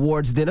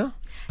awards dinner.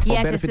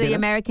 Yes, it's the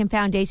American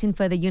Foundation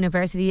for the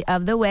University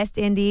of the West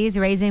Indies,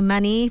 raising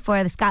money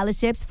for the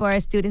scholarships for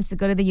students to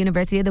go to the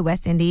University of the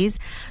West Indies.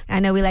 I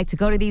know we like to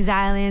go to these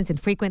islands and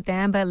frequent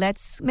them, but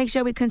let's make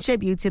sure we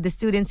contribute to the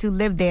students who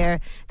live there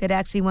that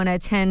actually want to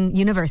attend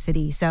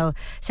university. So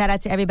shout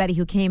out to everybody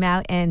who came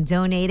out and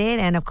donated,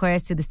 and of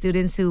course to the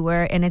students who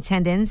were in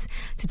attendance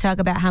to talk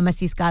about how much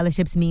these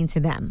scholarships mean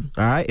to them.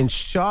 All right, and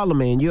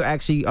Charlamagne, you're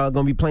actually going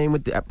to be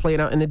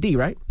playing out in the D,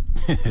 right?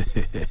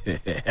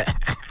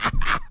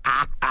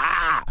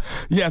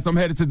 Yes, I'm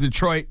headed to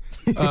Detroit.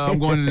 I'm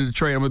going to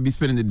Detroit. I'm going to be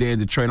spending the day in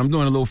Detroit. I'm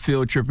doing a little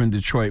field trip in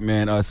Detroit,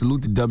 man.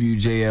 Salute to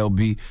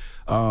WJLB.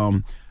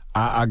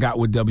 I got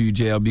with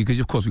WJLB because,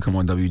 of course, we come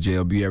on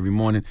WJLB every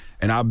morning.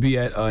 And I'll be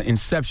at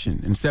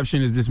Inception.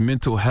 Inception is this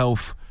mental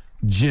health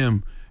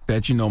gym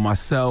that,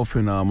 myself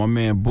and my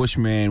man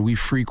Bushman, we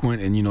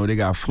frequent, and, they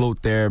got float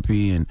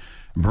therapy and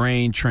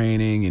brain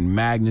training and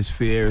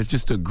Magnosphere. It's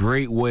just a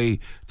great way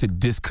to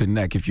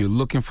disconnect. If you're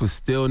looking for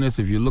stillness,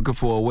 if you're looking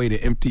for a way to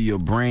empty your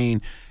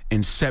brain,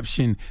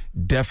 Inception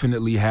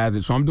definitely has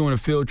it. So I'm doing a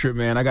field trip,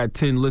 man. I got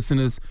 10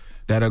 listeners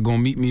that are going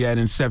to meet me at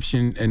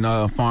Inception in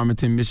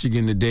Farmington,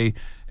 Michigan today.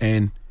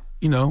 And,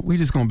 we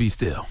just going to be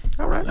still.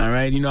 All right.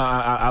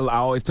 I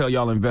always tell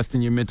y'all, invest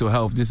in your mental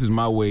health. This is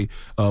my way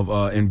of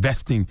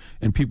investing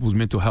in people's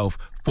mental health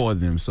for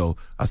them. So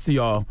I'll see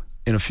y'all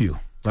in a few.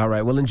 All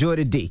right. Well, enjoy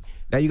the D.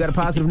 Now, you got a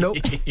positive note?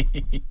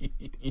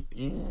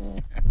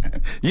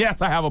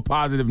 Yes, I have a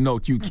positive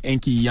note, you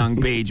kinky young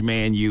beige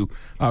man, you.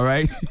 All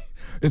right?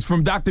 It's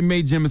from Dr.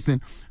 Mae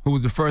Jemison, who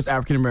was the first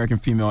African-American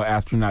female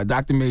astronaut.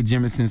 Dr. Mae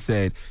Jemison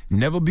said,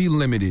 never be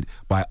limited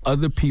by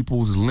other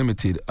people's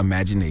limited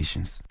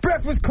imaginations.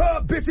 Breakfast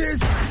Club,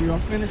 bitches! Y'all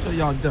finished or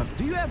y'all done?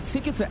 Do you have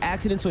tickets or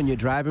accidents on your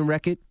driving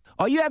record?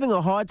 Are you having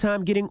a hard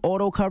time getting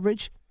auto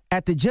coverage?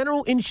 At the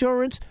General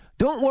Insurance,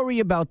 don't worry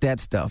about that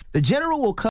stuff. The General will cover